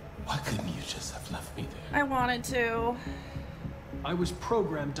couldn't you just have left me there? I wanted to. I was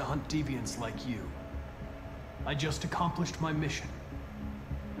programmed to hunt deviants like you. I just accomplished my mission.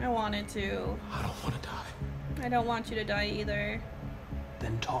 I wanted to. I don't want to die. I don't want you to die either.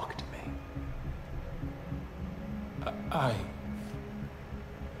 Then talk to me. I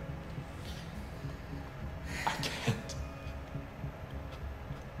can't.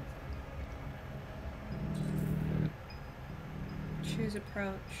 Choose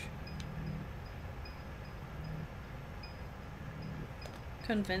approach.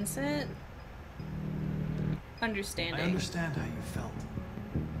 Convince it? Understanding. I understand how you felt.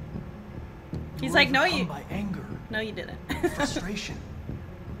 He's were like, no, overcome you. by anger, No, you didn't. frustration.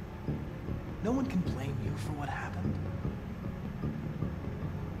 No one can blame you for what happened.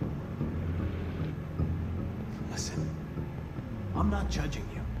 Listen, I'm not judging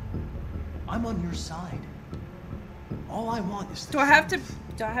you. I'm on your side. All I want is the Do I have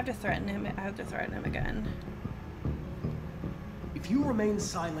to threaten him? I have to threaten him again. If you remain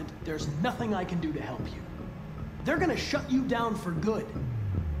silent, there's nothing I can do to help you. They're gonna shut you down for good.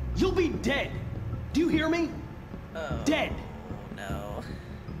 You'll be dead. Do you hear me? Dead. No.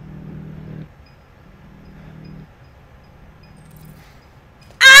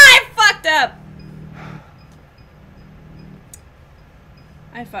 I fucked up.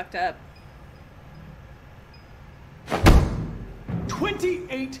 I fucked up.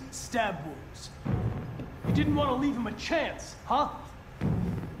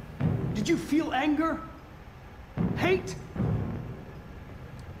 Did you feel anger? Hate?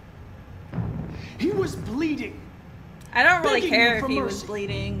 He was bleeding. I don't really begging care you if for he mercy. was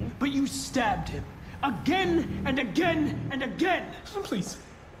bleeding. But you stabbed him. Again and again and again. Please.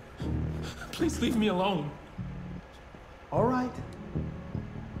 Please leave me alone. All right.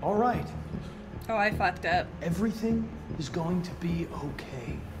 All right. Oh, I fucked up. Everything is going to be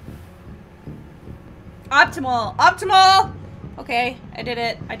okay. Optimal! Optimal! Okay, I did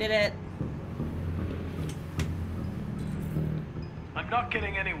it. I did it. I'm not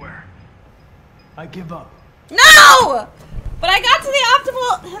getting anywhere. I give up. No! But I got to the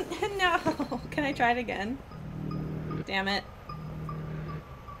optimal. No. Can I try it again? Damn it.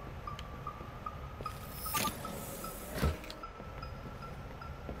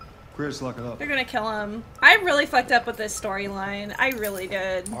 Chris, lock it up. They're gonna kill him. I really fucked up with this storyline. I really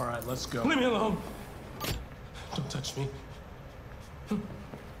did. All right, let's go. Leave me alone. Don't touch me.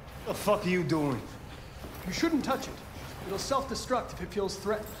 The fuck are you doing? You shouldn't touch it. It'll self-destruct if it feels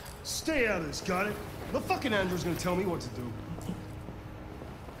threatened. Stay out of this, got it? The fucking Andrew's gonna tell me what to do.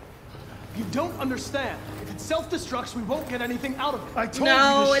 You don't understand. If it self-destructs, we won't get anything out of it. I told you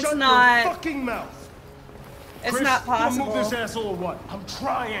to shut your fucking mouth. It's Chris, not possible. You move this asshole or what? I'm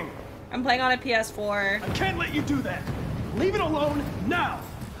trying. I'm playing on a PS4. I can't let you do that. Leave it alone now.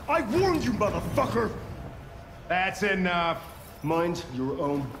 I warned you, motherfucker. That's enough. Mind your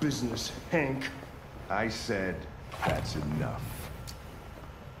own business, Hank. I said that's enough.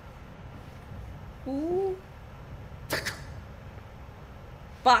 Ooh.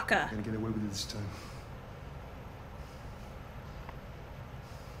 Baka. Gonna get away with it this time.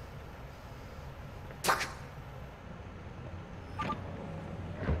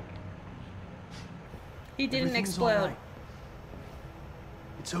 He didn't Everything's all explode. right.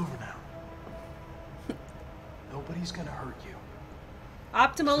 It's over now. Nobody's gonna hurt you.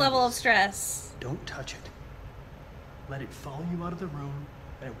 Optimal level of stress. Don't touch it. Let it follow you out of the room,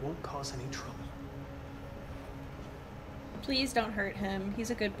 and it won't cause any trouble. Please don't hurt him. He's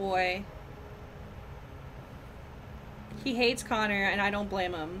a good boy. He hates Connor, and I don't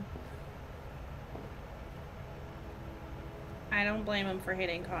blame him. I don't blame him for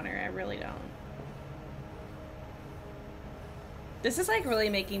hating Connor. I really don't. This is like really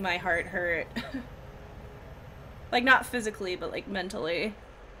making my heart hurt. Like not physically, but like mentally.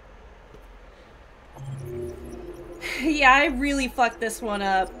 Yeah, I really fucked this one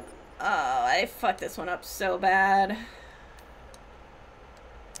up. Oh, I fucked this one up so bad.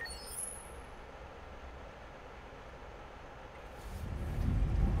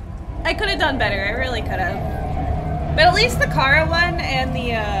 I could have done better. I really could have. But at least the Kara one and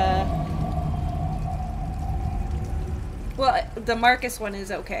the, well, the Marcus one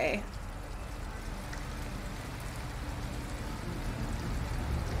is okay.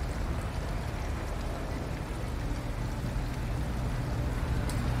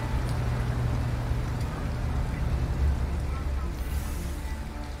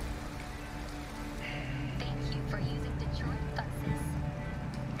 Thank you for using Detroit buses.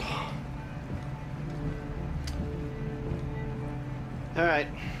 All right.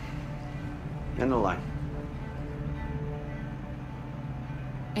 End the line.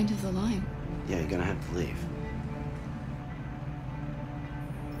 End of the line. Yeah, you're gonna have to leave.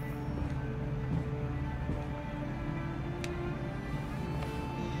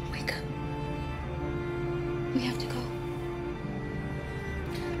 Wake up. We have to go.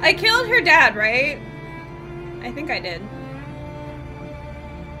 I killed her dad, right? I think I did.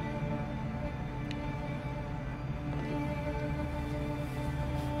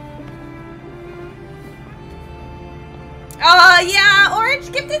 Oh, yeah!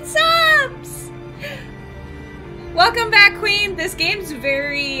 Orange gifted subs! Welcome back, Queen! This game's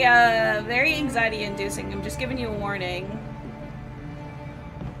very, very anxiety-inducing. I'm just giving you a warning.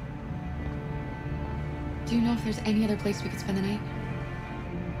 Do you know if there's any other place we could spend the night?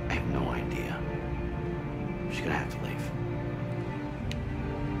 I have no idea. She's gonna have to leave.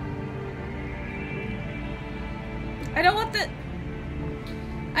 I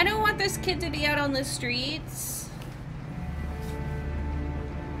don't want this kid to be out on the streets.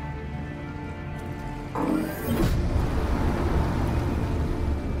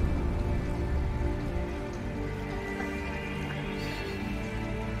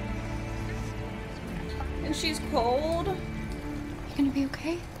 And she's cold. You gonna be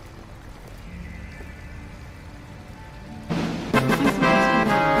okay?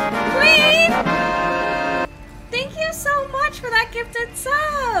 Queen! Thank you so much for that gifted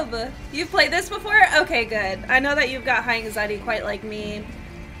sub! You've played this before? Okay, good. I know that you've got high anxiety quite like me.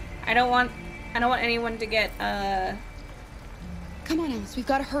 I don't want anyone to get Come on, Alice, we've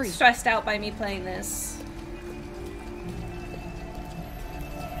got to hurry. Stressed out by me playing this.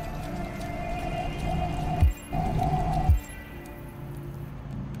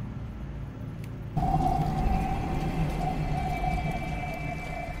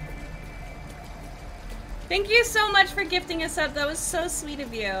 Thank you so much for gifting us up. That was so sweet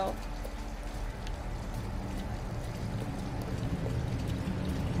of you.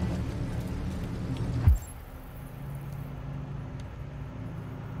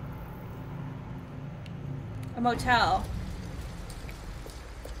 A motel.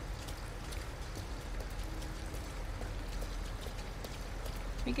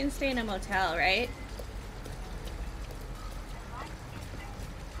 We can stay in a motel, right?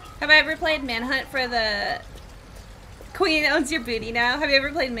 Have I ever played Manhunt for the Queen Owns Your Booty Now? Have you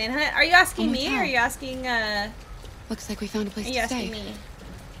ever played Manhunt? Are you asking me or are you asking Looks like we found a place to stay. Are you asking me?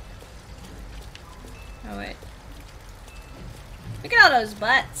 Oh wait. Look at all those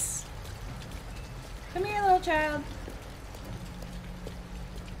butts. Come here, little child.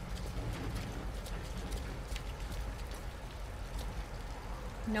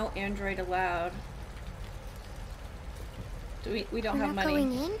 No Android allowed. We don't have money.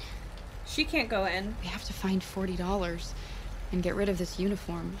 Going in? She can't go in. We have to find $40 and get rid of this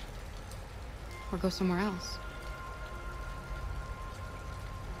uniform. Or go somewhere else.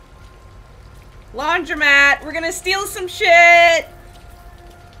 Laundromat! We're gonna steal some shit!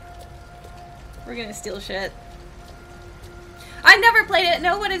 We're gonna steal shit. I've never played it.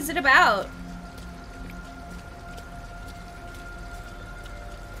 No, what is it about?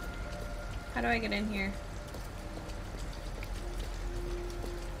 How do I get in here?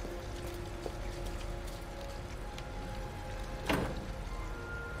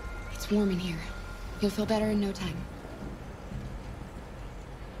 It's warm in here. You'll feel better in no time.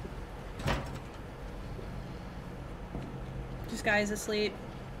 This guy's asleep.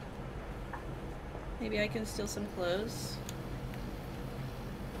 Maybe I can steal some clothes.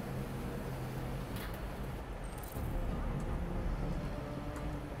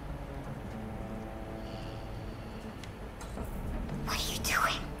 What are you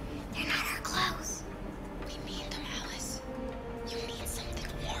doing? They're not our clothes. We need them, Alice. You need something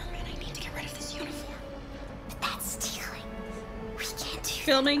warm, and I need to get rid of this uniform. But that's stealing. We can't do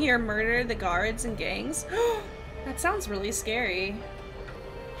Filming here murder the guards and gangs? That sounds really scary.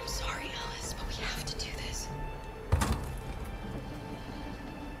 I'm sorry, Alice, but we have to do this.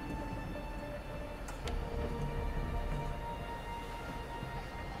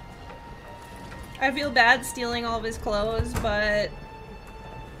 I feel bad stealing all of his clothes, but...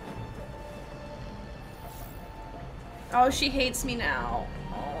 Oh, she hates me now.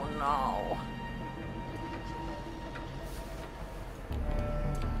 Oh no.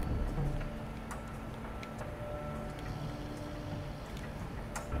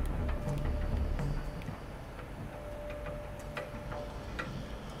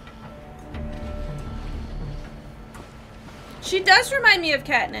 She does remind me of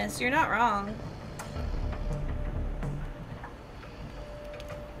Katniss, you're not wrong.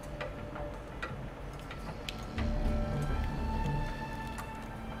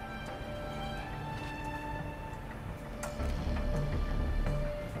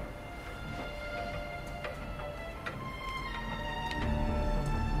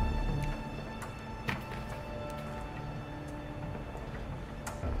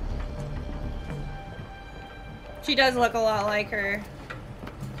 She does look a lot like her.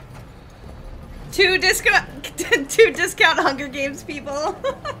 Two discount Hunger Games people.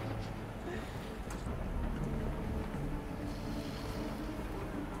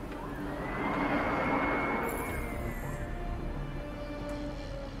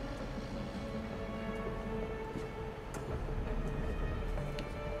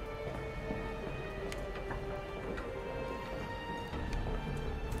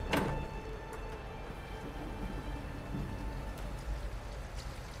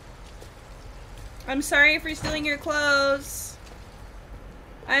 I'm sorry for stealing your clothes.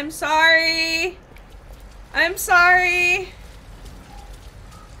 I'm sorry. I'm sorry.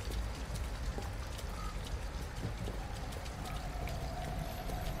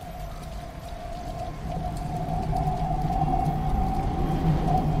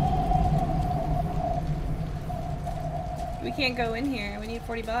 We can't go in here. We need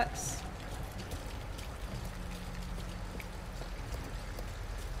 40 bucks.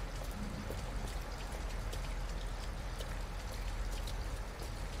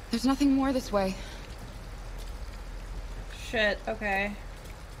 There's nothing more this way. Shit, okay.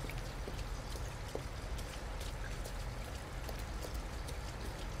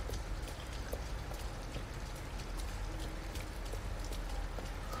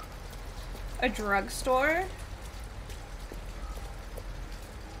 A drugstore?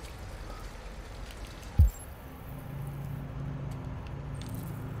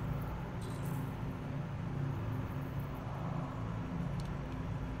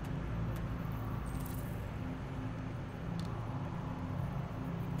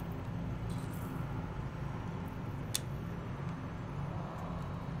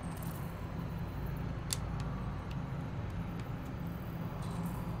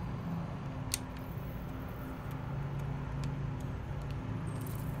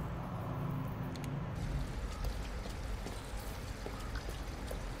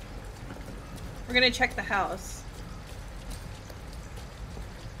 We're gonna check the house.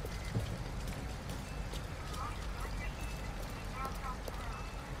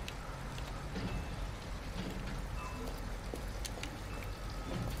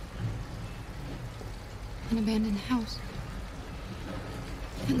 An abandoned house.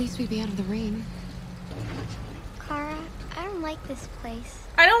 At least we'd be out of the rain. Kara, I don't like this place.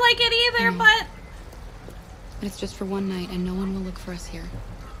 I don't like it either, but it's just for one night and no one will look for us here.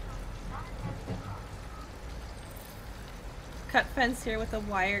 Cut fence here with a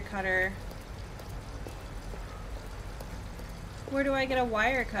wire cutter. Where do I get a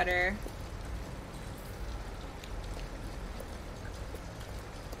wire cutter?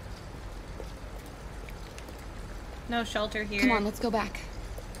 No shelter here. Come on, let's go back.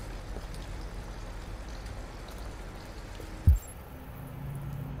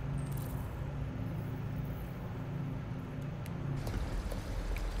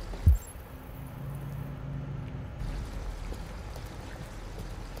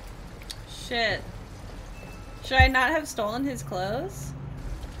 Shit. Should I not have stolen his clothes?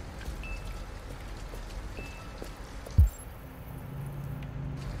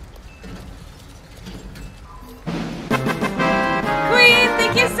 Queen,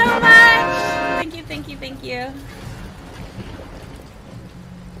 thank you so much! Thank you, thank you, thank you.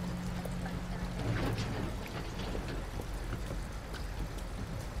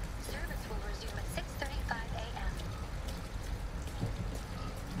 Service will resume at 6:35 a.m.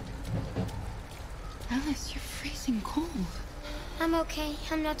 Alice, you're freezing cold. I'm okay.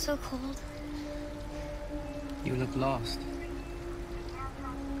 I'm not so cold. You look lost.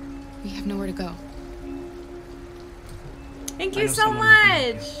 We have nowhere to go. Thank you so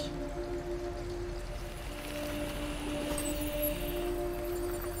much!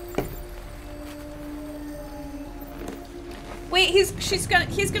 Wait, he's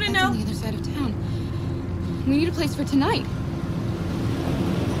gonna know. On the other side of town. We need a place for tonight.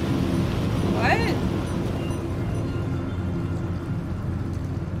 What?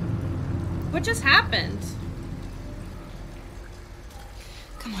 What just happened?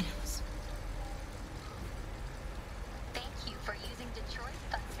 Come on, Alice. Thank you for using Detroit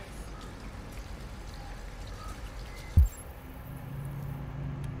buses.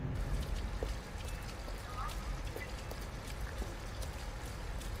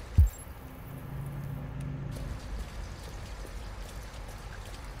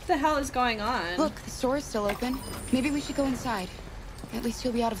 What the hell is going on? Look, the store is still open. Maybe we should go inside. At least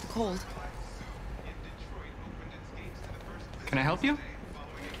you'll be out of the cold. Can I help you?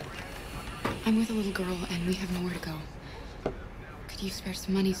 I'm with a little girl and we have nowhere to go. Could you spare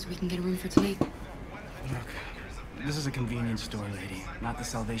some money so we can get a room for tonight? Look, this is a convenience store, lady, not the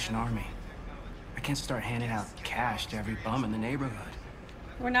Salvation Army. I can't start handing out cash to every bum in the neighborhood.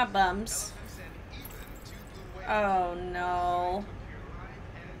 We're not bums. Oh no.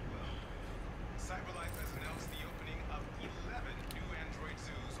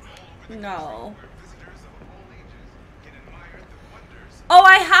 No. Oh,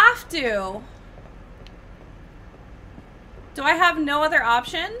 I have to. Do I have no other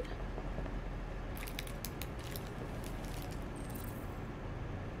option?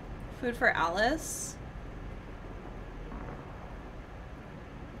 Food for Alice.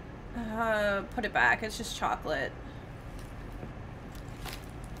 Put it back. It's just chocolate.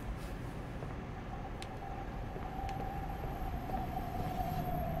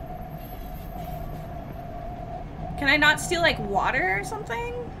 Can I not steal, like, water or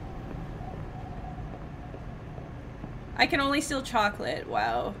something? I can only steal chocolate.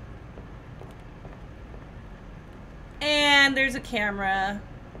 Wow. And there's a camera.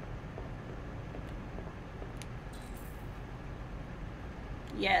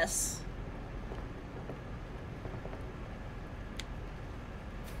 Yes.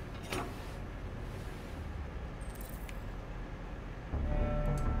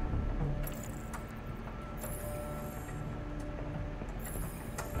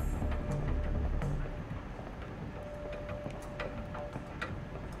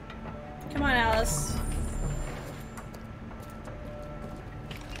 Come on, house.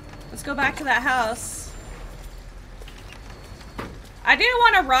 Let's go back to that house. I didn't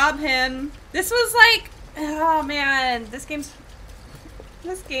want to rob him. This was like, oh man, this game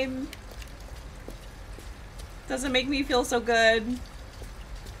doesn't make me feel so good.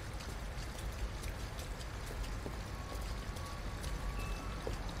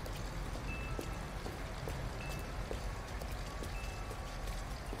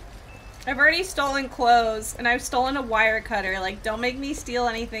 I've already stolen clothes, and I've stolen a wire cutter. Like, don't make me steal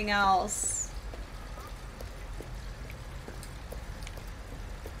anything else.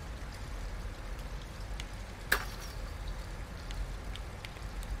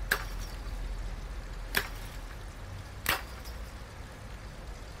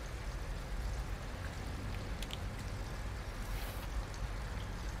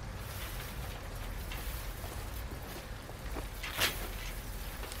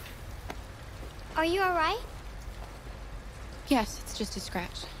 Are you alright? Yes, it's just a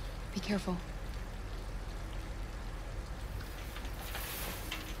scratch. Be careful.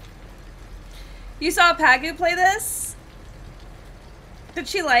 You saw Pagu play this? Did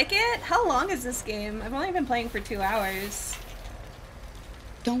she like it? How long is this game? I've only been playing for 2 hours.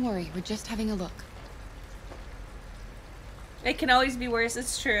 Don't worry, we're just having a look. It can always be worse.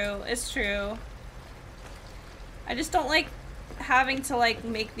 It's true. It's true. I just don't like having to, like,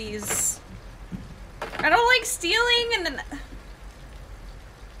 make these... I don't like stealing and then...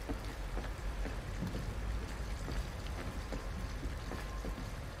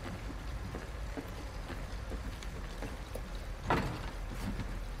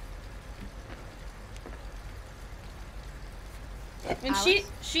 And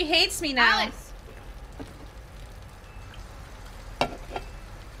Alice? she hates me now. Alice!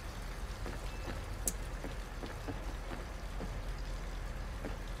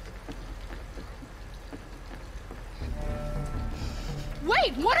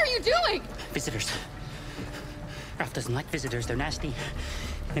 Wait, what are you doing? Visitors. Ralph doesn't like visitors. They're nasty.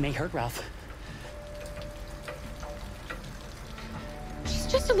 They may hurt Ralph. She's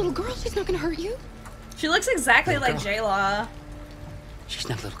just a little girl. She's not gonna hurt you. She looks exactly Little like girl. J-Law. She's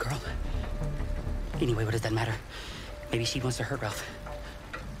not a little girl. Anyway, what does that matter? Maybe she wants to hurt Ralph.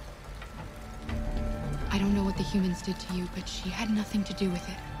 I don't know what the humans did to you, but she had nothing to do with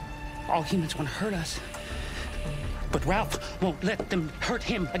it. All humans want to hurt us. But Ralph won't let them hurt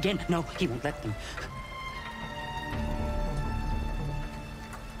him again. No, he won't let them.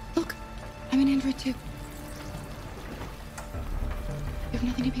 Look, I'm an android too. You have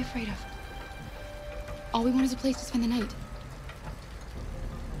nothing to be afraid of. All we want is a place to spend the night.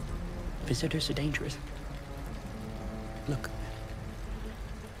 Visitors are dangerous. Look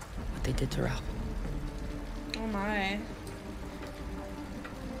what they did to Ralph. Oh my.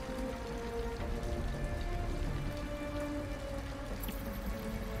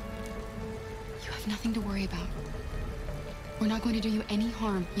 You have nothing to worry about. We're not going to do you any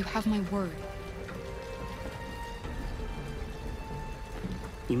harm. You have my word.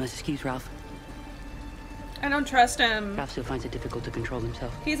 You must excuse Ralph. I don't trust him. Ralph still finds it difficult to control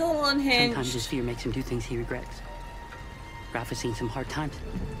himself. He's a little unhinged. Sometimes his fear makes him do things he regrets. Ralph has seen some hard times.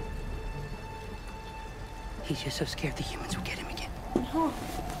 He's just so scared the humans will get him again. Oh.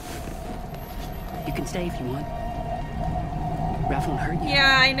 You can stay if you want. Ralph won't hurt you.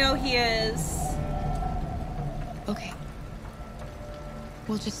 Yeah, I know he is. Okay.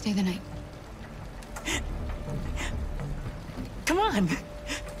 We'll just stay the night. Come on.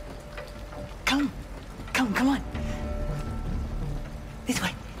 Come on. This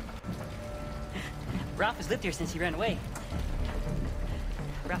way. Ralph has lived here since he ran away.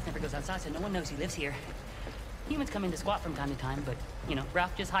 Ralph never goes outside, so no one knows he lives here. Humans come in to squat from time to time, but, you know,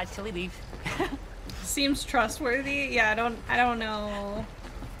 Ralph just hides till he leaves. Seems trustworthy. Yeah, I don't know.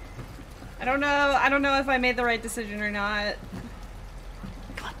 I don't know if I made the right decision or not.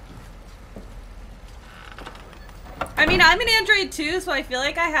 Come on. I mean, I'm an android too, so I feel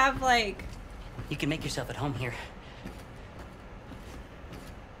like I have, like... You can make yourself at home here.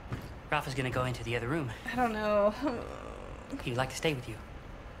 Ralph is gonna go into the other room. I don't know. He'd like to stay with you.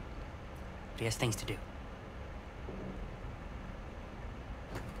 But he has things to do.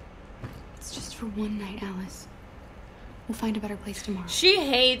 It's just for one night, Alice. We'll find a better place tomorrow. She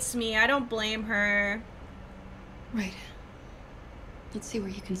hates me. I don't blame her. Right. Let's see where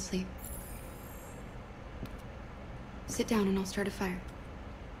you can sleep. Sit down and I'll start a fire.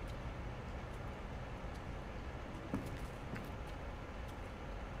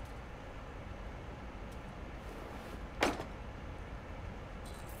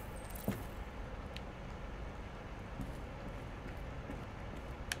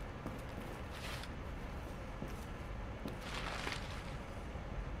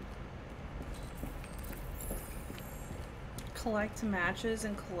 Collect matches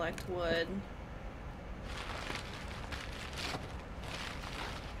and collect wood.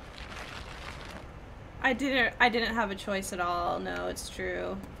 I didn't have a choice at all. No, it's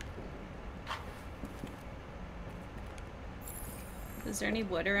true. Is there any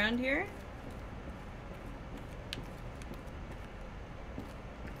wood around here?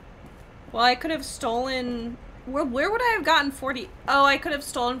 Well, I could have stolen... Where would I have gotten 40? Oh, I could have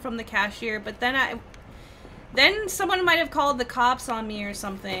stolen from the cashier, but then someone might have called the cops on me or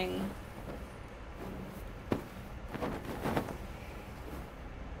something.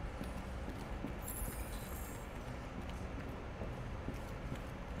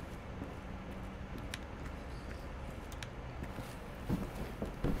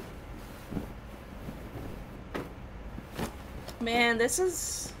 Man,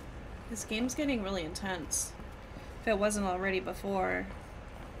 this game's getting really intense. If it wasn't already before.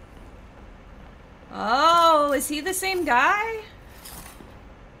 Oh, is he the same guy?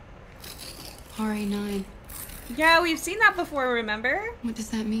 RA9. Yeah, we've seen that before, remember? What does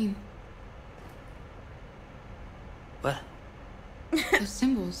that mean? What? Those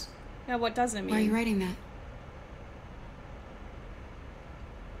symbols. Yeah, what does it mean? Why are you writing that?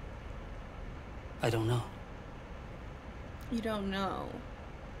 I don't know. You don't know.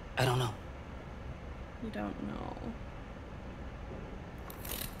 I don't know. You don't know.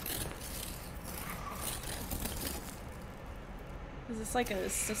 Is this like a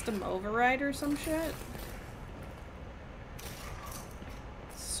system override or some shit?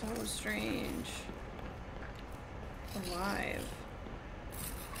 So strange. Alive.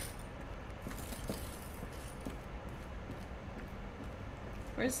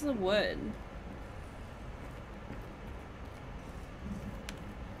 Where's the wood?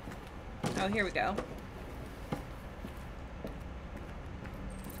 Oh, here we go.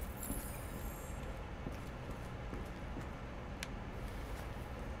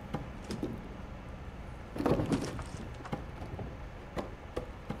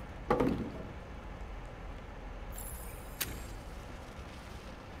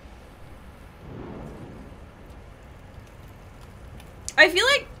 I feel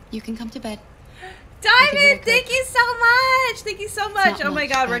like you can come to bed. Diamond, thank you so much. Thank you so much. Not Oh my much,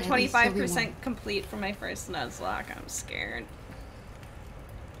 god, we're but at least you'll be 25% warm. complete for my first Nuzlocke. I'm scared.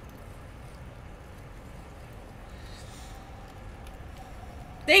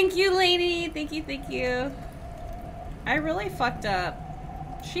 Thank you, lady. Thank you, thank you. I really fucked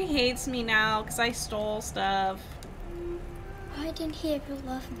up. She hates me now because I stole stuff. Why didn't he ever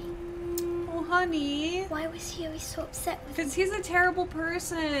love me? Oh, honey. Why was he always so upset with me? Because he's a terrible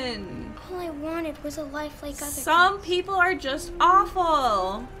person. All I wanted was a life like others. Some people are just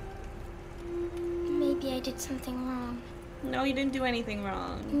awful. Maybe I did something wrong. No, you didn't do anything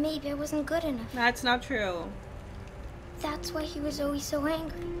wrong. Maybe I wasn't good enough. That's not true. That's why he was always so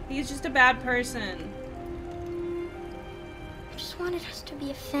angry. He's just a bad person. I just wanted us to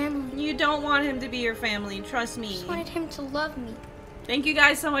be a family. You don't want him to be your family, trust me. I just wanted him to love me. Thank you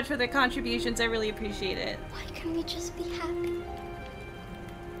guys so much for the contributions. I really appreciate it. Why can't we just be happy?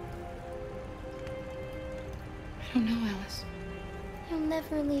 I don't know, Alice. You'll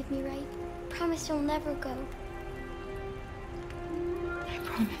never leave me, right? Promise you'll never go. I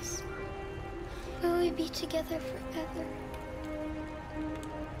promise. Will we be together forever?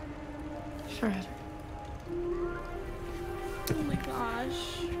 Forever. Oh my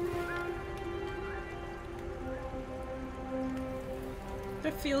gosh.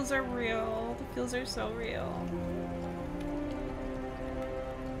 The feels are real. The feels are so real.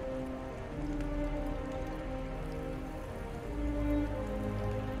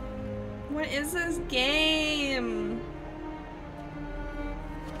 What is this game?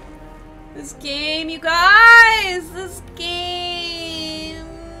 This game, you guys! This game!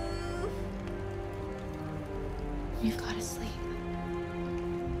 You've got to sleep.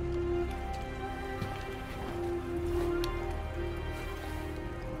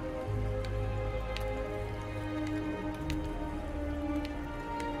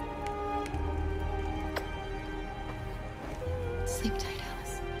 Sleep tight,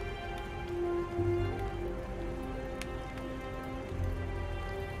 Alice.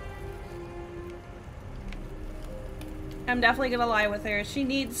 I'm definitely gonna lie with her. She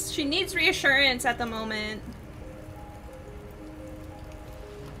needs reassurance at the moment.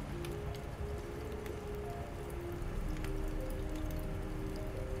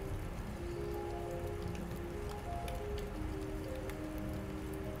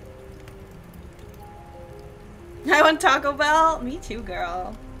 I want Taco Bell. Me too,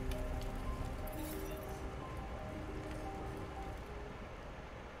 girl.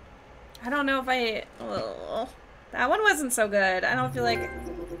 I don't know if I... Oh. That one wasn't so good. I don't feel like...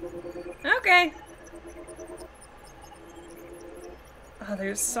 Okay. Oh,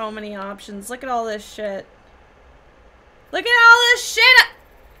 there's so many options. Look at all this shit. Look at all this shit!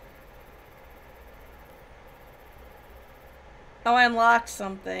 Oh, I unlocked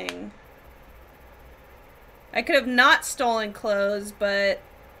something. I could have not stolen clothes, but...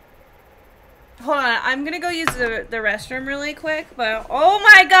 Hold on, I'm gonna go use the restroom really quick, but... Oh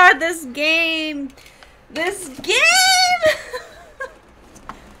my god, this game! This game!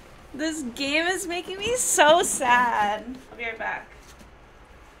 This game is making me so sad. I'll be right back.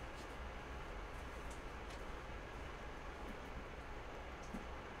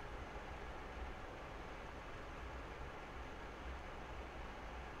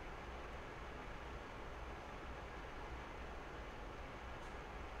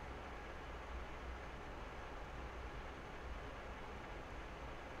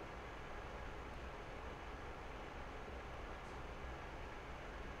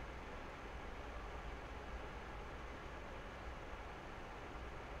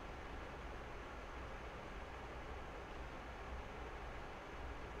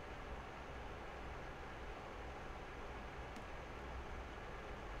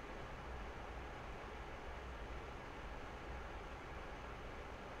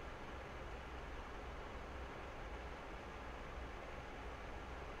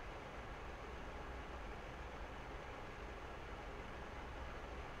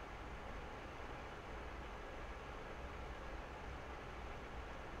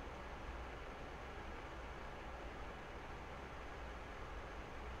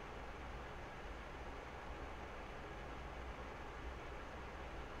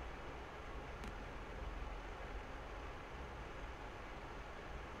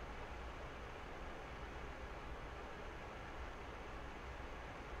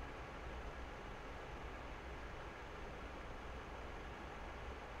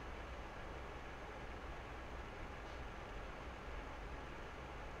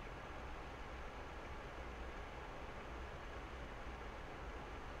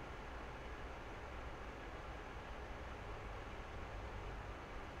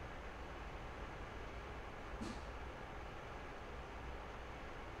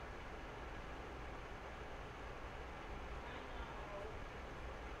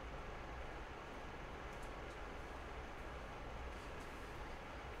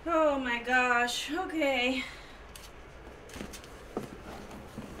 Oh my gosh, okay.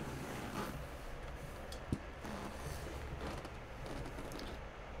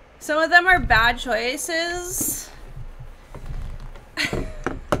 Some of them are bad choices.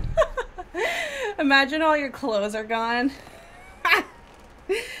 Imagine all your clothes are gone.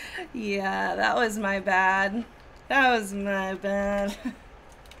 Yeah, that was my bad. That was my bad.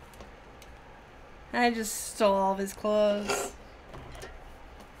 I just stole all of his clothes.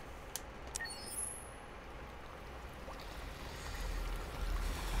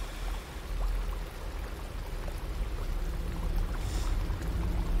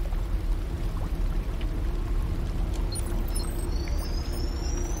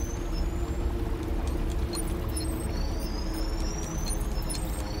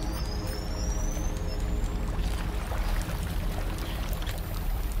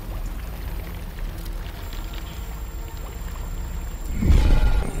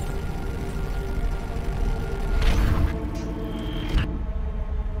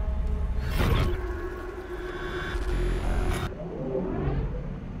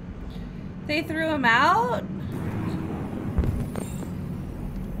 They threw him out?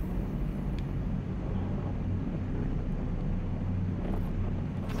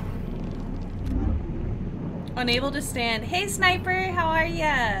 Unable to stand. Hey Sniper, how are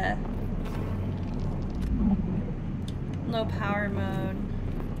ya? Low power mode.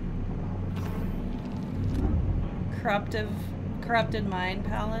 Corrupted Mind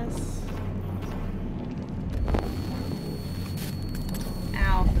Palace.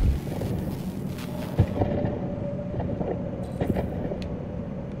 Ow.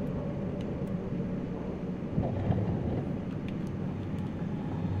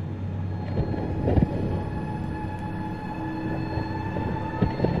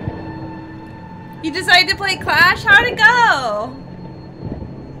 You decided to play Clash? How'd it go?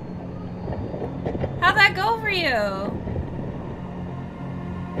 How'd that go for you?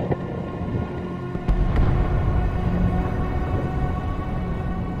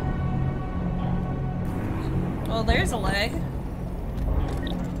 Well, there's a leg.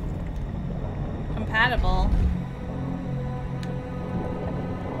 Compatible.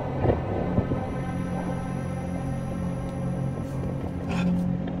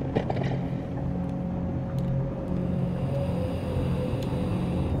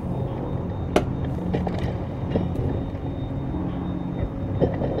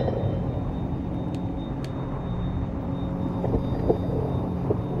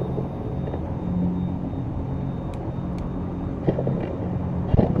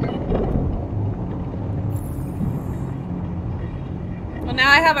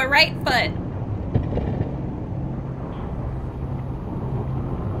 I have a right foot.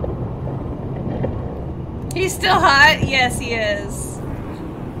 He's still hot? Yes, he is.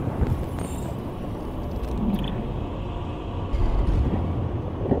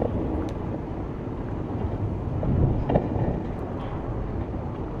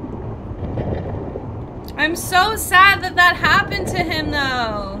 I'm so sad that that happened to him,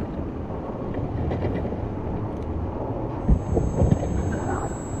 though.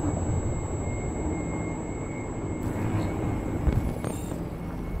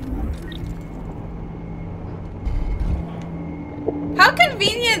 How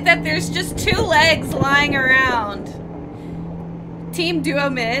convenient that there's just 2 legs lying around. Team Duo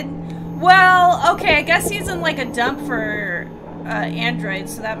Mid. Well, okay, I guess he's in like a dump for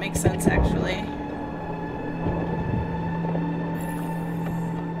androids, so that makes sense actually.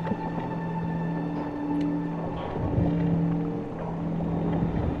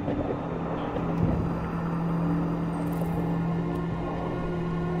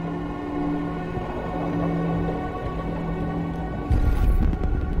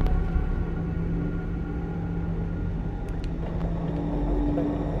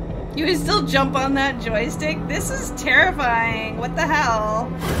 You would still jump on that joystick? This is terrifying. What the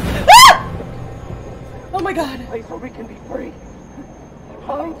hell? Ah! Oh my god. Place where we can be free.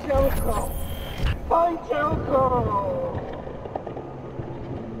 Find Jericho. Find Jericho.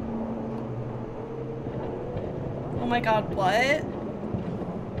 Oh my god, what?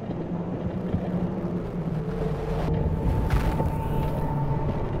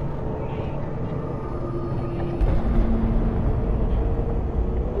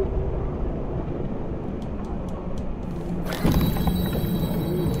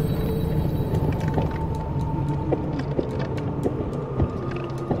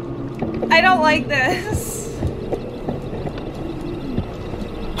 I don't like this.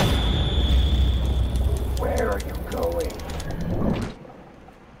 Where are you going?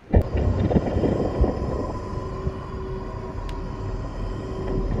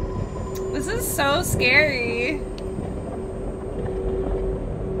 This is so scary.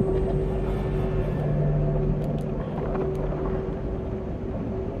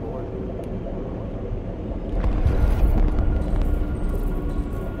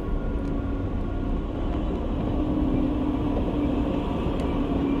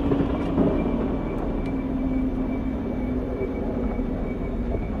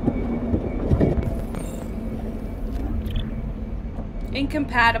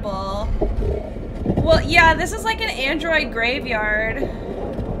 Incompatible. Well, yeah, this is like an android graveyard.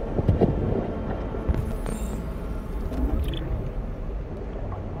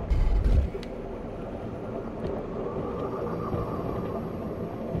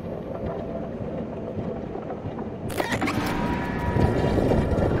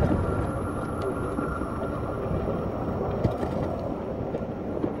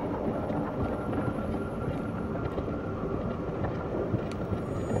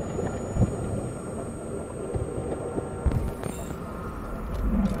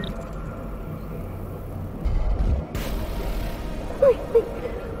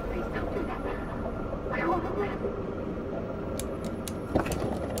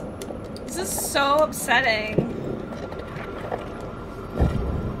 This is so upsetting.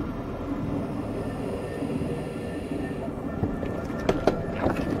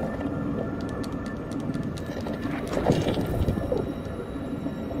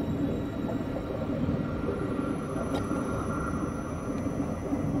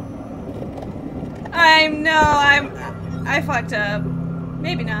 I fucked up.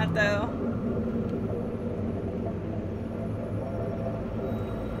 Maybe not, though.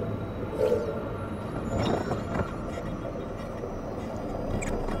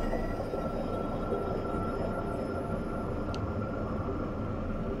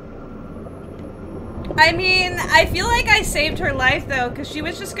 I mean, I feel like I saved her life, though, because she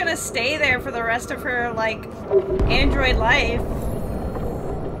was just gonna stay there for the rest of her, like, android life.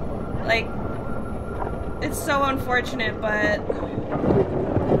 Like, it's so unfortunate, but...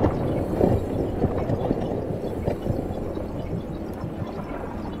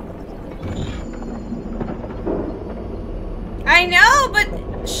 I know, but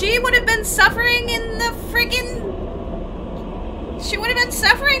she would have been suffering in the friggin'... She would have been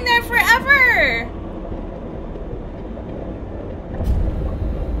suffering there forever!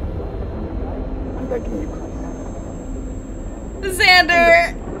 I'm begging you.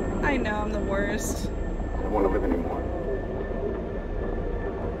 Xander! I know, I'm the worst. I don't want to live anymore.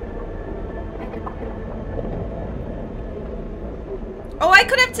 Oh, I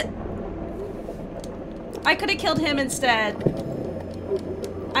could have killed him instead.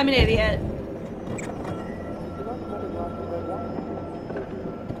 I'm an idiot.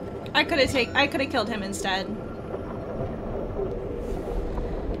 I could have killed him instead.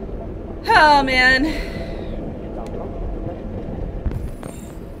 Oh man.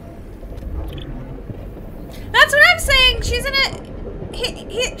 That's what I'm saying. She's in a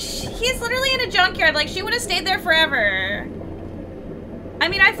he's literally in a junkyard. Like, she would have stayed there forever. I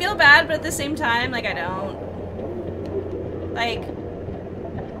mean, I feel bad, but at the same time, like, I don't. Like,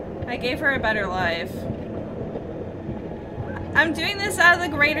 I gave her a better life. I'm doing this out of the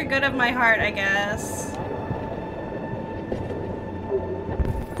greater good of my heart, I guess.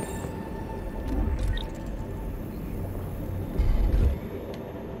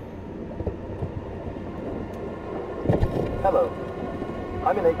 Hello.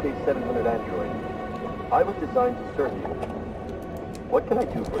 I'm an AK-700 android. I was designed to serve you. What can I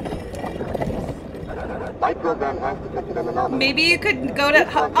do for you? My program has detected an anomaly. Maybe you could go to...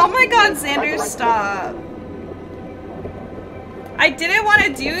 Oh my god, Xander, stop. I didn't want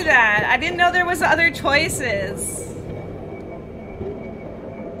to do that. I didn't know there was other choices.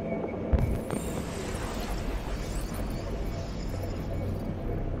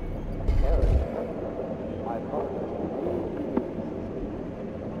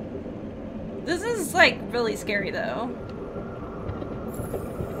 This is, like, really scary, though.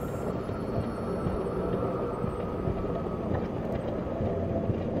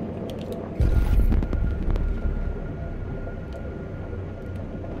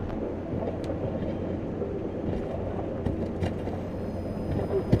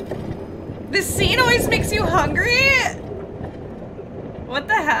 This scene always makes you hungry? What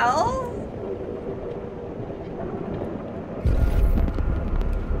the hell?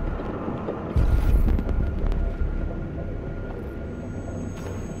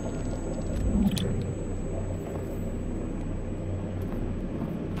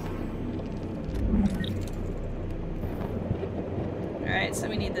 Alright, so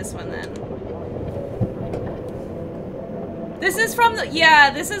we need this one then. This is from the,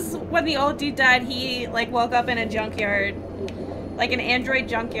 yeah, this is when the old dude died. He, like, woke up in a junkyard. Like an android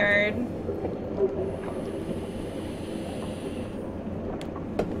junkyard.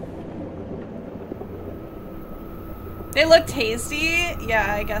 They look tasty?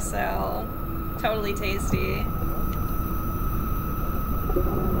 Yeah, I guess so. Totally tasty.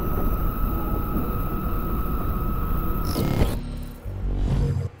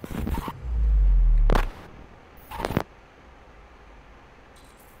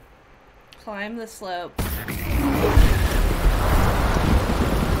 Climb the slope.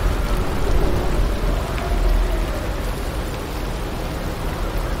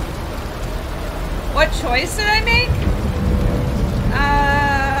 What choice did I make?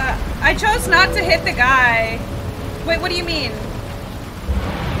 I chose not to hit the guy. Wait, what do you mean?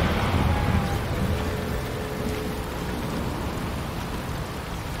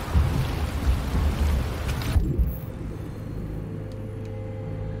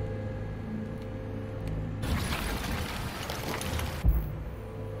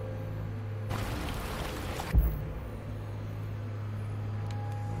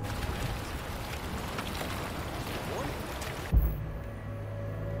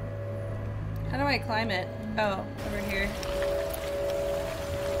 How do I climb it? Oh, over here.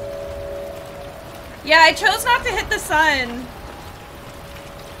 Yeah, I chose not to hit the sun.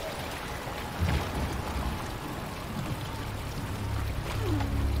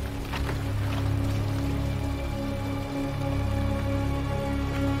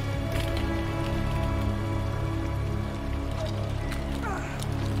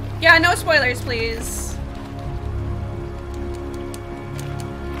 Yeah, no spoilers, please.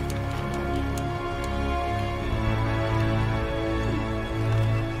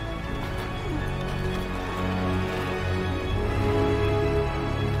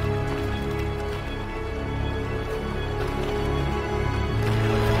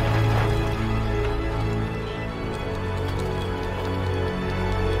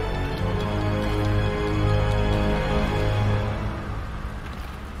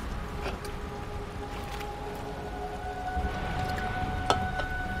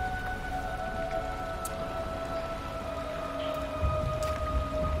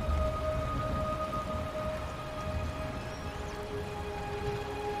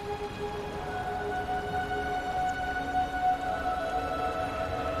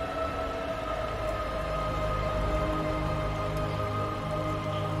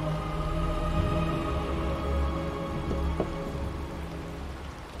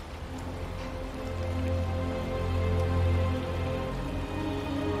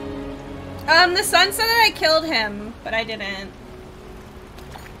 The sun said that I killed him, but I didn't.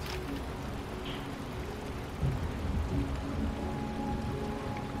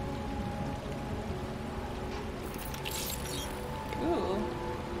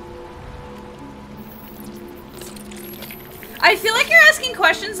 I feel like you're asking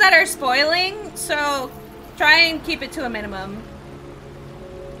questions that are spoiling, so try and keep it to a minimum.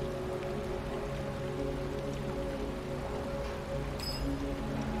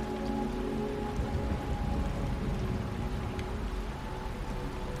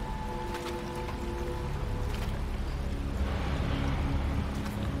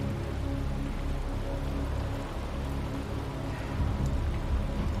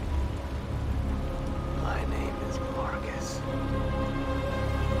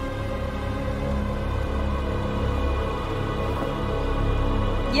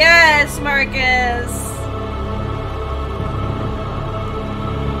 Yes, Marcus!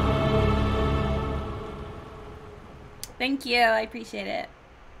 Thank you, I appreciate it.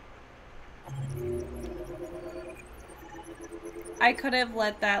 I could have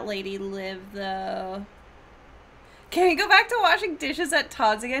let that lady live, though. Can we go back to washing dishes at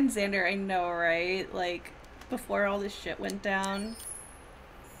Todd's again? Xander, I know, right? Like, before all this shit went down.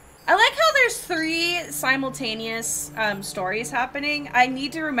 I like how there's 3 simultaneous stories happening. I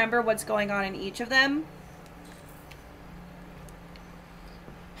need to remember what's going on in each of them.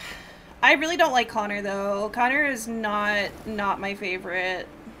 I really don't like Connor, though. Connor is not my favorite.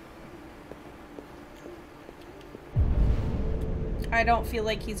 I don't feel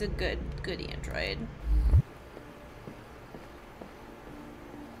like he's a good android.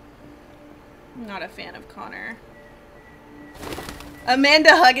 I'm not a fan of Connor.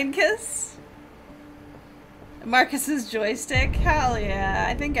 Amanda hug and kiss? Marcus's joystick? Hell yeah.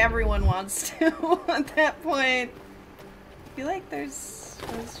 I think everyone wants to at that point. I feel like was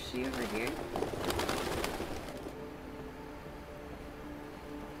she over here?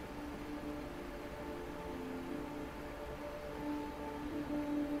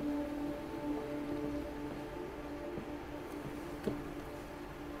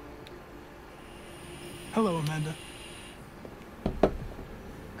 Hello, Amanda.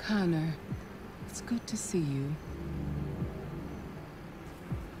 Connor, it's good to see you.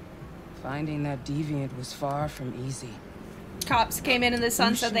 Finding that deviant was far from easy. Cops came in and the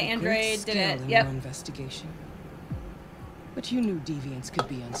son said the android did it. Yep. Investigation. But you knew deviants could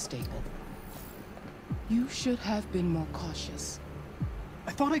be unstable. You should have been more cautious.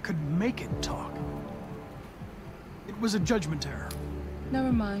 I thought I could make it talk. It was a judgment error.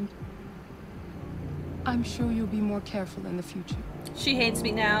 Never mind. I'm sure you'll be more careful in the future. She hates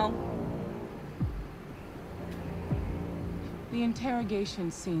me now. The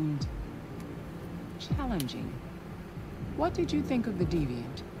interrogation seemed challenging. What did you think of the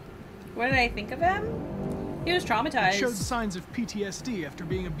deviant? What did I think of him? He was traumatized. It showed signs of PTSD after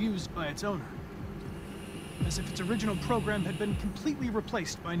being abused by its owner. As if its original program had been completely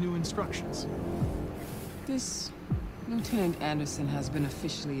replaced by new instructions. This Lieutenant Anderson has been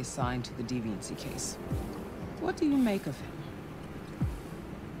officially assigned to the deviancy case. What do you make of him?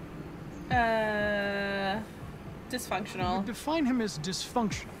 Dysfunctional. I would define him as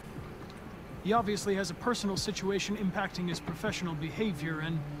dysfunctional. He obviously has a personal situation impacting his professional behavior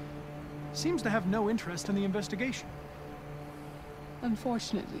and seems to have no interest in the investigation.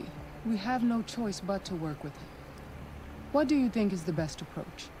 Unfortunately, we have no choice but to work with him. What do you think is the best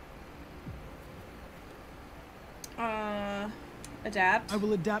approach? Adapt. I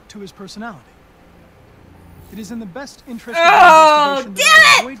will adapt to his personality. It is in the best interest of the investigation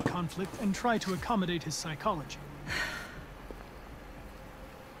that I avoid conflict and try to accommodate his psychology.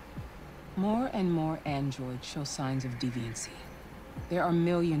 More and more androids show signs of deviancy. There are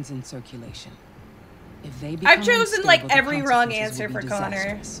millions in circulation. If they become I've chosen like every wrong answer for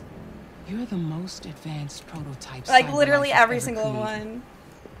Connor. You're the most advanced prototype. Like literally every single one.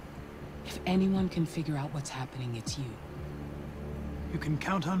 If anyone can figure out what's happening, it's you. You can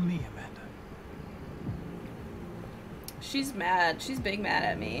count on me, Amanda. She's mad. She's big mad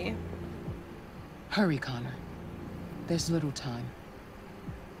at me. Hurry, Connor. There's little time.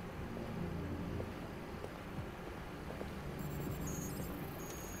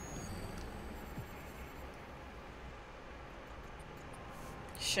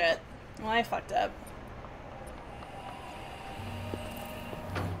 Shit. Well, I fucked up.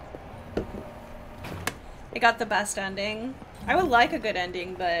 It got the best ending. I would like a good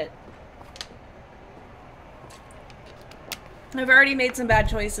ending, but I've already made some bad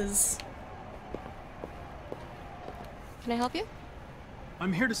choices. Can I help you?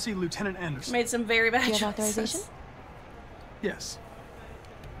 I'm here to see Lieutenant Anderson. Made some very bad choices. Do you have authorization? Yes.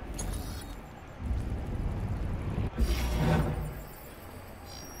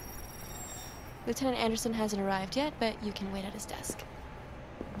 Lieutenant Anderson hasn't arrived yet, but you can wait at his desk.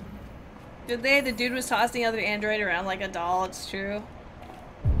 Did they? The dude was tossing the other android around like a doll, it's true.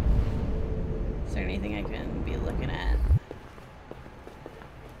 Is there anything I can be looking at?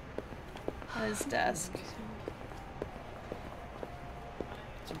 at his desk.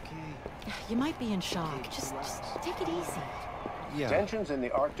 It's okay. You might be in shock. Just take it easy. Yeah. Tensions in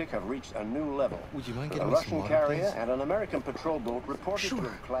the Arctic have reached a new level. Would you mind A getting me some Russian water, carrier please? and an American patrol boat reported to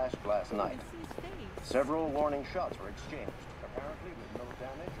have clashed last night. Several warning shots were exchanged, apparently with no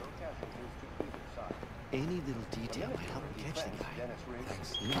damage or casualties to either side. Any little detail might help catch the guy. Dennis Riggs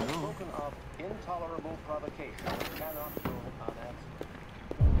Thanks. has spoken of intolerable provocation that cannot go unanswered.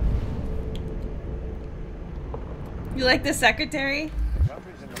 You like the secretary?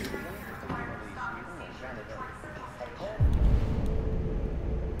 Countries in the region, particularly Sweden and Canada, have called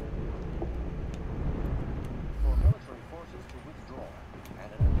for military forces to withdraw.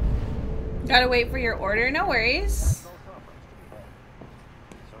 And Gotta wait for your order, no worries.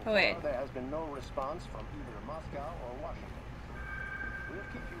 Oh wait. there has been no response from either Moscow or Washington. We'll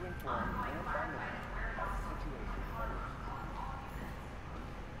keep you informed minute by minute as the situation develops.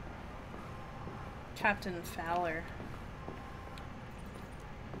 Captain Fowler.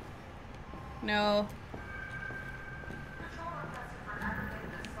 No.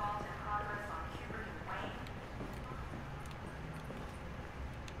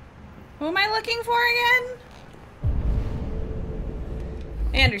 Who am I looking for again?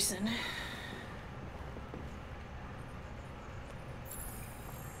 Anderson.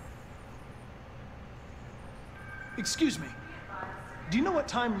 Excuse me. Do you know what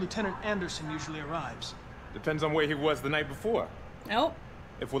time Lieutenant Anderson usually arrives? Depends on where he was the night before. Nope.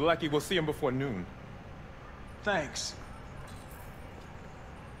 If we're lucky, we'll see him before noon. Thanks.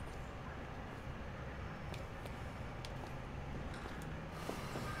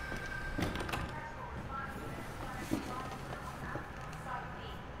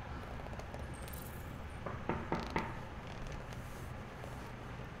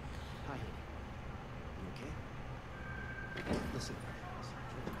 Hi. You okay? Listen.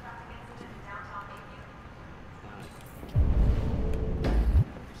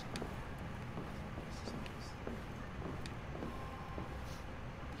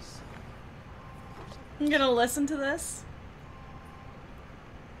 I'm gonna listen to this.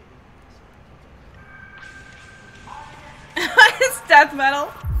 It's death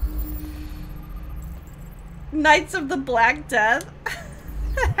metal. Knights of the Black Death.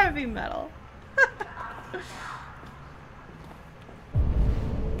 Heavy metal.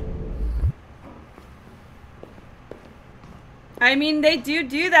 I mean, they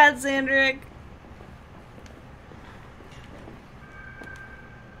do that, Xandrick.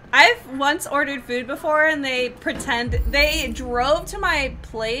 I've once ordered food before and they drove to my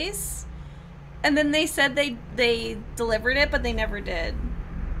place and then they said they delivered it, but they never did.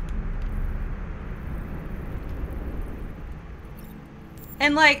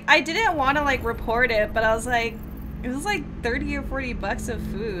 And like, I didn't want to like report it, but I was like, it was like 30 or 40 bucks of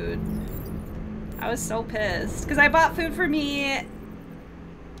food. I was so pissed because I bought food for me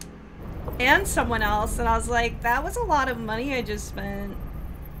and someone else and I was like, that was a lot of money I just spent.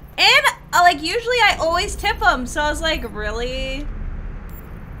 And, like, usually I always tip them, so I was like, really?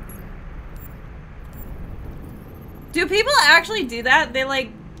 Do people actually do that?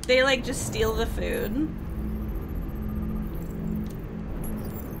 They just steal the food?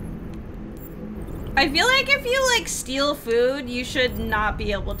 I feel like if you, like, steal food, you should not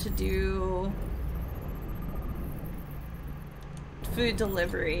be able to do food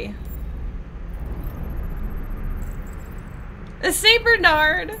delivery. A Saint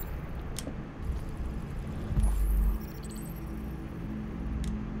Bernard.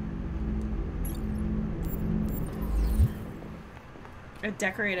 A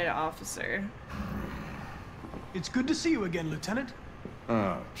decorated officer. It's good to see you again, Lieutenant.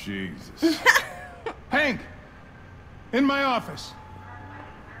 Oh, Jesus. Hank! In my office.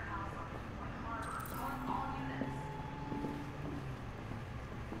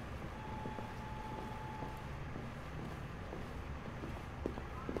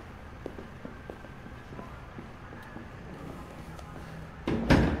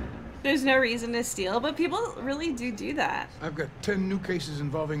 There's no reason to steal, but people really do that. I've got 10 new cases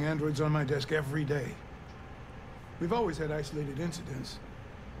involving androids on my desk every day. We've always had isolated incidents.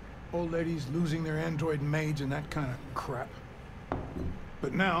 Old ladies losing their android maids and that kind of crap.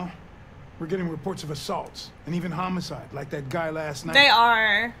 But now, we're getting reports of assaults and even homicide, like that guy last night. They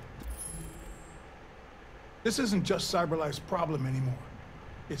are. This isn't just CyberLife's problem anymore.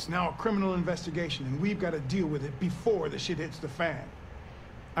 It's now a criminal investigation, and we've got to deal with it before the shit hits the fan.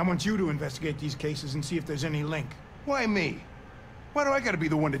 I want you to investigate these cases and see if there's any link. Why me? Why do I gotta be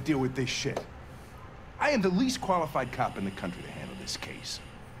the one to deal with this shit? I am the least qualified cop in the country to handle this case.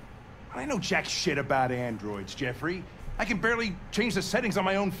 I know jack shit about androids, Jeffrey. I can barely change the settings on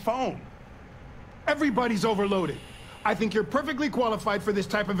my own phone. Everybody's overloaded. I think you're perfectly qualified for this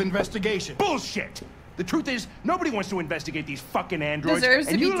type of investigation. Bullshit! The truth is, nobody wants to investigate these fucking androids, Deserves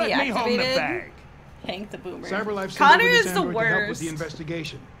to and be you let me hold the deactivated. bag. Hank the Boomer. CyberLife Connor sent over this is the android to help with worst. the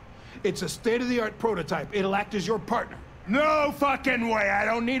investigation. It's a state-of-the-art prototype. It'll act as your partner. No fucking way! I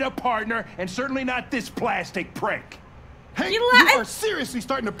don't need a partner, and certainly not this plastic prick. Hey, you are seriously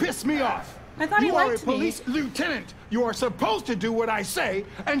starting to piss me off. I thought he you are a liked me. police lieutenant. You are supposed to do what I say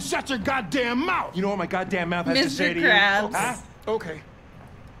and shut your goddamn mouth. You know what my goddamn mouth has to say to Krabs. you? Huh? Okay.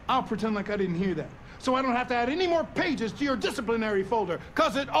 I'll pretend like I didn't hear that. So I don't have to add any more pages to your disciplinary folder,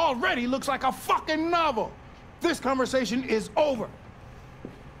 because it already looks like a fucking novel. This conversation is over.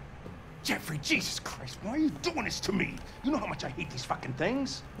 Jeffrey, Jesus Christ, why are you doing this to me? You know how much I hate these fucking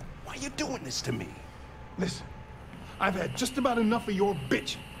things. Why are you doing this to me? Listen, I've had just about enough of your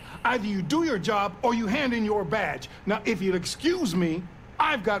bitching. Either you do your job or you hand in your badge. Now, if you'll excuse me,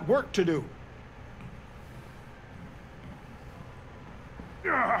 I've got work to do.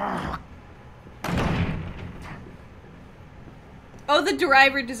 Oh, the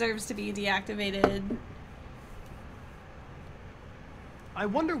driver deserves to be deactivated. I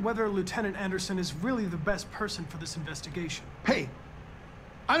wonder whether Lieutenant Anderson is really the best person for this investigation. Hey,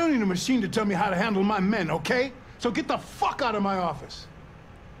 I don't need a machine to tell me how to handle my men, okay? So get the fuck out of my office.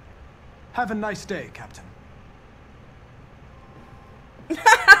 Have a nice day, Captain.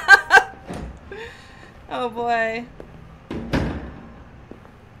 Oh boy.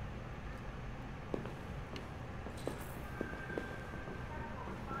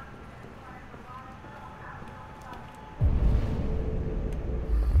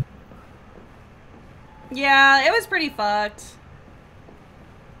 Yeah, it was pretty fucked.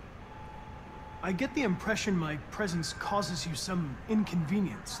 I get the impression my presence causes you some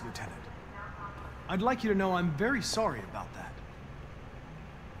inconvenience, Lieutenant. I'd like you to know I'm very sorry about that.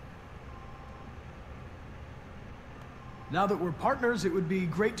 Now that we're partners, it would be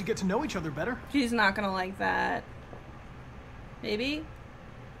great to get to know each other better. She's not gonna like that. Maybe?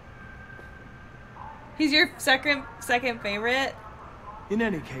 He's your second favorite? In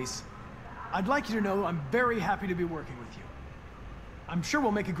any case, I'd like you to know I'm very happy to be working with you. I'm sure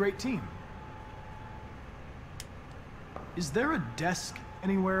we'll make a great team. Is there a desk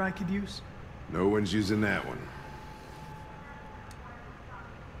anywhere I could use? No one's using that one.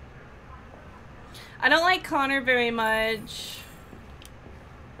 I don't like Connor very much.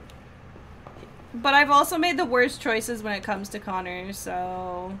 But I've also made the worst choices when it comes to Connor,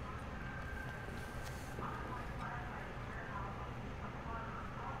 so...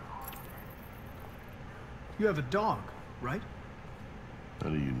 You have a dog, right? How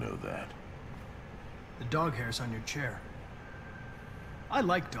do you know that? The dog hair's on your chair. I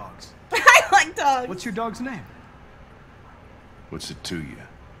like dogs. I like dogs. What's your dog's name? What's it to you?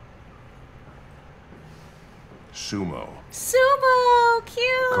 Sumo. Sumo!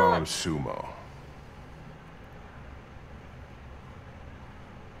 Cute! Call him Sumo.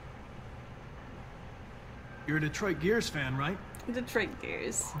 You're a Detroit Gears fan, right? Detroit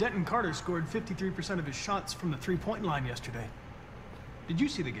Gears. Denton Carter scored 53% of his shots from the three-point line yesterday. Did you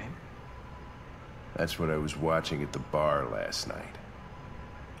see the game? That's what I was watching at the bar last night.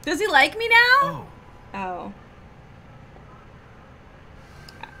 Does he like me now? Oh. Oh.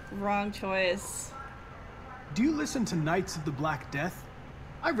 Wrong choice. Do you listen to Knights of the Black Death?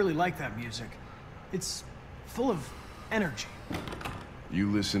 I really like that music. It's full of energy.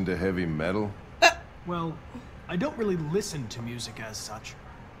 You listen to heavy metal? Well, I don't really listen to music as such,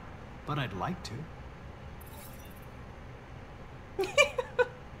 but I'd like to.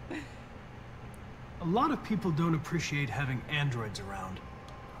 A lot of people don't appreciate having androids around.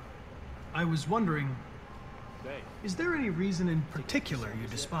 I was wondering, is there any reason in particular you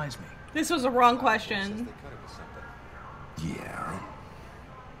despise me? This was a wrong question. Yeah.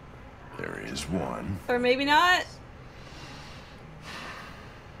 There is one. Or maybe not.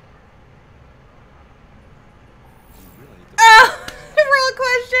 Oh! Wrong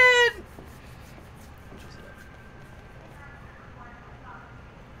question!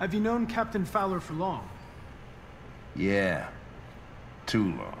 Have you known Captain Fowler for long? Yeah. Too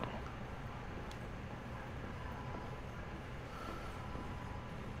long.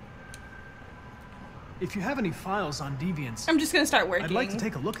 If you have any files on Deviants, I'm just gonna start working. I'd like to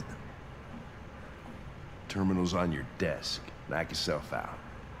take a look at them. Terminal's on your desk. Knock yourself out.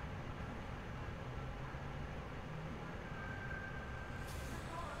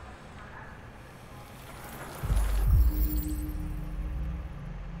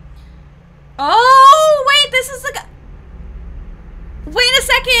 Oh, wait, this is the guy. Wait a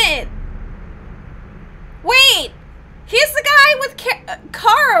second. Wait, he's the guy with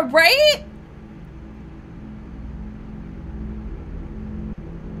Kara, right?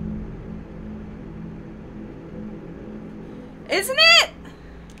 Isn't it?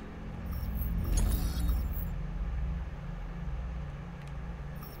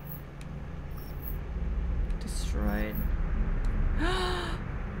 Destroyed.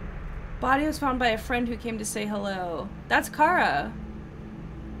 Body was found by a friend who came to say hello. That's Kara.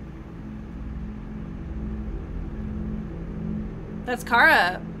 That's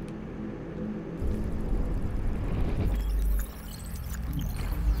Kara.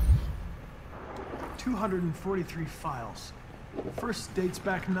 $243 files. First dates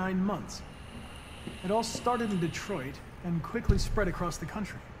back 9 months. It all started in Detroit and quickly spread across the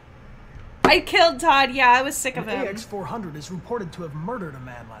country. I killed Todd. Yeah, I was sick of him. AX-400 is reported to have murdered a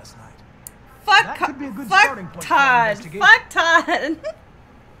man last night. Fuck, that could be a good starting point for our Todd. investigation. Fuck Todd.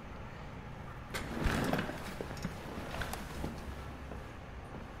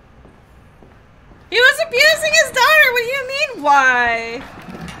 He was abusing his daughter. What do you mean, why?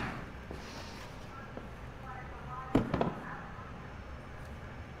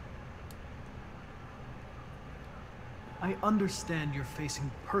 I understand you're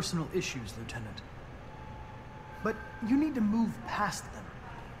facing personal issues, Lieutenant. But you need to move past them.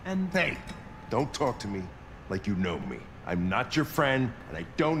 And... Hey, don't talk to me like you know me. I'm not your friend, and I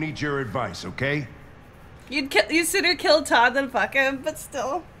don't need your advice, okay? You'd sooner kill Todd than fuck him, but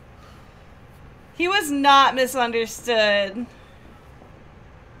still. He was not misunderstood.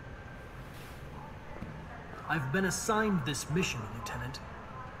 I've been assigned this mission, Lieutenant.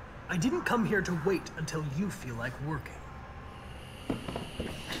 I didn't come here to wait until you feel like working.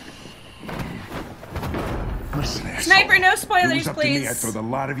 Listen, asshole. Sniper, no If it spoilers, was up to me, I'd please. throw the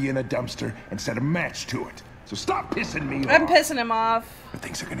lot of you in a dumpster and set a match to it. So stop pissing me I'm off. pissing him off. Or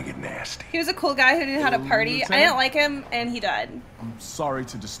things are gonna get nasty. He was a cool guy who knew how to party. I Lieutenant? didn't like him, and he died. I'm sorry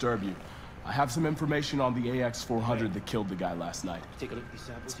to disturb you. I have some information on the AX-400 that killed the guy last night. Take a look at these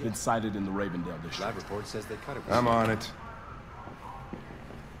samples. It's been sighted in the Ravendale district. Lab report says they cut it. I'm on it.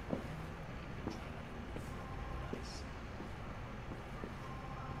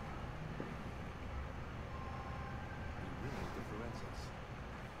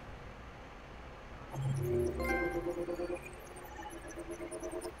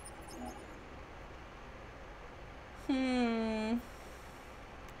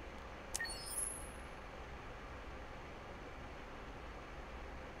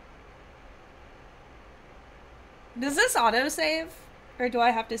 Does this autosave? Or do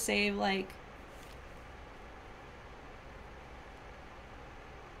I have to save, like...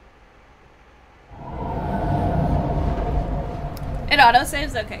 It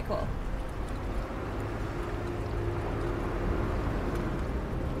autosaves? Okay, cool.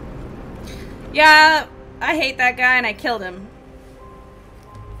 Yeah, I hate that guy and I killed him.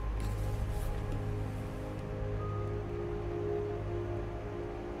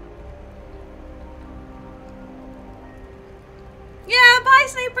 Yeah, bye,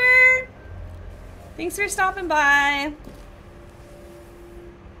 Sniper! Thanks for stopping by.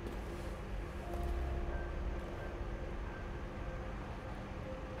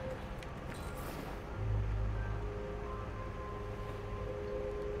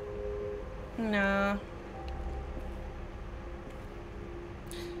 No.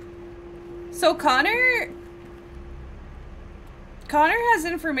 So Connor has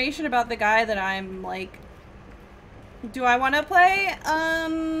information about the guy that I'm like, do I want to play?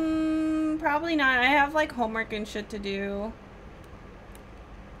 Probably not. I have like homework and shit to do.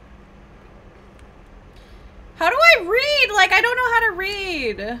 How do I read? Like, I don't know how to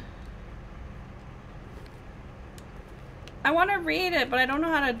read. I want to read it, but I don't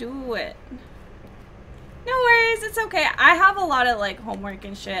know how to do it. No worries, it's okay. I have a lot of like homework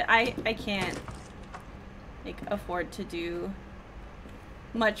and shit. I can't like afford to do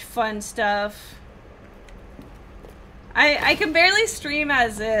much fun stuff. I can barely stream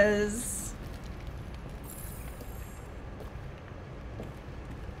as is.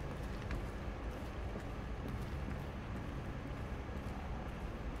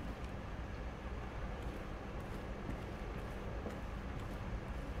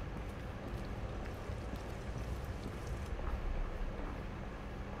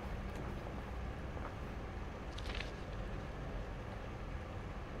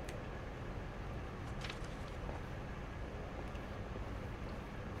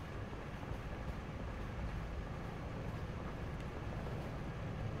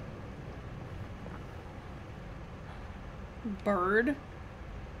 Bird.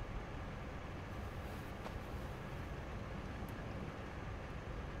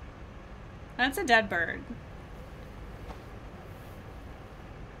 That's a dead bird.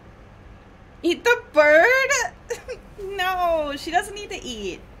 Eat the bird? No, she doesn't need to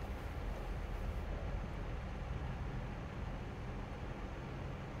eat.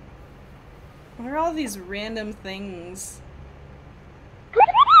 What are all these random things?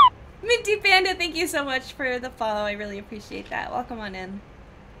 Minty Panda, thank you so much for the follow. I really appreciate that. Welcome on in.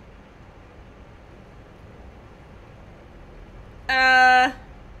 I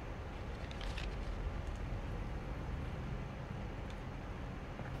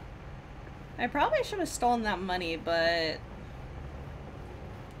probably should have stolen that money, but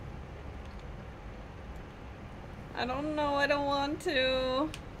I don't know, I don't want to.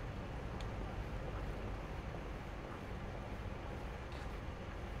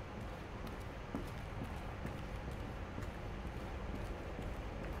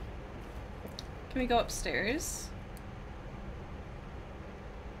 Can we go upstairs?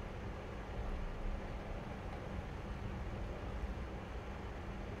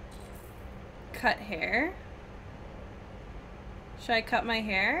 Cut hair? Should I cut my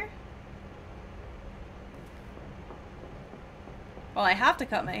hair? Well, I have to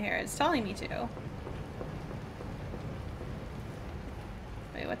cut my hair. It's telling me to.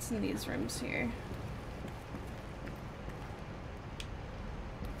 Wait, what's in these rooms here?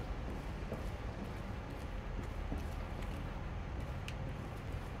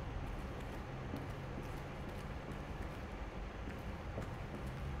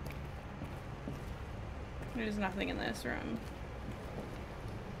 There's nothing in this room.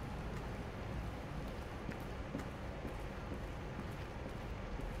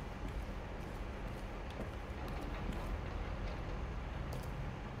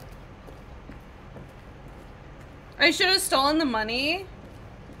 I should have stolen the money?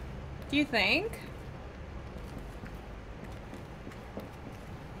 Do you think?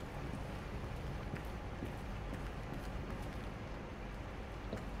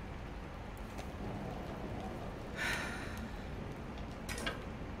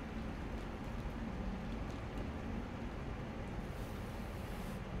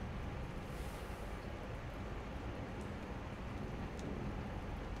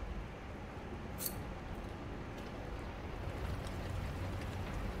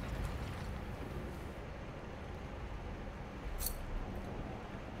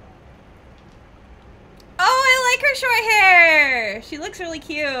 Short hair! She looks really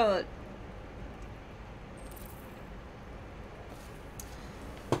cute.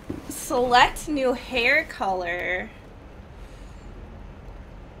 Select new hair color.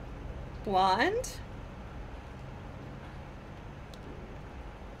 Blonde?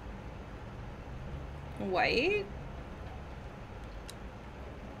 White?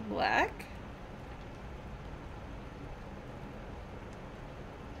 Black?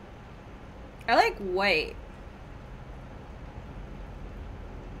 I like white.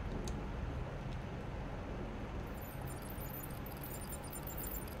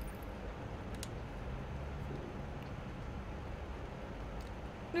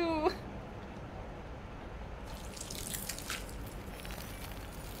 No.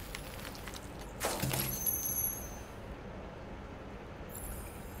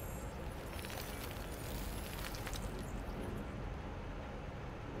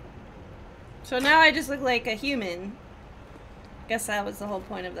 So now I just look like a human. Guess that was the whole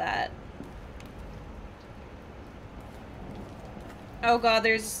point of that. Oh god,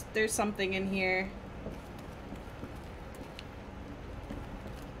 there's something in here.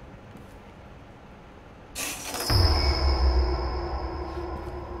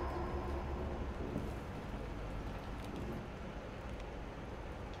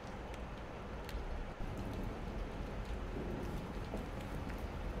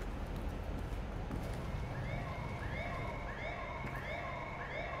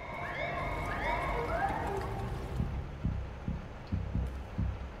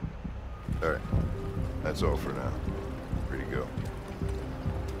 Alright. That's all for now. Free to go.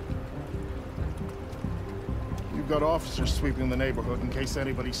 You've got officers sweeping the neighborhood in case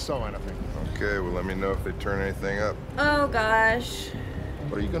anybody saw anything. Okay, well let me know if they turn anything up. Oh gosh.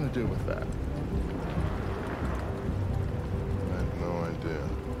 What are you gonna do with that? I have no idea.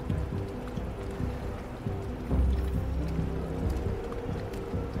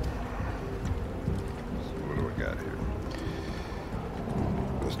 So what do we got here?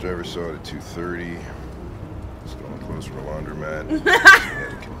 Bus driver saw it at 2:30. Stolen clothes from a laundromat.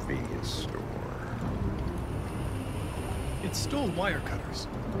 At a convenience store. It stole wire cutters.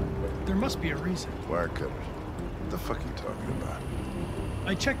 There must be a reason. Wire cutters? What the fuck are you talking about?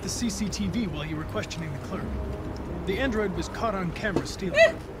 I checked the CCTV while you were questioning the clerk. The android was caught on camera stealing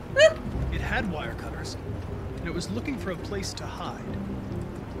them. It had wire cutters, and it was looking for a place to hide.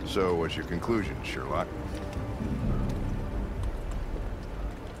 So, what's your conclusion, Sherlock?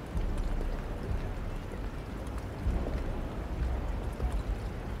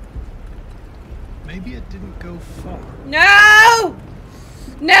 maybe it didn't go far. No!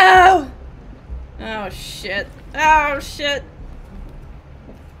 No! Oh shit. Oh shit.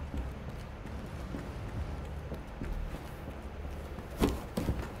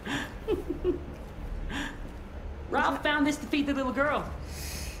 Ralph found this to feed the little girl.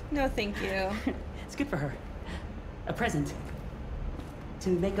 No, thank you. It's good for her. A present. To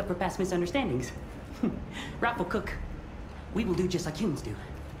make up for past misunderstandings. Ralph will cook. We will do just like humans do.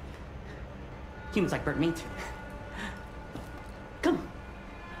 Humans like burnt meat. Come.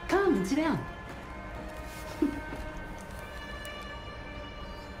 Come and sit down.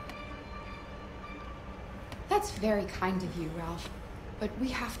 That's very kind of you, Ralph. But we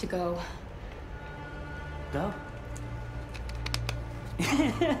have to go. Go?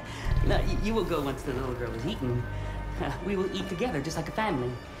 No, you will go once the little girl is eaten. We will eat together, just like a family.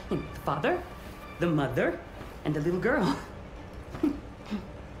 The father, the mother, and the little girl.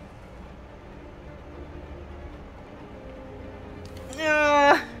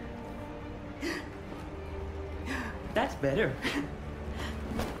 That's better.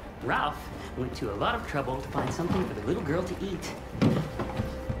 Ralph went to a lot of trouble to find something for the little girl to eat.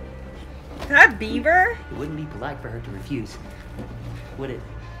 That beaver? It wouldn't be polite for her to refuse, would it?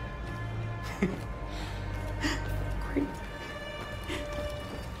 Great.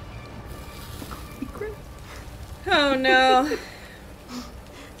 Great. Oh no.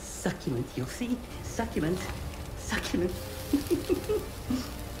 Succulent, you'll see. Succulent. Succulent.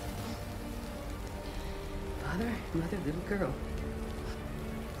 Father, mother, little girl.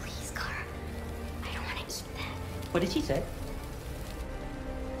 Please, Kara. I don't want to eat that. What did she say?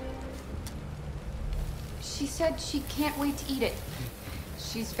 She said she can't wait to eat it.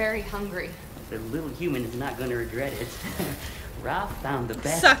 She's very hungry. The little human is not going to regret it. Ralph found the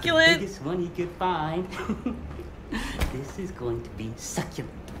best, Succulent. the biggest one he could find. This is going to be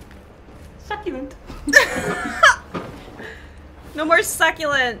succulent. Succulent. No more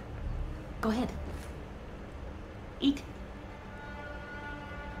succulent. Go ahead. Eat.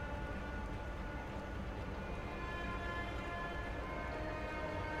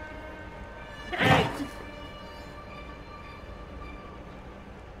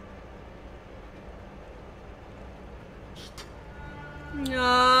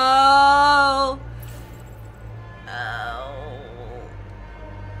 No. Oh.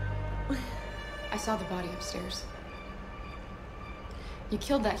 I saw the body upstairs. You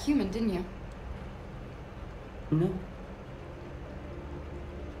killed that human, didn't you? No.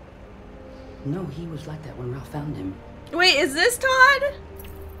 No, he was like that when Ralph found him. Wait, is this Todd?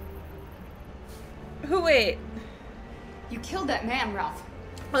 Who, wait? You killed that man, Ralph.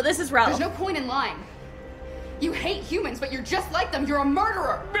 Oh, this is Ralph. There's no point in lying. You hate humans, but you're just like them. You're a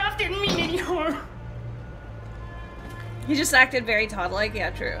murderer. Ralph didn't mean any harm. He just acted very Todd-like. Yeah,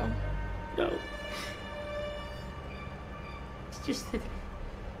 true. No. It's just that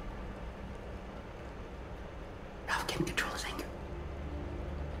Ralph can't control his anger.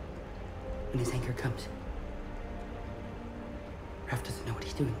 When his anger comes, Ralph doesn't know what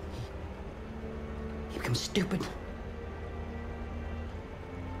he's doing. He becomes stupid.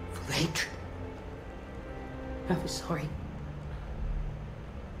 Full of hatred. Ralph is sorry.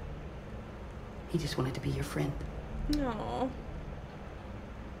 He just wanted to be your friend. No.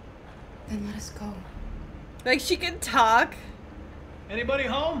 Then let us go. Like, she could talk. Anybody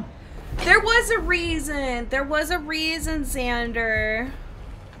home? There was a reason. There was a reason, Xander.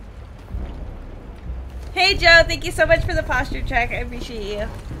 Hey, Joe. Thank you so much for the posture check. I appreciate you.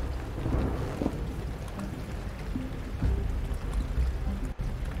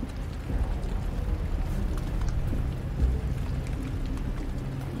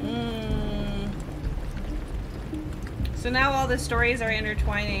 So now all the stories are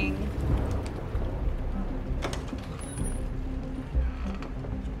intertwining.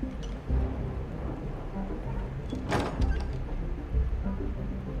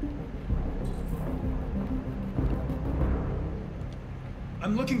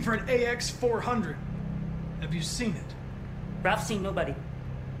 I'm looking for an AX-400. Have you seen it? Ralph's seen nobody.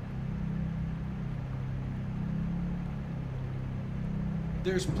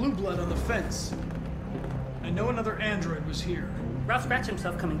 There's blue blood on the fence. I know another android was here. Ralph scratched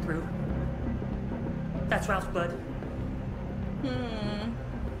himself coming through. That's Ralph's blood.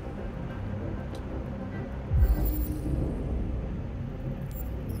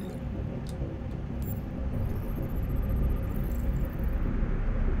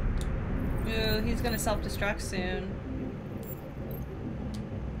 Ooh, he's gonna self-destruct soon.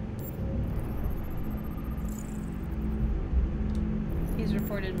 He's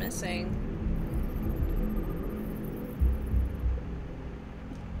reported missing.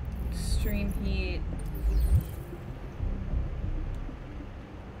 extreme heat.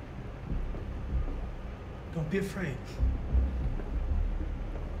 Don't be afraid.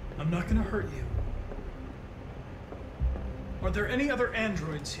 I'm not gonna hurt you. Are there any other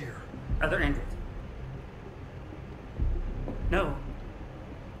androids here? Other androids? No.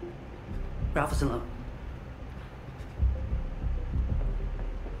 Ralph is alone.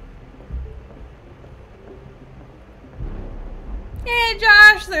 Hey,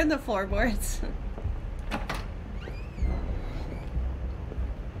 Josh! They're in the floorboards.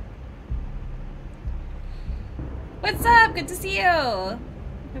 What's up? Good to see you. Hope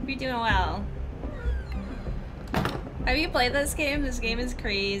you're doing well. Have you played this game? This game is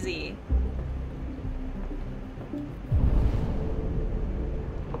crazy.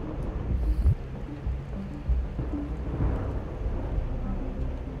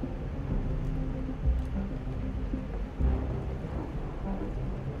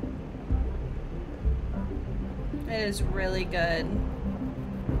 It is really good.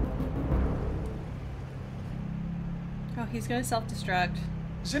 Oh, he's gonna self-destruct.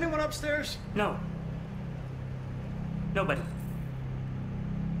 Is anyone upstairs? No. Nobody.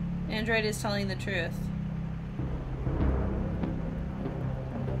 Android is telling the truth.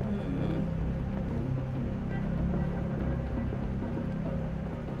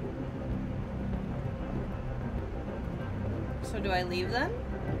 So do I leave then?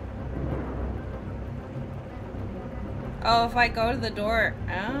 Oh, if I go to the door.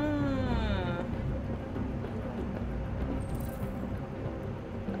 Ah.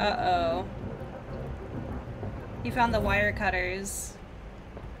 Uh-oh. He found the wire cutters.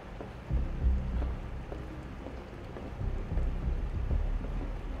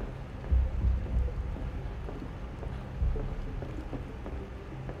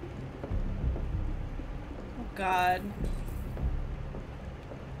 Oh, God.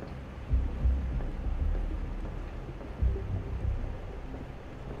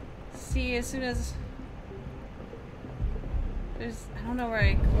 See, as soon as there's, I don't know where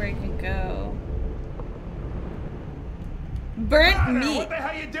I can go. Burnt Connor, meat. what the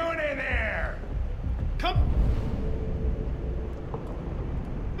hell you doing in there? Coming,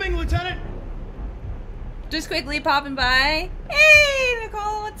 Lieutenant. Just quickly popping by. Hey,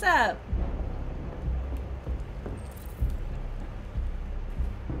 Nicole, what's up?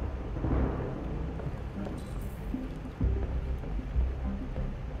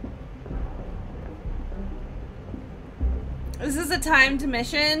 This is a timed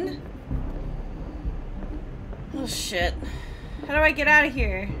mission. Oh shit. How do I get out of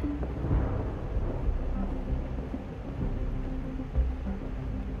here?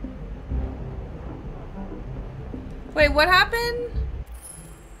 Wait, what happened?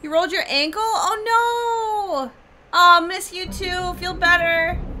 You rolled your ankle? Oh no! Oh, miss you too. Feel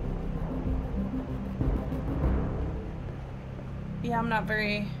better. Yeah, I'm not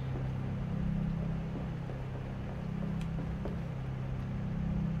very...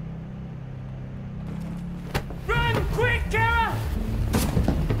 Run, quick, Kara!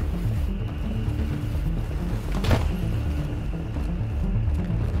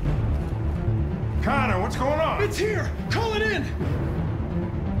 Connor, what's going on? It's here! Call it in!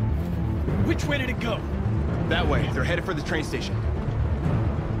 Which way did it go? That way. They're headed for the train station.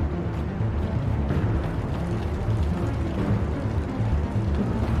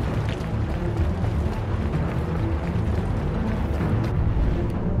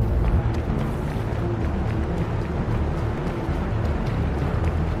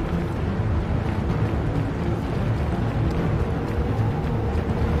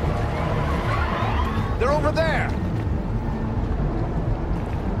 They're over there!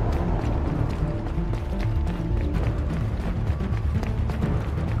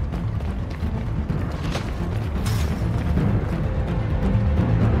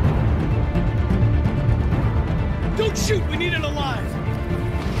 Don't shoot! We need it alive!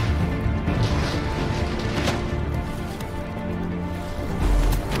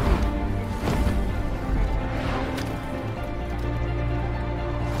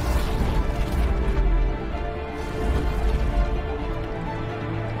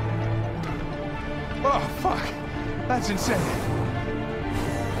 Oh, fuck. That's insane.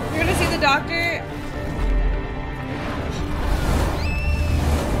 You're gonna see the doctor?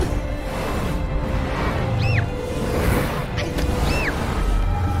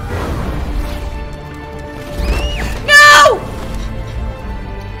 No!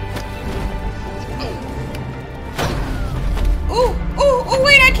 Ooh,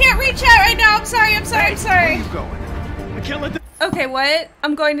 wait, I can't reach out right now. I'm sorry. Where are you going? I can't let the... Okay, what?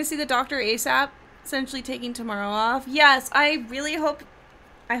 I'm going to see the doctor ASAP. Essentially taking tomorrow off. Yes, I really hope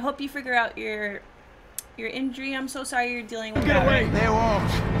I hope you figure out your injury. I'm so sorry you're dealing with Get that. away! They won't.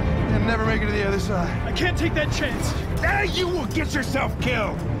 They'll never make it to the other side. I can't take that chance. Now you will get yourself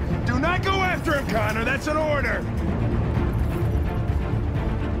killed. Do not go after him, Connor. That's an order.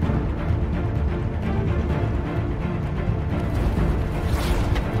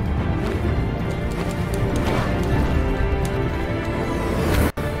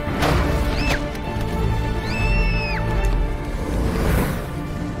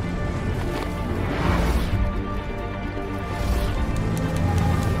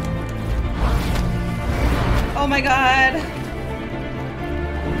 Oh my god.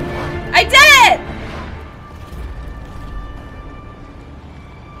 I did it!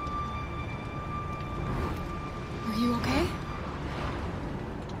 Are you okay?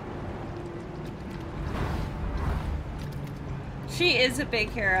 She is a big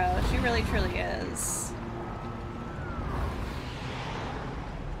hero. She really truly is.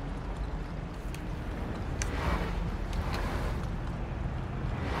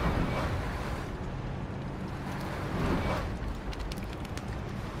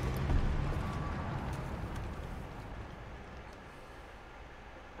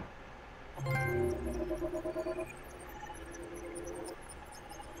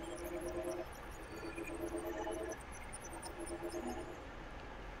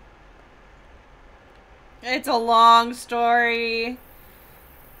 It's a long story.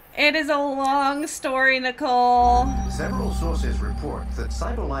 It is a long story, Nicole. Several sources report that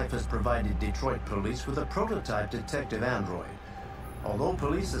CyberLife has provided Detroit police with a prototype detective android. Although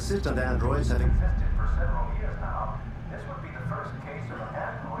police assistant androids have existed for several years now, this would be the first case of an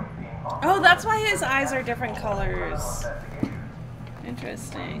android being Oh, that's why his eyes are different colors.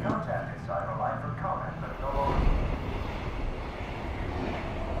 Interesting. contacted CyberLife for comment, but no longer.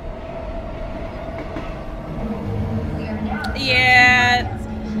 Yeah.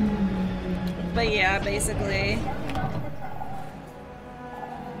 But yeah, basically.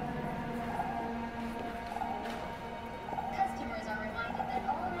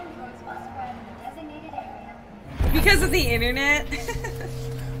 Because of the internet?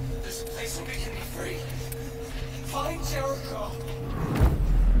 This place will be free. Find Jericho.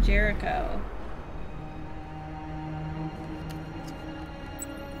 Jericho.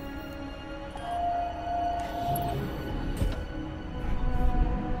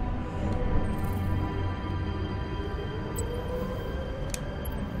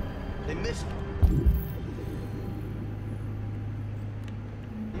 They missed him.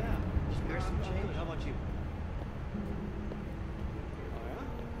 Yeah, spare some change. How about you? Oh yeah?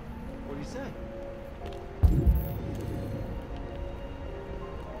 What do you say?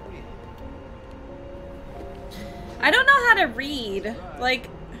 I don't know how to read. Like,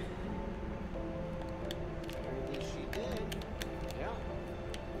 She did. Yeah.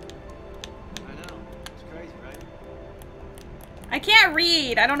 I know. It's crazy, right? I can't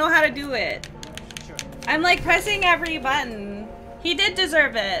read. I don't know how to do it. Sure. I'm like pressing every button. He did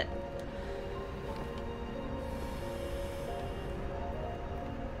deserve it.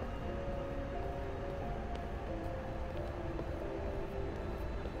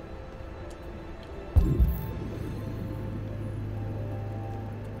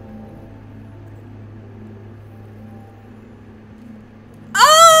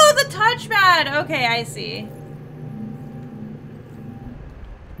 Oh, the touchpad. Okay, I see.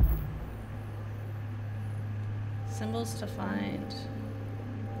 Symbols to find.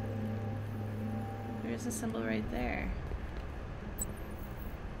 There's a symbol right there.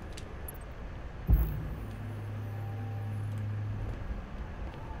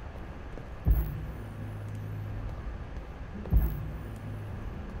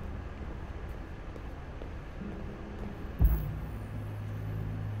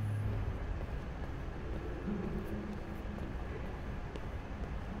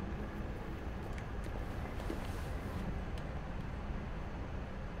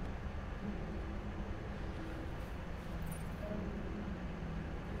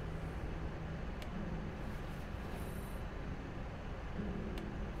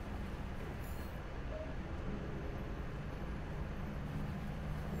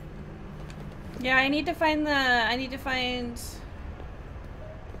 Yeah, I need to find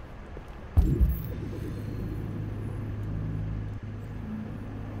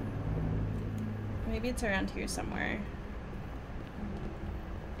maybe it's around here somewhere.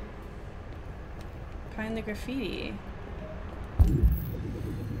 Find the graffiti.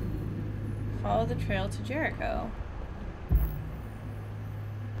 Follow the trail to Jericho.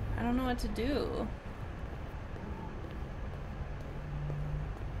 I don't know what to do.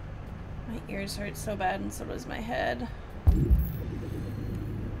 My ears hurt so bad and so does my head.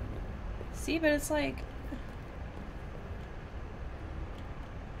 See, but it's like...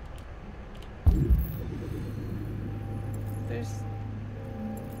 There's...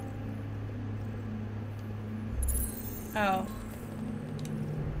 Oh.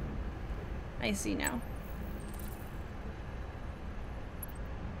 I see now.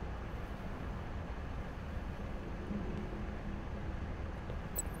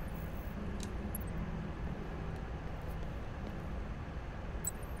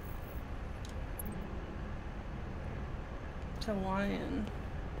 To lion.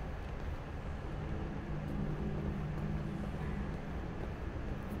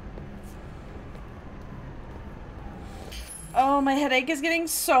 Oh, my headache is getting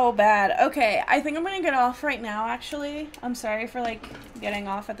so bad. Okay, I think I'm gonna get off right now, actually. I'm sorry for, like, getting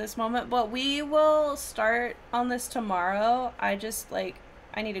off at this moment, but we will start on this tomorrow. I just, like,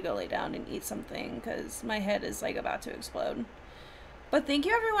 I need to go lay down and eat something because my head is, like, about to explode. But thank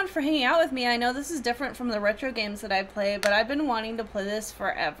you everyone for hanging out with me. I know this is different from the retro games that I play, but I've been wanting to play this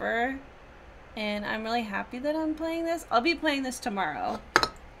forever. And I'm really happy that I'm playing this. I'll be playing this tomorrow.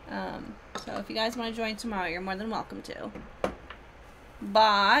 So if you guys want to join tomorrow, you're more than welcome to.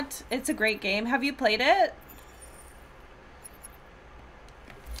 But it's a great game. Have you played it?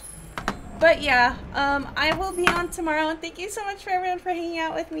 But yeah, I will be on tomorrow. And thank you so much for everyone for hanging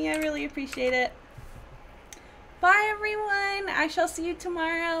out with me. I really appreciate it. Bye, everyone. I shall see you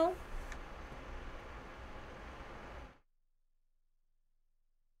tomorrow.